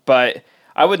career, but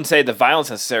I wouldn't say the violence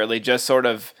necessarily. Just sort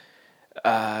of,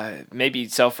 maybe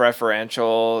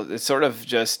self-referential. It's sort of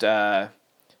just it.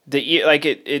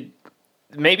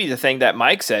 Maybe the thing that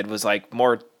Mike said was like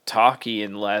more talky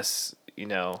and less,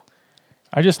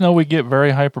 I just know we get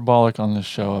very hyperbolic on this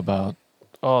show about,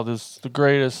 this is the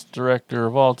greatest director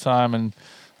of all time, and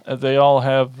they all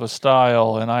have a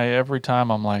style, and every time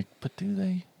I'm like, but do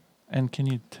they? And can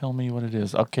you tell me what it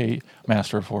is? Okay,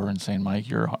 Master of Horror Insane Mike,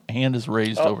 your hand is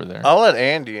raised over there. I'll let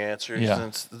Andy answer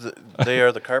since they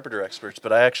are the Carpenter experts,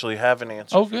 but I actually have an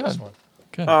answer for this one.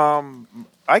 Good.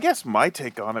 I guess my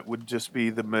take on it would just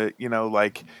be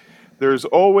there's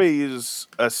always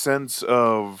a sense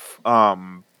of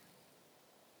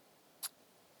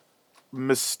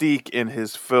mystique in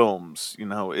his films.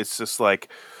 It's just like,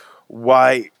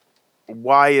 why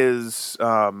is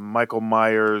Michael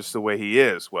Myers the way he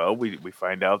is? Well, we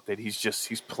find out that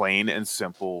he's plain and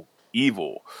simple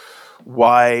evil.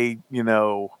 Why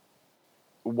do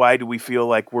we feel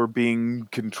like we're being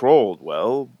controlled?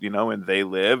 Well, and They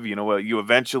Live, you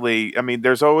eventually,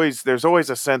 there's always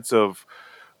a sense of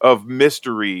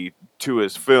mystery to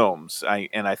his films.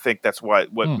 I think that's what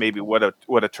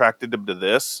attracted him to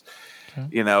this. Okay.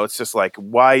 It's just like,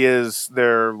 why is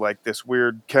there like this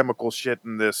weird chemical shit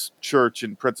in this church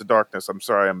in Prince of Darkness? I'm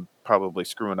sorry, I'm probably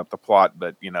screwing up the plot,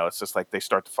 but it's just like they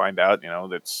start to find out,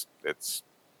 it's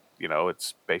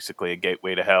basically a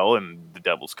gateway to hell, and the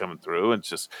devil's coming through. And it's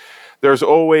just there's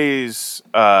always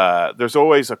a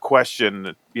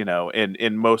question,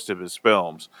 in most of his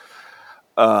films,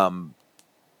 and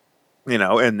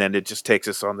then it just takes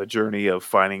us on the journey of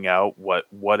finding out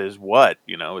what is what.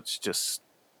 It's just.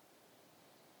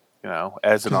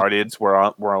 As an audience, we're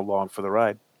along for the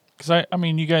ride. Because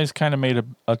you guys kind of made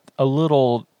a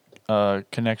little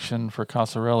connection for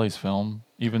Casarelli's film,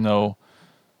 even though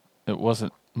it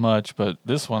wasn't much. But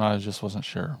this one, I just wasn't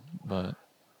sure. But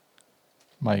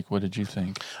Mike, what did you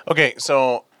think? Okay,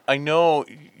 so I know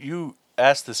you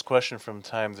ask this question from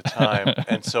time to time,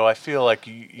 and so I feel like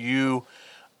you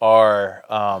are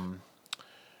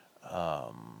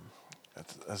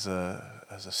as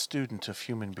a student of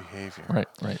human behavior,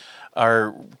 right,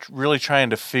 are really trying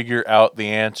to figure out the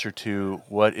answer to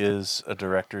what is a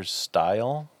director's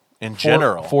style in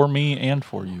general for me and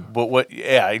for you. But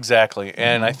exactly. Mm-hmm.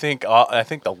 And I think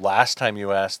the last time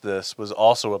you asked this was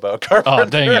also about Carpenter. Oh,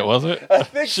 dang it, was it? I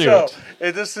think so.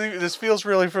 This feels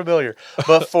really familiar.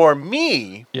 But for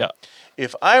me,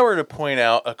 if I were to point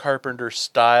out a Carpenter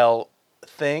style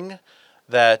thing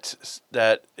that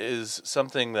is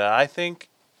something that I think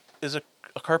is a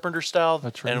Carpenter style,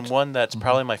 and one that's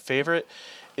probably my favorite,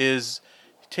 is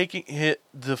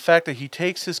the fact that he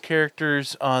takes his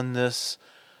characters on this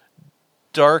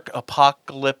dark,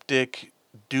 apocalyptic,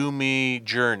 doomy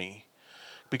journey.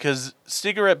 Because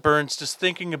Cigarette Burns, just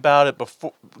thinking about it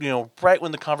before, right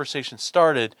when the conversation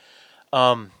started,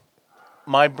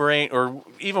 my brain, or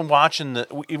even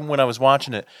when I was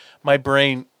watching it, my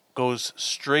brain goes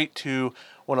straight to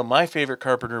one of my favorite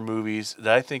Carpenter movies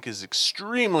that I think is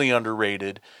extremely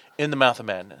underrated, In the Mouth of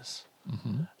Madness.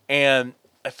 Mm-hmm. And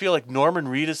I feel like Norman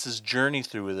Reedus' journey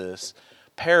through this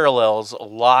parallels a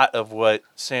lot of what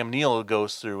Sam Neill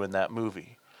goes through in that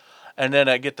movie. And then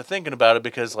I get to thinking about it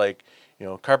because,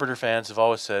 Carpenter fans have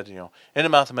always said, In the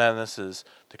Mouth of Madness is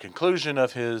the conclusion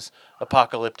of his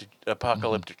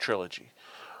apocalyptic trilogy,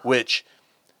 which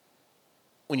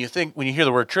when you hear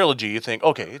the word trilogy, you think,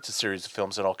 okay, it's a series of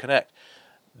films that all connect.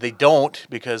 They don't,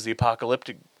 because the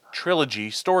apocalyptic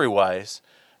trilogy, story-wise,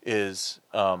 is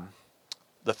The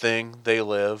Thing, They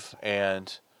Live,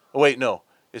 and... Oh, wait, no.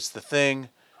 It's The Thing,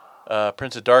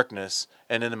 Prince of Darkness,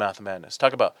 and In the Mouth of Madness.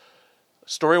 Talk about,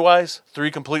 story-wise,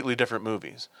 3 completely different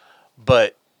movies.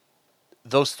 But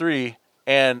those 3,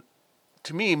 and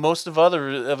to me, most of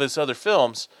his other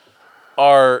films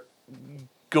are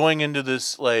going into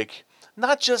this,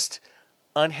 not just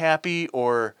unhappy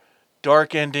or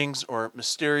dark endings or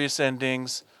mysterious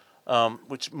endings,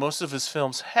 which most of his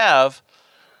films have,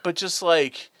 but just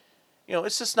like,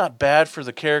 it's just not bad for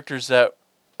the characters that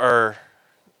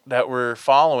we're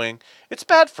following. It's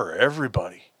bad for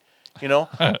everybody.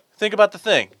 Think about The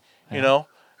Thing.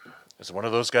 Is one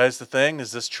of those guys The Thing?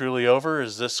 Is this truly over?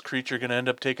 Is this creature going to end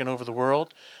up taking over the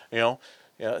world? No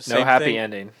happy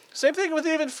ending. Same thing with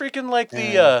even freaking like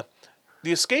the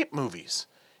Escape movies.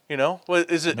 What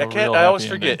is it? I always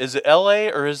forget. Ending. Is it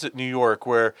L.A. or is it New York?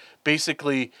 Where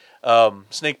basically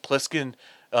Snake Plissken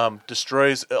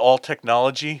destroys all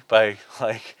technology by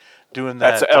like doing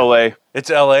that. That's L.A. It's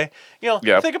L.A.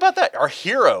 Think about that. Our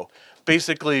hero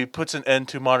basically puts an end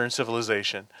to modern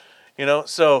civilization.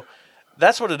 So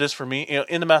that's what it is for me.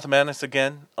 In the Mathematics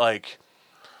again, like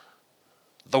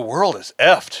the world is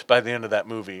effed by the end of that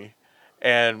movie,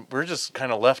 and we're just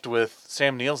kind of left with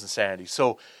Sam Neill's insanity.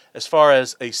 So as far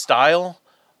as a style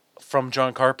from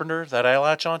John Carpenter that I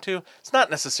latch onto, it's not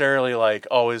necessarily like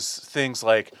always things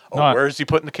like, where is he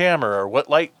putting the camera or what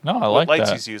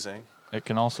lights he's using. It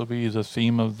can also be the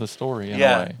theme of the story in a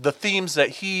way. The themes that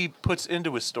he puts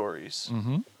into his stories,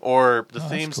 or the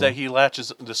themes that he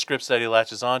the scripts that he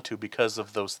latches onto because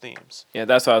of those themes. Yeah,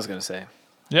 that's what I was gonna say.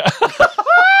 Yeah.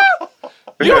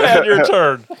 You had your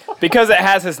turn. Because it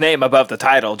has his name above the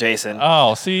title, Jason.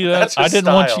 Oh, see, I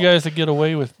didn't want you guys to get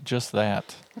away with just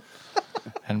that.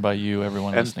 And by you,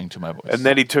 everyone listening to my voice. And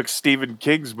then he took Stephen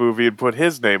King's movie and put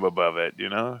his name above it,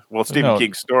 Well, Stephen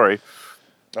King's story.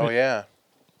 Oh, yeah.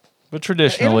 But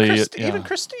traditionally... Even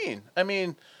Christine. I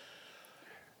mean,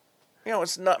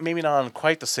 it's maybe not on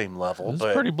quite the same level, but...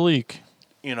 It's pretty bleak.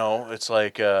 It's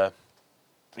like,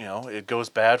 it goes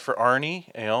bad for Arnie,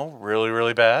 really,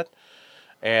 really bad.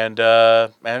 And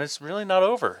it's really not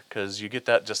over because you get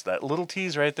that little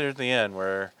tease right there at the end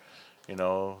where,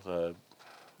 the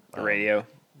radio.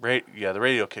 The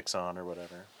radio kicks on or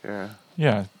whatever. Yeah.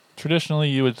 Yeah. Traditionally,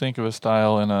 you would think of a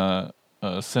style in a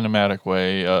cinematic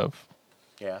way of.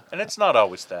 Yeah, and it's not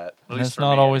always that. It's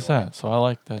not always that. So I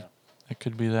like that. It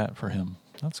could be that for him.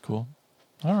 That's cool.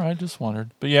 All right, just wondered.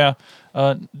 But yeah,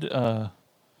 fuck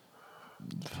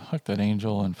that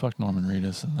Angel and fuck Norman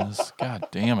Reedus and this. God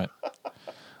damn it.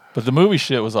 But the movie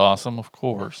shit was awesome, of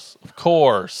course. Of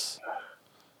course.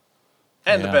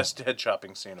 And the best head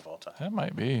chopping scene of all time. That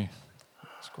might be.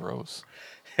 It's gross.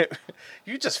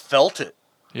 You just felt it.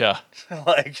 Yeah.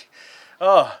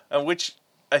 Which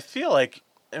I feel like,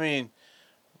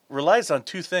 relies on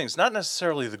two things. Not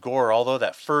necessarily the gore, although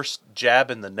that first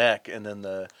jab in the neck and then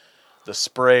the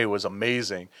spray was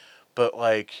amazing. But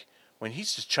when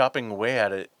he's just chopping away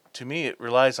at it, to me, it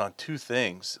relies on two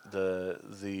things: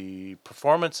 the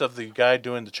performance of the guy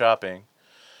doing the chopping,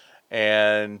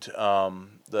 and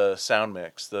the sound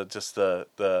mix,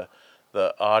 the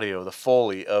audio, the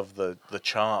Foley of the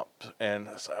chomp, and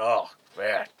it's like, oh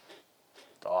man,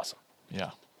 it's awesome.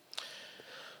 Yeah.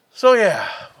 So yeah,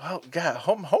 well, God,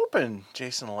 I'm hoping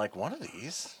Jason will like one of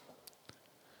these.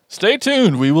 Stay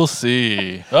tuned. We will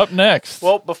see. Up next.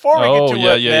 Well, before we get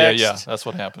to next, yeah. That's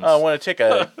what happens. I want to take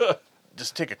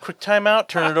a quick time out,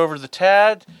 turn it over to the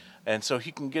Tad, and so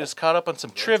he can get us caught up on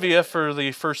some trivia for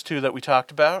the first two that we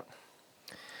talked about.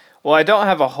 Well, I don't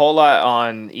have a whole lot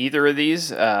on either of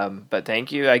these, but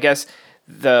thank you. I guess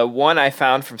the one I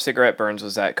found from Cigarette Burns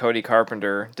was that Cody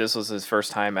Carpenter, this was his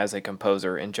first time as a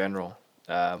composer in general,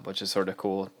 which is sort of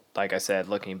cool. Like I said,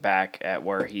 looking back at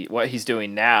what he's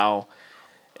doing now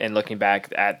and looking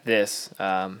back at this.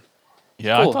 Yeah,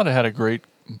 cool. I thought it had a great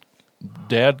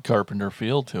Dad Carpenter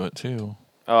feel to it too.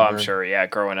 Oh, I'm sure. Yeah,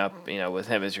 growing up, with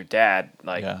him as your dad,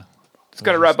 it's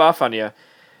gonna rub off on you.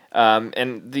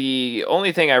 And the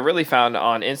only thing I really found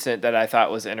on Instant that I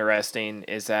thought was interesting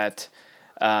is that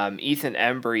Ethan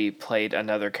Embry played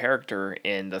another character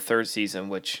in the third season,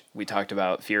 which we talked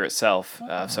about, Fear Itself.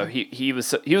 So he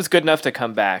was good enough to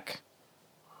come back.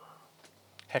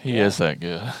 Heck he is that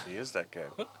good. He is that good.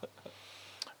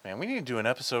 Man, we need to do an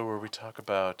episode where we talk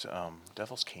about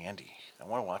Devil's Candy. I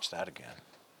want to watch that again.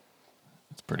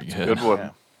 It's pretty good. Good one. Yeah.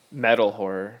 Metal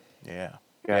horror. Yeah.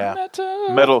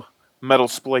 Metal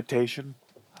exploitation.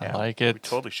 I like it. We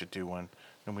totally should do one,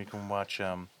 and we can watch.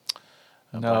 No.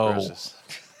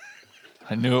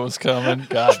 I knew it was coming.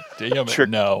 God damn it!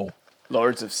 No.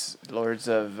 Lords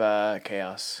of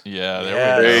Chaos. Yeah,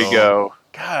 there you go.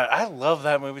 God, I love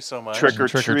that movie so much. Trick or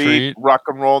Treat, Rock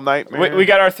and Roll Nightmare. We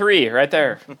got our 3 right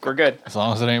there. We're good. As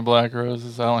long as it ain't Black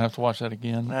Roses, I don't have to watch that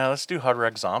again. Now let's do Hard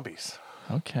Rock Zombies.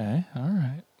 Okay, all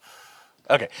right.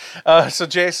 Okay, so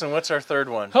Jason, what's our third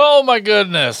one? Oh my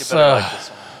goodness! You better like this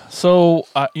one. So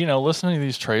listening to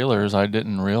these trailers, I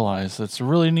didn't realize it's a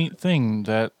really neat thing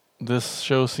that this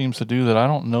show seems to do that I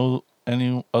don't know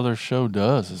any other show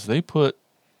does is they put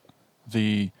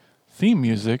the theme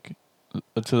music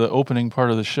to the opening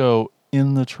part of the show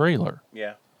in the trailer.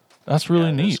 Yeah. That's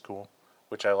really neat. That's cool.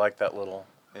 Which I like that little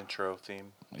intro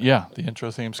theme. Yeah, the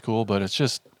intro theme's cool, but it's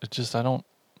just I've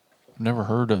never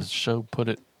heard a show put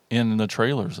it in the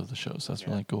trailers of the shows. That's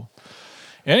really cool.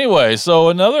 Anyway, so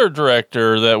another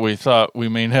director that we thought we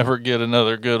may never get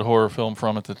another good horror film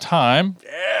from at the time.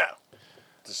 Yeah.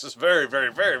 This is very,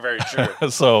 very, very, very true.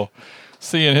 So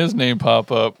seeing his name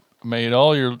pop up made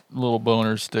all your little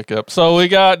boners stick up. So we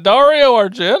got Dario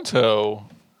Argento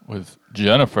with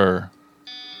Jennifer.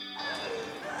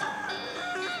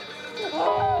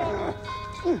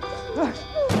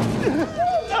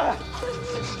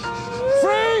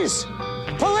 Freeze!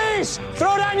 Police!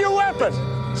 Throw down your weapon!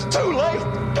 It's too late!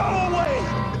 Go away!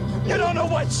 You don't know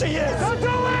what she is! Don't do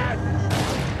it!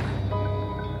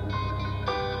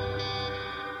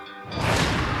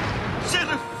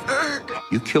 Jennifer!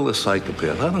 You kill a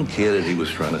psychopath. I don't care that he was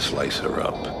trying to slice her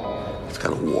up. It's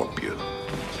gotta warp you.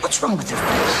 What's wrong with her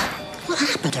face? What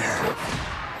happened to her?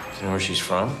 Do you know where she's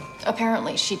from?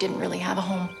 Apparently, she didn't really have a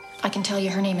home. I can tell you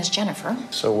her name is Jennifer.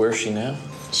 So where's she now?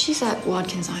 She's at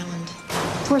Watkins Island.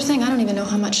 Poor thing, I don't even know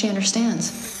how much she understands.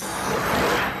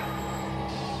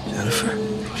 Jennifer,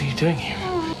 what are you doing here?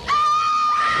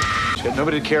 She's got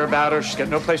nobody to care about her. She's got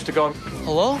no place to go.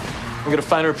 Hello? I'm gonna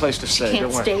find her a place to stay.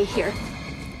 Can't Don't worry. stay here.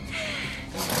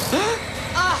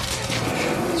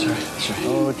 Sorry.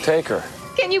 Oh, take her.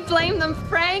 Can you blame them,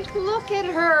 Frank? Look at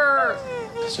her.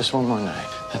 It's just one more night.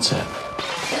 That's it.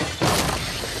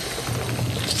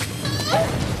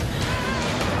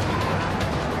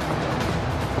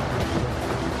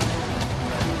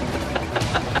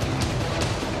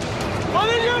 What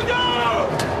did you do?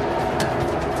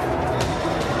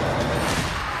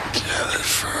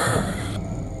 Jennifer.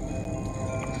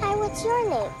 Hi, what's your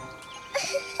name?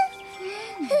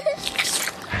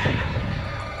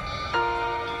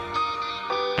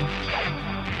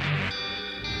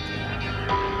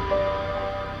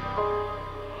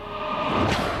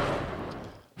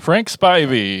 Frank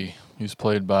Spivey, who's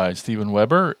played by Steven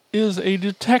Weber, is a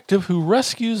detective who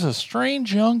rescues a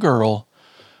strange young girl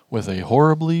with a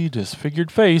horribly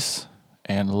disfigured face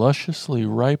and lusciously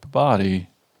ripe body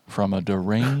from a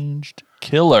deranged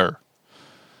killer.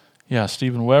 Yeah,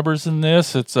 Steven Weber's in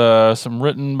this. It's some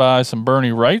written by some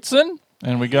Bernie Wrightson,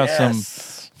 and we got some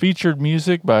featured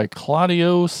music by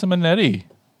Claudio Simonetti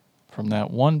from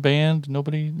that one band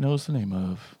nobody knows the name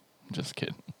of. Just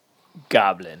kidding.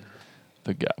 Goblin.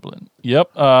 The Goblin.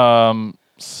 Yep.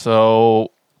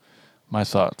 So my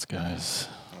thoughts, guys.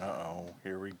 Uh-oh,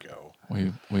 here we go.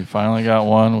 We finally got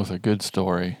one with a good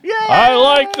story. Yay! I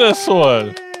like this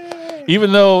one.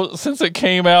 Even though since it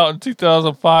came out in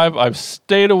 2005, I've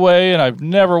stayed away and I've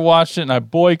never watched it and I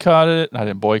boycotted it. I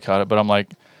didn't boycott it, but I'm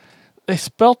like, they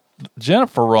spelled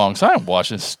Jennifer wrong, so I didn't watch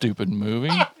this stupid movie.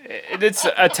 It's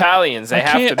Italians. They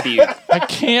have to be. I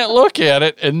can't look at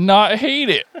it and not hate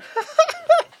it.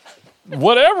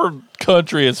 Whatever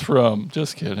country it's from.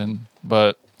 Just kidding.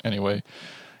 But anyway.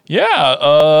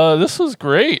 Yeah, this was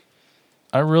great.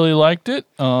 I really liked it.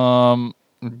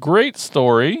 Great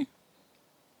story.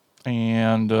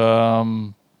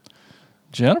 And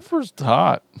Jennifer's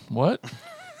hot. What?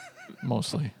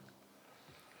 Mostly.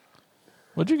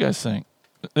 What'd you guys think?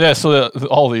 Yeah, so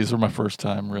all these were my first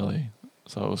time, really.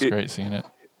 So it was great seeing it.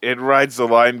 It rides the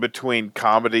line between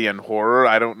comedy and horror.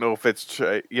 I don't know if it's,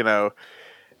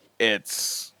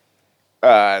 it's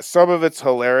some of it's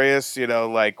hilarious,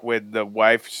 like when the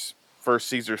wife first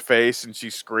sees her face and she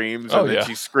screams and then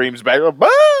she screams back,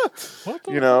 ah!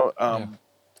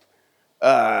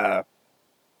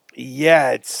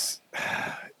 It's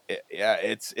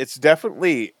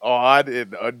definitely odd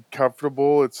and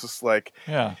uncomfortable. It's just like,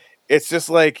 it's just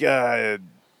like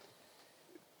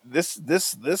this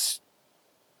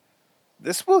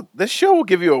show will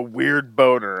give you a weird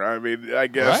boner. I mean, I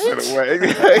guess in a way.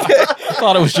 I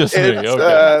thought it was just me.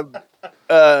 Okay.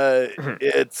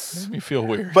 It's made me feel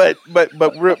weird. But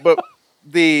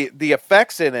the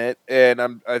effects in it, and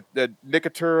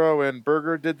Nicotero and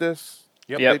Berger did this.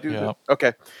 Yep. They do this?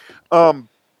 Okay.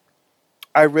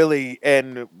 I really,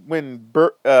 and when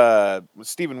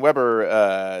Steven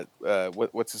Weber,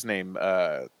 what's his name?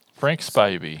 Frank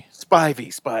Spivey.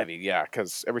 Spivey, yeah,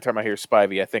 because every time I hear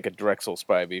Spivey, I think of Drexel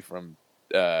Spivey from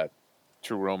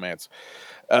True Romance.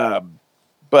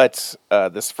 But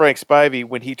this Frank Spivey,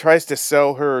 when he tries to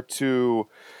sell her to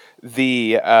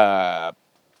the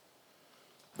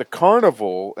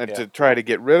carnival and to try to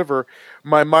get rid of her,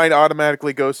 my mind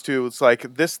automatically goes to, it's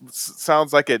like, this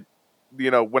sounds like it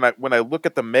when I look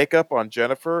at the makeup on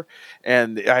Jennifer,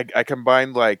 and I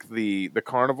combine like the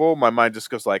carnival, my mind just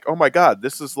goes like, oh my god,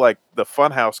 this is like the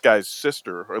Funhouse guy's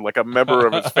sister or like a member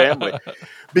of his family,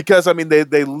 because I mean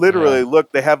they literally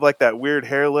look, they have like that weird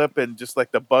hair lip and just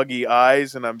like the buggy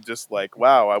eyes, and I'm just like,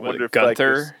 wow, I wonder if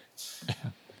Gunther, like,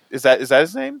 is that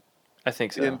his name? I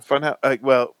think so. In Funhouse,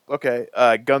 well, okay,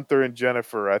 Gunther and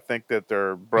Jennifer, I think that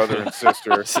they're brother and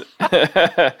sister.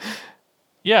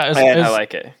 Yeah, I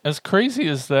like it. As crazy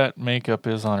as that makeup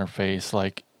is on her face,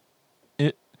 like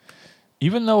it,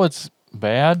 even though it's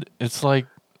bad, it's like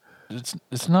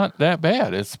it's not that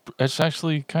bad. It's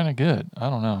actually kind of good. I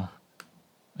don't know.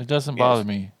 It doesn't bother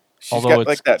me, although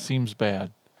it seems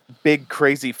bad. Big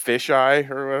crazy fish eye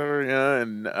or whatever, yeah,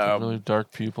 and really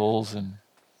dark pupils and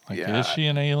like, is she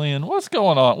an alien? What's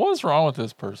going on? What's wrong with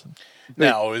this person?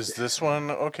 Now, is this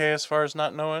one okay as far as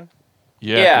not knowing?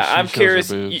 Yeah, I'm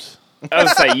curious. I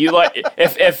was say you like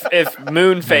if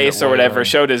Moonface or whatever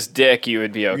showed his dick, you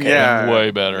would be okay. Yeah, way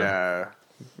better.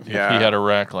 Yeah, if he had a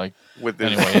rack like with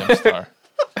anyway, M-Star.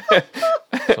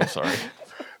 So sorry.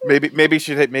 Maybe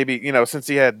since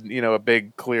he had a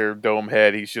big clear dome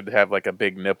head, he should have like a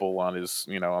big nipple on his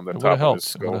on the top of his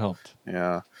skull. It would have helped.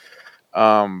 Yeah.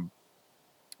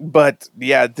 But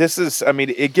yeah, this is, I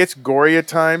mean, it gets gory at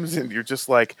times, and you're just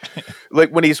like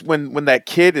when that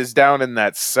kid is down in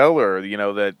that cellar,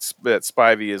 that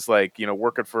Spivey is like,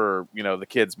 working for, the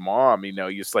kid's mom, you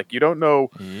just like, you don't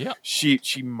know, she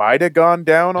might have gone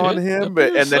down on him,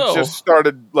 then just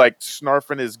started like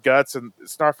snarfing his guts and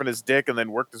snarfing his dick, and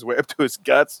then worked his way up to his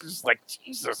guts. Just like,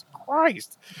 Jesus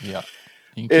Christ. Yeah.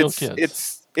 You can kill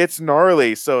kids. It's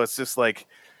gnarly. So it's just like,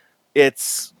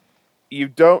 you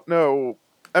don't know.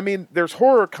 I mean, there's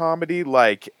horror comedy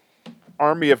like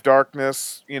Army of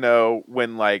Darkness,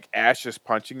 when like Ash is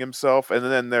punching himself, and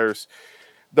then there's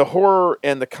the horror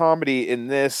and the comedy in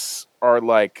this are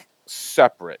like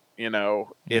separate,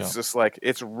 It's just like,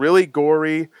 it's really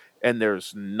gory and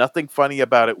there's nothing funny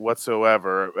about it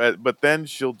whatsoever. But then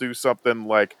she'll do something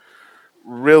like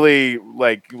really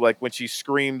like when she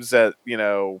screams at,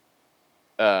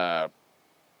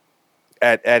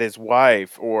 at his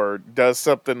wife, or does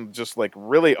something just like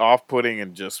really off-putting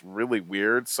and just really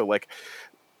weird. So like,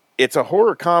 it's a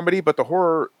horror comedy, but the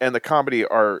horror and the comedy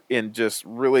are in just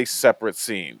really separate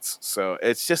scenes. So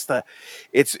it's just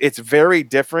it's very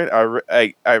different.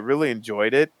 I really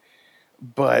enjoyed it,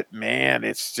 but man,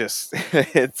 it's just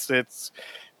it's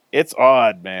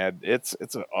odd, man. It's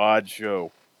an odd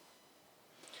show.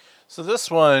 So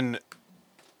this one,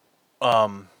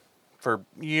 for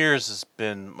years has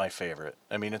been my favorite.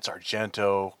 I mean, it's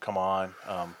Argento. Come on,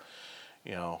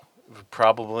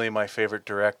 probably my favorite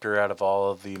director out of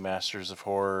all of the Masters of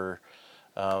Horror,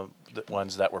 the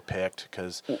ones that were picked.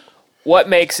 Because what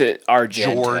makes it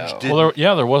Argento?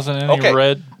 Well, there wasn't any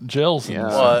red gels in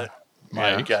this.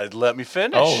 You gotta let me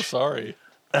finish. Oh, sorry.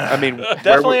 I mean,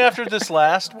 definitely after this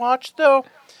last watch, though,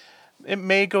 it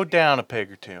may go down a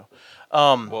peg or two.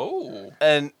 Whoa!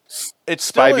 And it's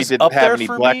still Spivey didn't have any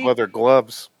black leather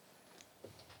gloves.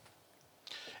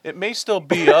 It may still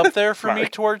be up there for me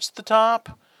towards the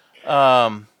top,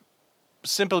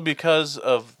 simply because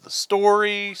of the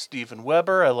story. Steven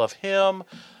Weber, I love him.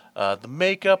 The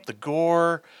makeup, the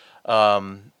gore,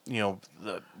 the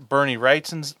Bernie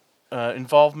Wrightson's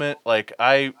involvement. Like,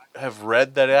 I have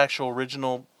read that actual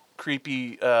original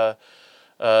creepy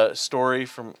story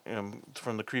from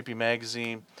the Creepy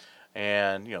magazine.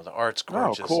 And the art's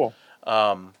gorgeous. Oh,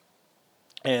 cool.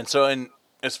 And so,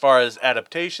 as far as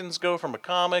adaptations go from a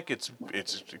comic, it's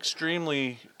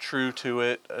extremely true to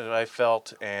it. I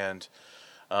felt, and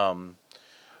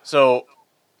so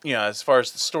as far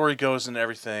as the story goes and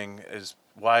everything, is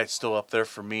why it's still up there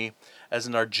for me as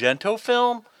an Argento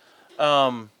film.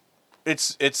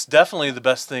 It's definitely the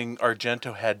best thing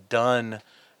Argento had done,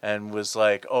 and was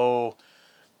like, oh,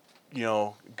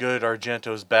 good,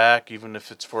 Argento's back, even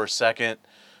if it's for a second,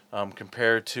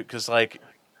 compared to, because, like,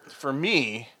 for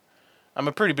me, I'm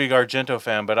a pretty big Argento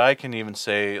fan, but I can even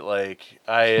say, like,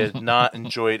 I had not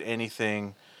enjoyed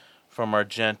anything from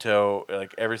Argento,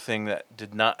 like, everything that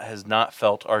has not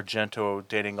felt Argento,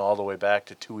 dating all the way back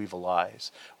to Two Evil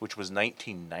Eyes, which was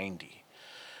 1990.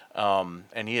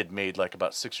 And he had made, like,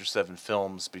 about 6 or 7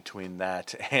 films between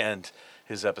that and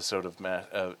his episode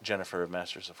of Jennifer of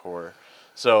Masters of Horror.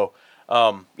 So,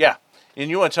 yeah. And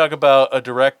you want to talk about a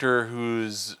director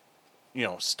who's,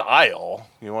 style.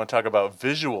 You want to talk about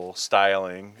visual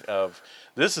styling of,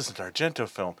 this is an Argento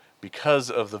film because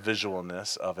of the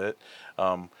visualness of it.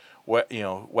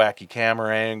 Wacky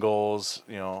camera angles,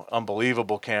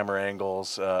 unbelievable camera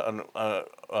angles,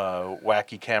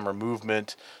 wacky camera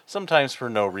movement, sometimes for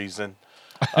no reason.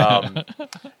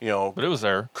 You know, but it was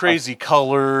there. Crazy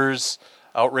colors,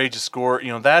 outrageous score.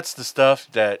 You know, that's the stuff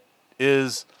that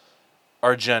is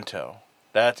Argento.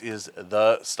 That is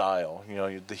the style. You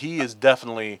know, he is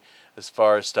definitely, as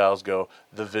far as styles go,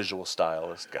 the visual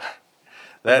stylist guy.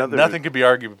 Nothing could be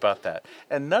argued about that.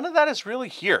 And none of that is really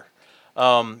here.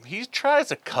 He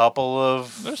tries a couple of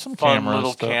fun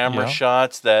little camera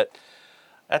shots that,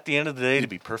 at the end of the day, to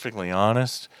be perfectly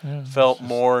honest, felt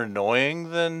more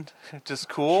annoying than just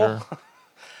cool. Sure.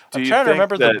 I'm trying to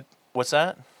remember what's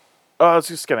that? Oh, I was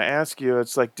just going to ask you,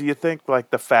 it's like, do you think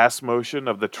like the fast motion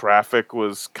of the traffic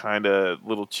was kind of a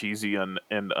little cheesy and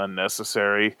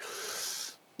unnecessary?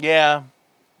 Yeah.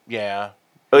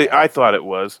 I thought it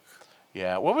was.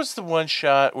 Yeah. What was the one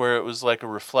shot where it was like a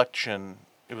reflection?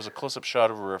 It was a close-up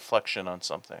shot of a reflection on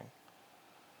something.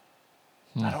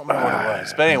 I don't remember what it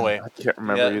was. But anyway. I can't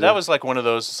remember either. That was like one of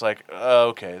those, it's like,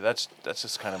 okay, that's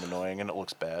just kind of annoying and it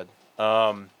looks bad.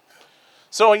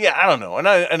 So yeah, I don't know,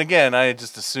 and again, I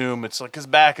just assume it's like, because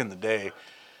back in the day,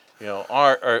 you know,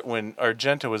 when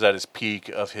Argento was at his peak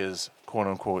of his quote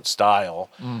unquote style,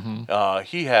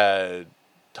 he had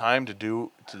time to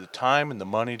do the time and the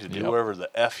money to do whatever the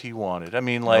f he wanted. I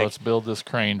mean, like, let's build this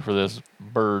crane for this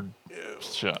bird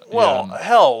shot. Well,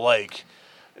 hell, like,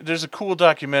 there's a cool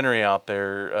documentary out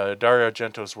there, Dario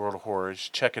Argento's World of Horror. You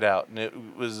should check it out, and it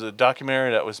was a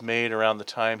documentary that was made around the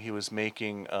time he was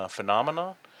making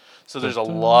Phenomena. So there's a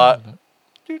lot.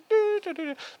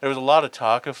 There was a lot of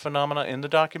talk of Phenomena in the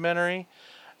documentary,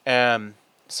 and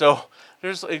so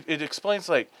it explains,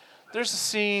 like, there's a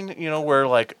scene, you know, where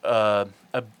like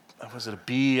was it a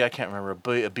bee? I can't remember,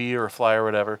 a bee or a fly or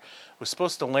whatever was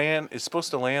supposed to land. It's supposed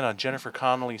to land on Jennifer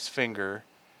Connelly's finger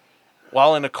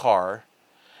while in a car,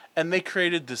 and they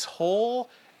created this whole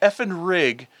effing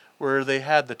rig where they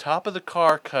had the top of the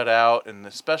car cut out and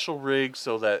the special rig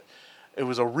so that it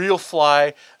was a real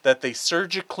fly that they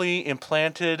surgically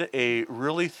implanted a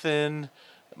really thin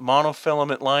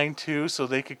monofilament line to so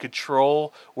they could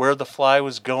control where the fly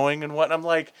was going and what. I'm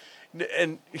like,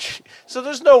 and so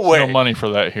there's no way. No money for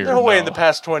that here. No way in the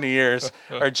past 20 years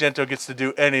Argento gets to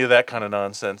do any of that kind of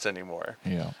nonsense anymore.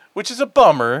 Yeah. Which is a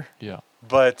bummer. Yeah.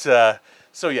 But,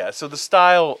 so the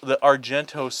style, the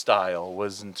Argento style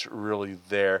wasn't really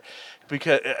there.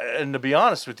 Because, and to be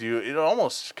honest with you, it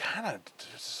almost kind of,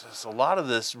 a lot of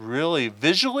this really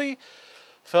visually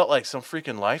felt like some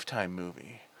freaking Lifetime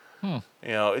movie. You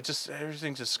know,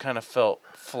 everything just kind of felt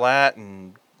flat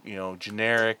and, you know,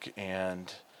 generic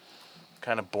and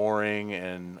kind of boring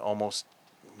and almost,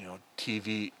 you know,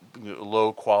 TV,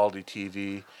 low quality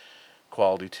TV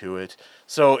quality to it.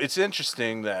 So it's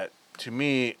interesting that, to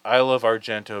me, I love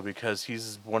Argento because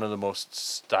he's one of the most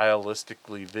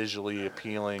stylistically, visually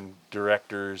appealing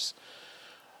directors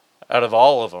out of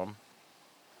all of them.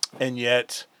 And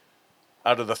yet,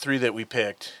 out of the three that we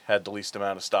picked, had the least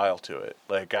amount of style to it.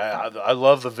 Like, I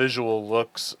love the visual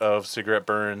looks of Cigarette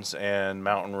Burns and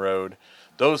Mountain Road.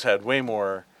 Those had way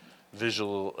more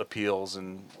visual appeals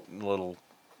and little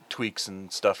tweaks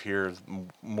and stuff here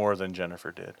more than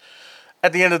Jennifer did.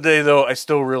 At the end of the day, though, I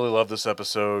still really love this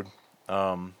episode.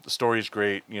 The story's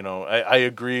great. You know, I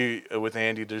agree with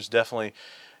Andy. There's definitely,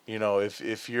 you know,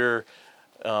 if you're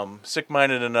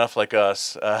sick-minded enough like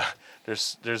us,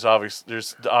 there's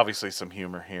obviously some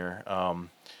humor here.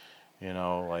 You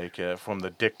know, like from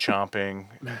the dick chomping,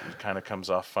 it kind of comes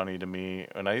off funny to me,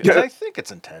 and I think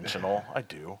it's intentional. I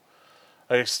do.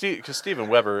 Because Steven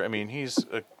Weber, I mean, he's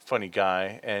a funny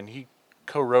guy, and he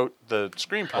co-wrote the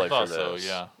screenplay for this. So,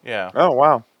 yeah. Yeah. Oh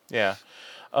wow. Yeah.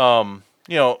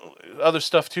 You know, other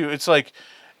stuff too. It's like,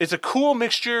 it's a cool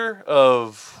mixture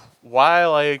of why I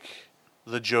like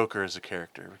the Joker as a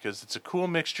character, because it's a cool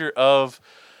mixture of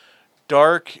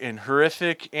dark and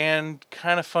horrific and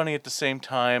kind of funny at the same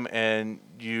time, and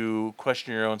you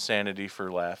question your own sanity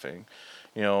for laughing.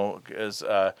 You know, as you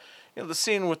know, the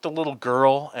scene with the little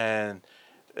girl, and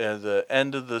the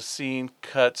end of the scene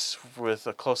cuts with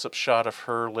a close-up shot of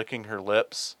her licking her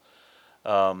lips,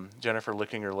 Jennifer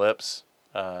licking her lips,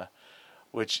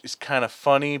 which is kind of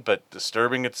funny but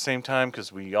disturbing at the same time,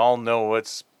 because we all know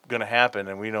what's going to happen,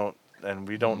 and we don't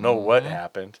know what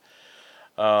happened.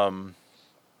 You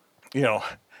know,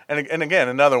 and again,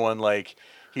 another one, like,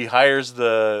 he hires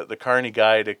the carny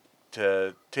guy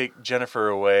to take Jennifer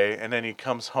away, and then he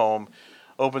comes home,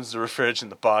 opens the fridge, and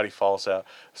the body falls out.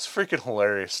 It's freaking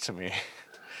hilarious to me.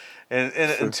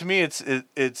 And to me,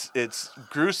 it's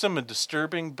gruesome and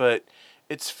disturbing, but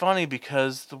it's funny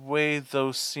because the way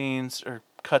those scenes are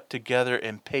cut together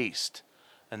and paced,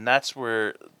 and that's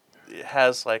where it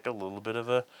has like a little bit of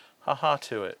a ha-ha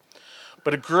to it.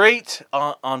 But a great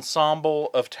ensemble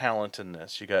of talent in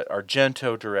this. You got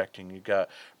Argento directing. You got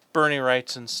Bernie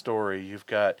Wrightson's story. You've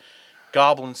got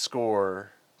Goblin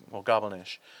score. Well,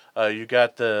 Goblin-ish. You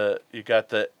got the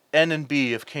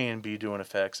N&B of K&B doing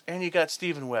effects, and you got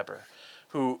Steven Weber,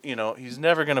 who he's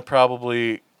never going to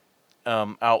probably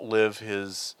outlive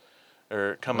his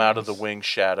or come out of the Wing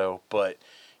shadow, but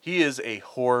he is a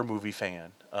horror movie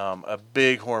fan, a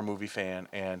big horror movie fan,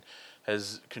 and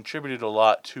has contributed a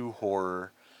lot to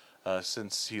horror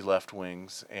since he left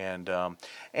Wings, and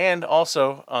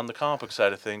also on the comic book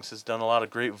side of things has done a lot of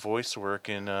great voice work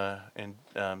in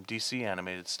DC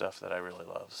animated stuff that I really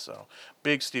love. So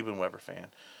big Steven Weber fan.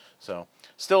 So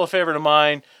still a favorite of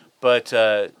mine, but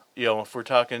if we're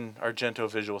talking Argento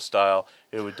visual style,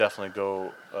 it would definitely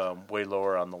go way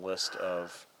lower on the list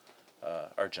of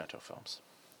Argento films.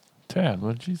 Tad,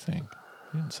 what did you think?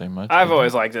 You didn't say much. I've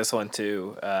always liked this one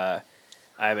too. I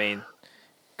mean,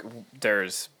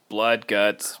 there's blood,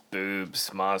 guts,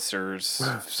 boobs, monsters,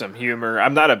 some humor.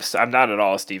 I'm not at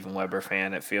all a Steven Weber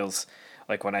fan. It feels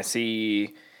like when I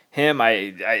see him,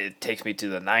 it takes me to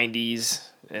the 90s,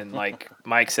 and like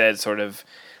Mike said, sort of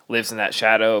lives in that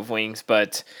shadow of Wings.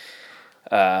 But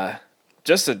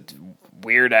just a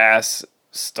weird ass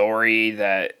story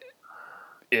that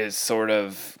is sort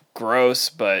of gross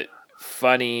but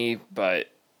funny but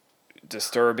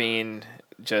disturbing.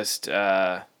 Just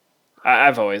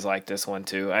I've always liked this one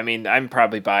too. I mean, I'm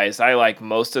probably biased. I like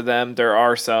most of them. There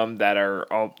are some that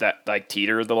are all that like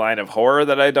teeter the line of horror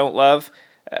that I don't love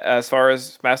as far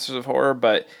as Masters of Horror,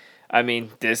 but I mean,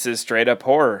 this is straight up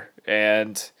horror,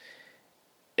 and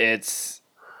it's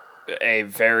a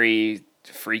very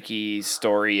freaky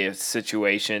story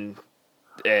situation,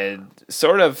 and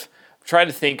sort of trying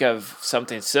to think of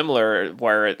something similar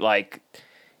where it like,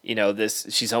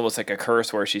 she's almost like a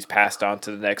curse where she's passed on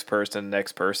to the next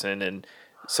person, and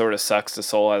sort of sucks the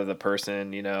soul out of the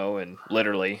person, and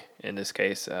literally in this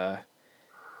case,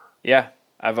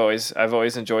 I've always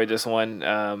enjoyed this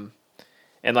one.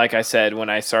 And like I said, when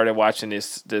I started watching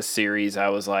this series, I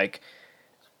was like,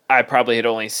 I probably had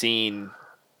only seen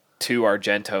 2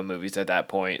 Argento movies at that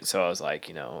point. So I was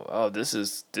like, this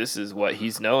is what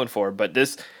he's known for. But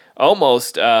this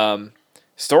almost,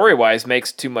 story-wise,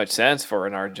 makes too much sense for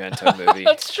an Argento movie.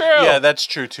 That's true. Yeah, that's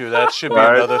true too. That should be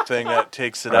another thing that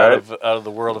takes it out of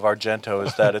the world of Argento,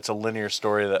 is that it's a linear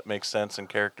story that makes sense and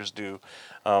characters do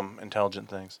intelligent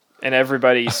things. And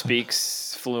everybody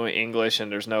speaks fluent English,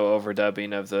 and there's no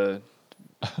overdubbing of the,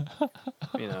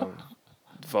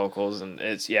 vocals, and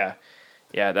it's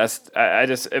that's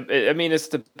I mean, it's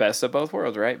the best of both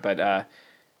worlds, right? But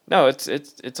no, it's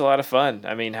a lot of fun.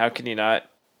 I mean, how can you not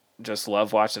just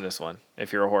love watching this one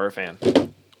if you're a horror fan?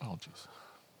 Oh, jeez.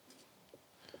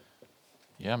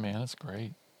 Yeah, man, it's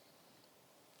great.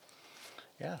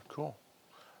 Yeah, cool.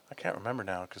 I can't remember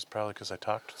now because I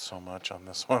talked so much on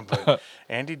this one. But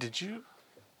Andy, did you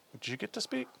get to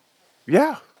speak?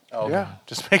 Yeah. Oh, yeah.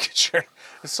 Just making sure.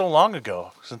 It's so long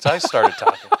ago since I started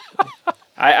talking.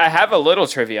 I have a little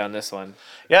trivia on this one.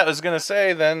 Yeah, I was gonna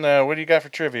say then. What do you got for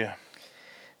trivia?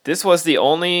 This was the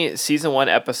only season 1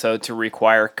 episode to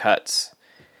require cuts.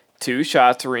 2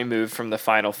 shots were removed from the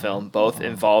final film, both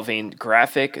involving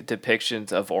graphic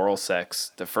depictions of oral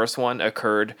sex. The first one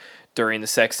occurred during the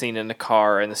sex scene in the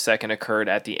car, and the second occurred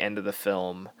at the end of the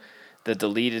film. The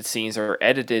deleted scenes are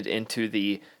edited into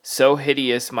the So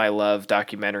Hideous My Love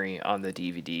documentary on the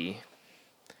DVD.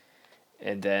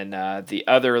 And then the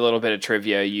other little bit of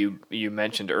trivia you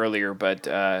mentioned earlier, but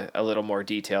a little more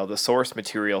detail. The source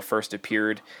material first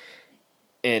appeared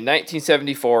in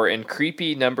 1974 in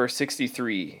Creepy number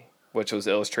 63, which was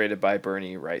illustrated by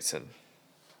Bernie Wrightson.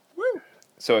 Woo!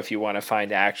 So if you want to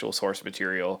find actual source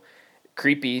material,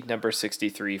 Creepy number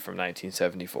 63 from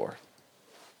 1974.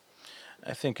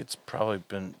 I think it's probably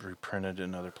been reprinted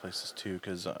in other places too,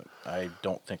 because I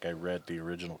don't think I read the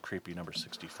original Creepy number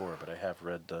 64, but I have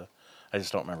read I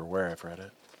just don't remember where I've read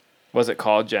it. Was it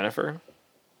called Jennifer?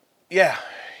 Yeah.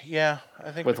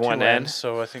 I think with one N.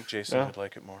 So I think Jason would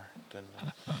like it more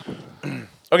than.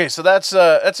 Okay, so that's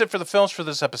it for the films for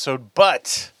this episode.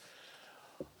 But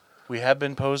we have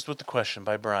been posed with the question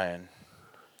by Brian.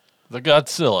 The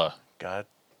Godzilla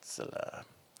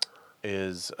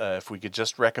is if we could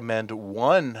just recommend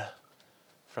one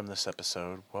from this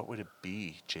episode, what would it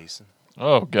be, Jason?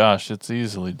 Oh gosh, it's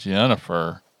easily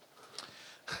Jennifer.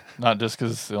 Not just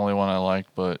because it's the only one I like,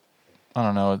 but I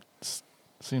don't know. It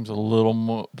seems a little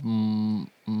more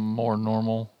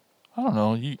normal. I don't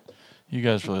know. You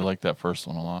guys really like that first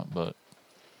one a lot, but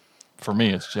for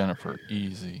me, it's Jennifer.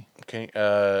 Easy. Okay,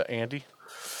 Andy?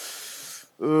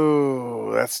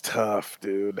 Ooh, that's tough,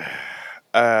 dude.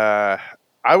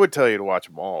 I would tell you to watch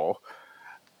them all.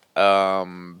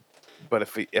 But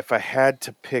if I had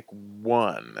to pick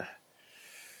one,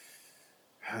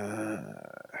 I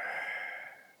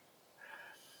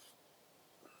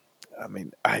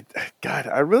mean, I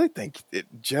really think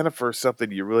Jennifer's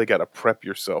something you really got to prep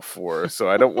yourself for. So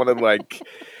I don't want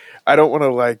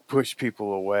to push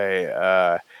people away.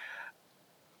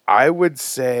 I would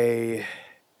say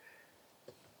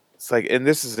it's like, and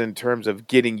this is in terms of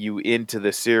getting you into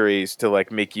the series to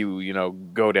like make you,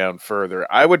 go down further.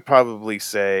 I would probably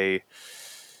say,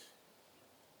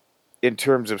 in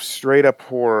terms of straight up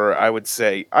horror,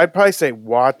 I'd probably say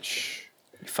watch.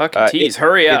 Fucking tease,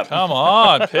 hurry up. Come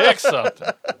on, pick something.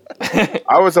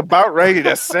 I was about ready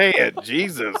to say it.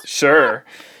 Jesus. Sure.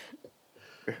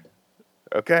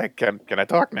 Okay, can I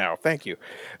talk now? Thank you.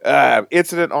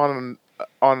 Incident on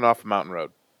and off Mountain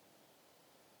Road.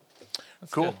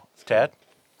 That's cool. Good. Tad?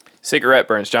 Cigarette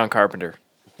Burns, John Carpenter.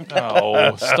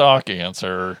 Oh, stock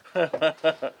answer.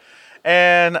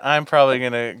 And I'm probably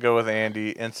going to go with Andy,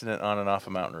 Incident on and off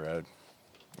a Mountain Road.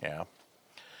 Yeah.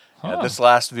 Huh. This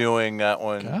last viewing, that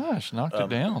one. Gosh, knocked it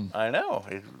down. I know.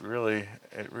 It really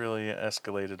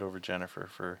escalated over Jennifer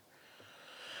for,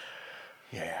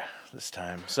 this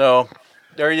time. So,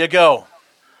 there you go.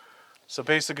 So,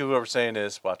 basically, what we're saying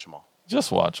is watch them all.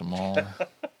 Just watch them all.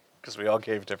 Because we all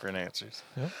gave different answers.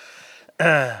 Yep.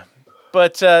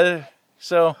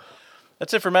 So,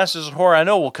 that's it for Masters of Horror. I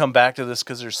know we'll come back to this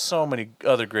because there's so many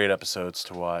other great episodes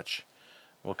to watch.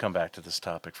 We'll come back to this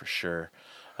topic for sure.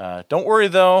 Don't worry,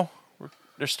 though.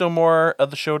 There's still more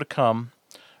of the show to come.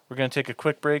 We're going to take a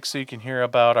quick break so you can hear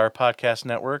about our podcast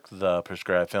network, the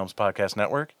Prescribed Films Podcast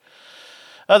Network.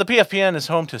 The PFPN is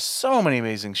home to so many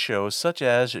amazing shows, such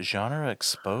as Genre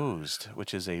Exposed,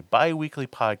 which is a bi-weekly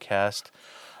podcast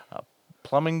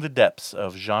plumbing the depths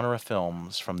of genre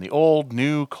films from the old,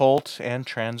 new, cult, and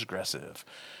transgressive.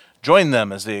 Join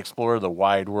them as they explore the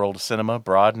wide world of cinema,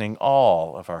 broadening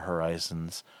all of our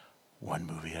horizons, one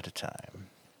movie at a time.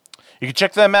 You can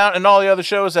check them out and all the other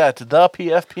shows at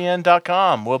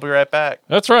thepfpn.com. We'll be right back.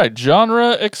 That's right,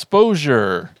 Genre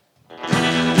Exposure.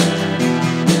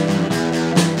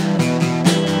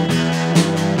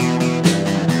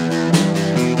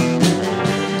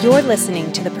 You're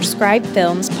listening to the Prescribed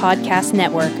Films Podcast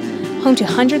Network, home to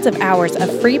hundreds of hours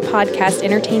of free podcast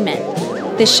entertainment.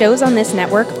 The shows on this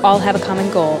network all have a common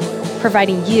goal,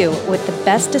 providing you with the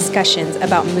best discussions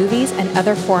about movies and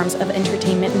other forms of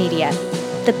entertainment media.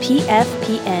 The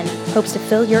PFPN hopes to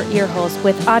fill your earholes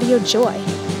with audio joy.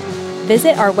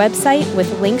 Visit our website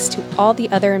with links to all the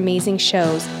other amazing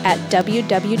shows at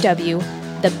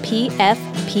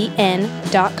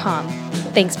www.thepfpn.com.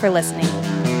 Thanks for listening.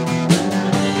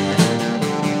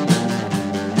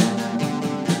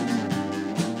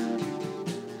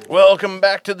 Welcome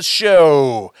back to the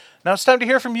show. Now it's time to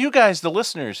hear from you guys, the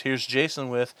listeners. Here's Jason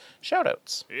with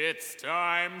shout-outs. It's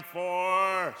time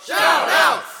for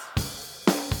shout-outs!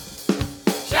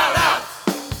 Shout-outs!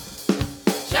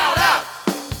 Shout-outs!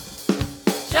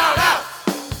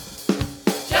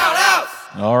 Shout-outs! Shout-outs!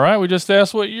 All right, we just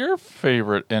asked what your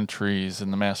favorite entries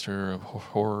in the Master of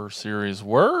Horror series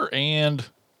were, and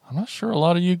I'm not sure a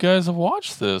lot of you guys have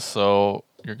watched this, so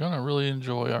you're going to really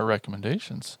enjoy our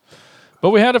recommendations. But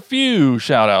we had a few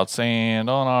shout-outs, and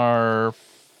on our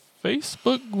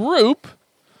Facebook group,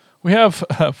 we have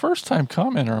a first-time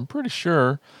commenter, I'm pretty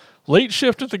sure, Late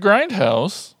Shift at the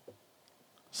Grindhouse,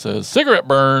 says, Cigarette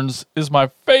Burns is my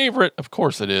favorite. Of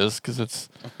course it is, because it's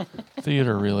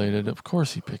theater-related. Of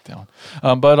course he picked that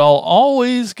one. But I'll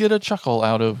always get a chuckle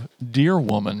out of Dear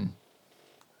Woman.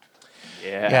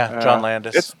 Yeah, John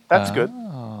Landis. That's good.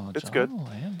 It's John good.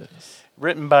 Landis.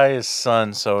 Written by his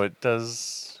son, so it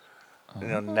does...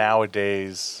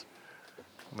 nowadays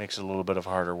makes it a little bit of a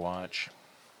harder watch.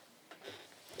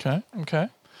 Okay.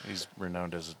 He's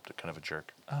renowned as kind of a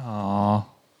jerk. Aww.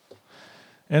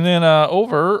 And then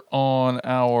over on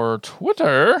our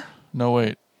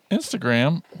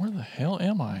Instagram, where the hell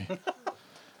am I?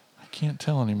 I can't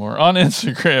tell anymore. On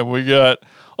Instagram, we got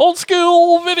Old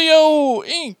School Video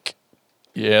Inc.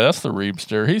 Yeah, that's the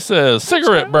Reebster. He says,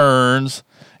 Cigarette Burns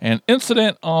and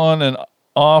Incident on and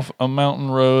Off a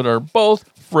Mountain Road are both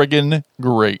friggin'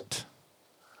 great.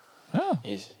 Oh.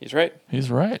 He's right. He's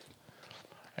right.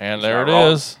 And He's there it not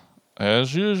wrong. is.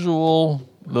 As usual,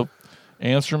 the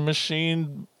answer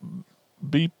machine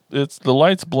beep. It's the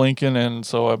light's blinking, and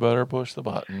so I better push the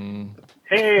button.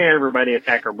 Hey everybody,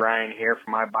 Attacker Brian here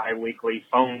for my bi-weekly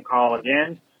phone call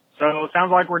again. So it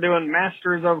sounds like we're doing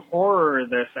Masters of Horror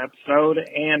this episode,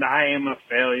 and I am a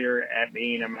failure at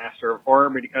being a Master of Horror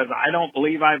because I don't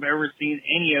believe I've ever seen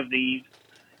any of these.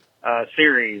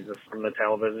 series from the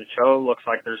television show. Looks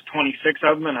like there's 26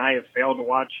 of them, and I have failed to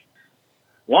watch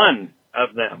one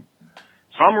of them.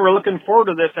 So I'm really looking forward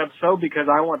to this episode because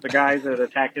I want the guys at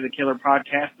Attack of the Killer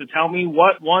podcast to tell me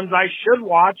what ones I should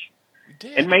watch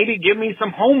and maybe give me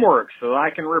some homework so that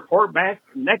I can report back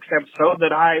next episode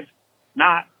that I've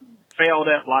not failed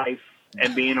at life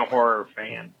and being a horror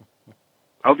fan.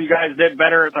 I hope you guys did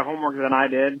better at the homework than I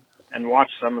did and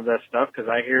watched some of this stuff because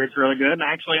I hear it's really good and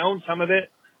I actually own some of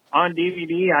it on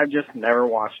DVD. I've just never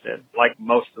watched it, like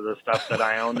most of the stuff that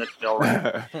I own that's still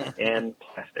wrapped in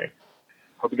plastic.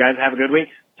 Hope you guys have a good week.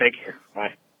 Take care.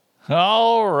 Bye.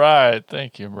 All right.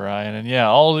 Thank you, Brian. And yeah,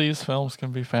 all these films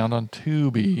can be found on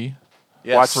Tubi.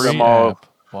 Yes. Watch them all.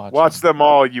 Watch them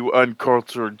all, you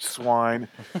uncultured swine.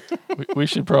 we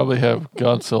should probably have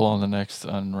Godzilla on the next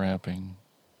unwrapping.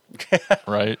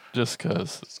 Right? Just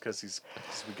because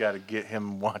we got to get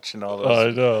him watching all I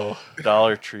those know.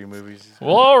 Dollar Tree movies.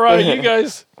 Well, all right. You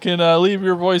guys can leave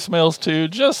your voicemails too,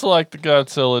 just like the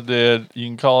Godzilla did. You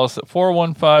can call us at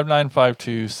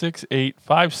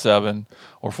 415-952-6857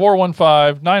 or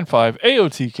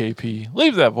 415-95-AOTKP.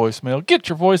 Leave that voicemail. Get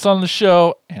your voice on the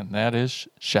show, and that is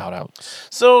shout-outs.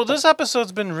 So this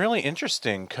episode's been really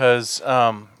interesting because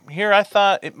here I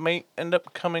thought it might end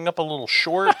up coming up a little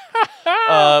short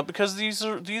because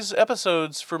these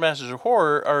episodes for Masters of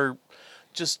Horror are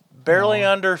just barely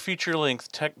under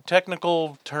feature-length,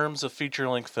 technical terms of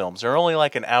feature-length films. They're only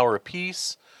like an hour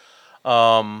apiece.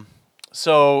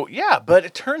 So, yeah, but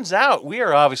it turns out we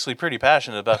are obviously pretty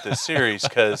passionate about this series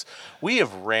because we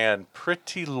have ran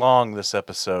pretty long this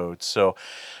episode. So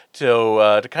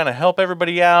to kind of help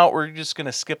everybody out, we're just going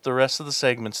to skip the rest of the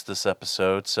segments this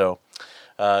episode. So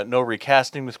no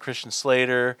recasting with Christian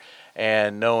Slater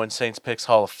and no Insane Picks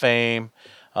Hall of Fame.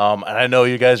 And I know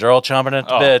you guys are all chomping at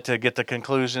the bit to get the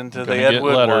conclusion to the Ed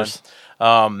Wood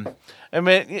one. I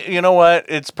mean, you know what?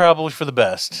 It's probably for the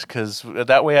best because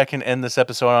that way I can end this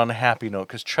episode on a happy note.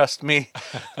 Because trust me,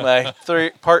 my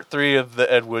part 3 of the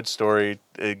Ed Wood story,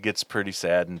 it gets pretty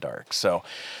sad and dark. So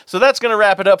that's going to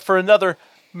wrap it up for another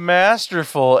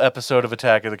masterful episode of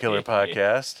Attack of the Killer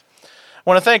podcast. I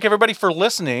want to thank everybody for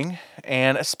listening,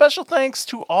 and a special thanks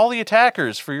to all the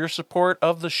attackers for your support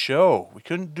of the show. We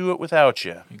couldn't do it without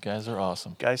you. You guys are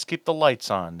awesome. Guys, keep the lights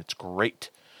on. It's great.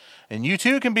 And you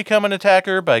too can become an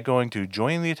attacker by going to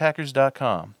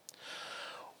jointheattackers.com.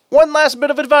 One last bit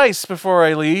of advice before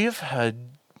I leave.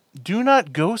 Do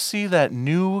not go see that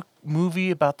new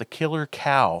movie about the killer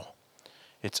cow.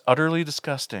 It's utterly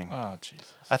disgusting. Oh,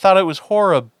 Jesus. I thought it was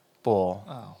horrible.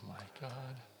 Oh, my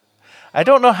God. I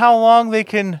don't know how long they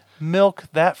can milk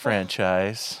that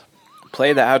franchise.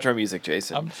 Play the outro music,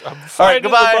 Jason. I'm all right,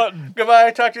 goodbye.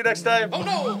 Goodbye. Talk to you next time. Oh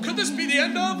no, could this be the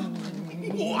end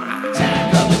of? Wow.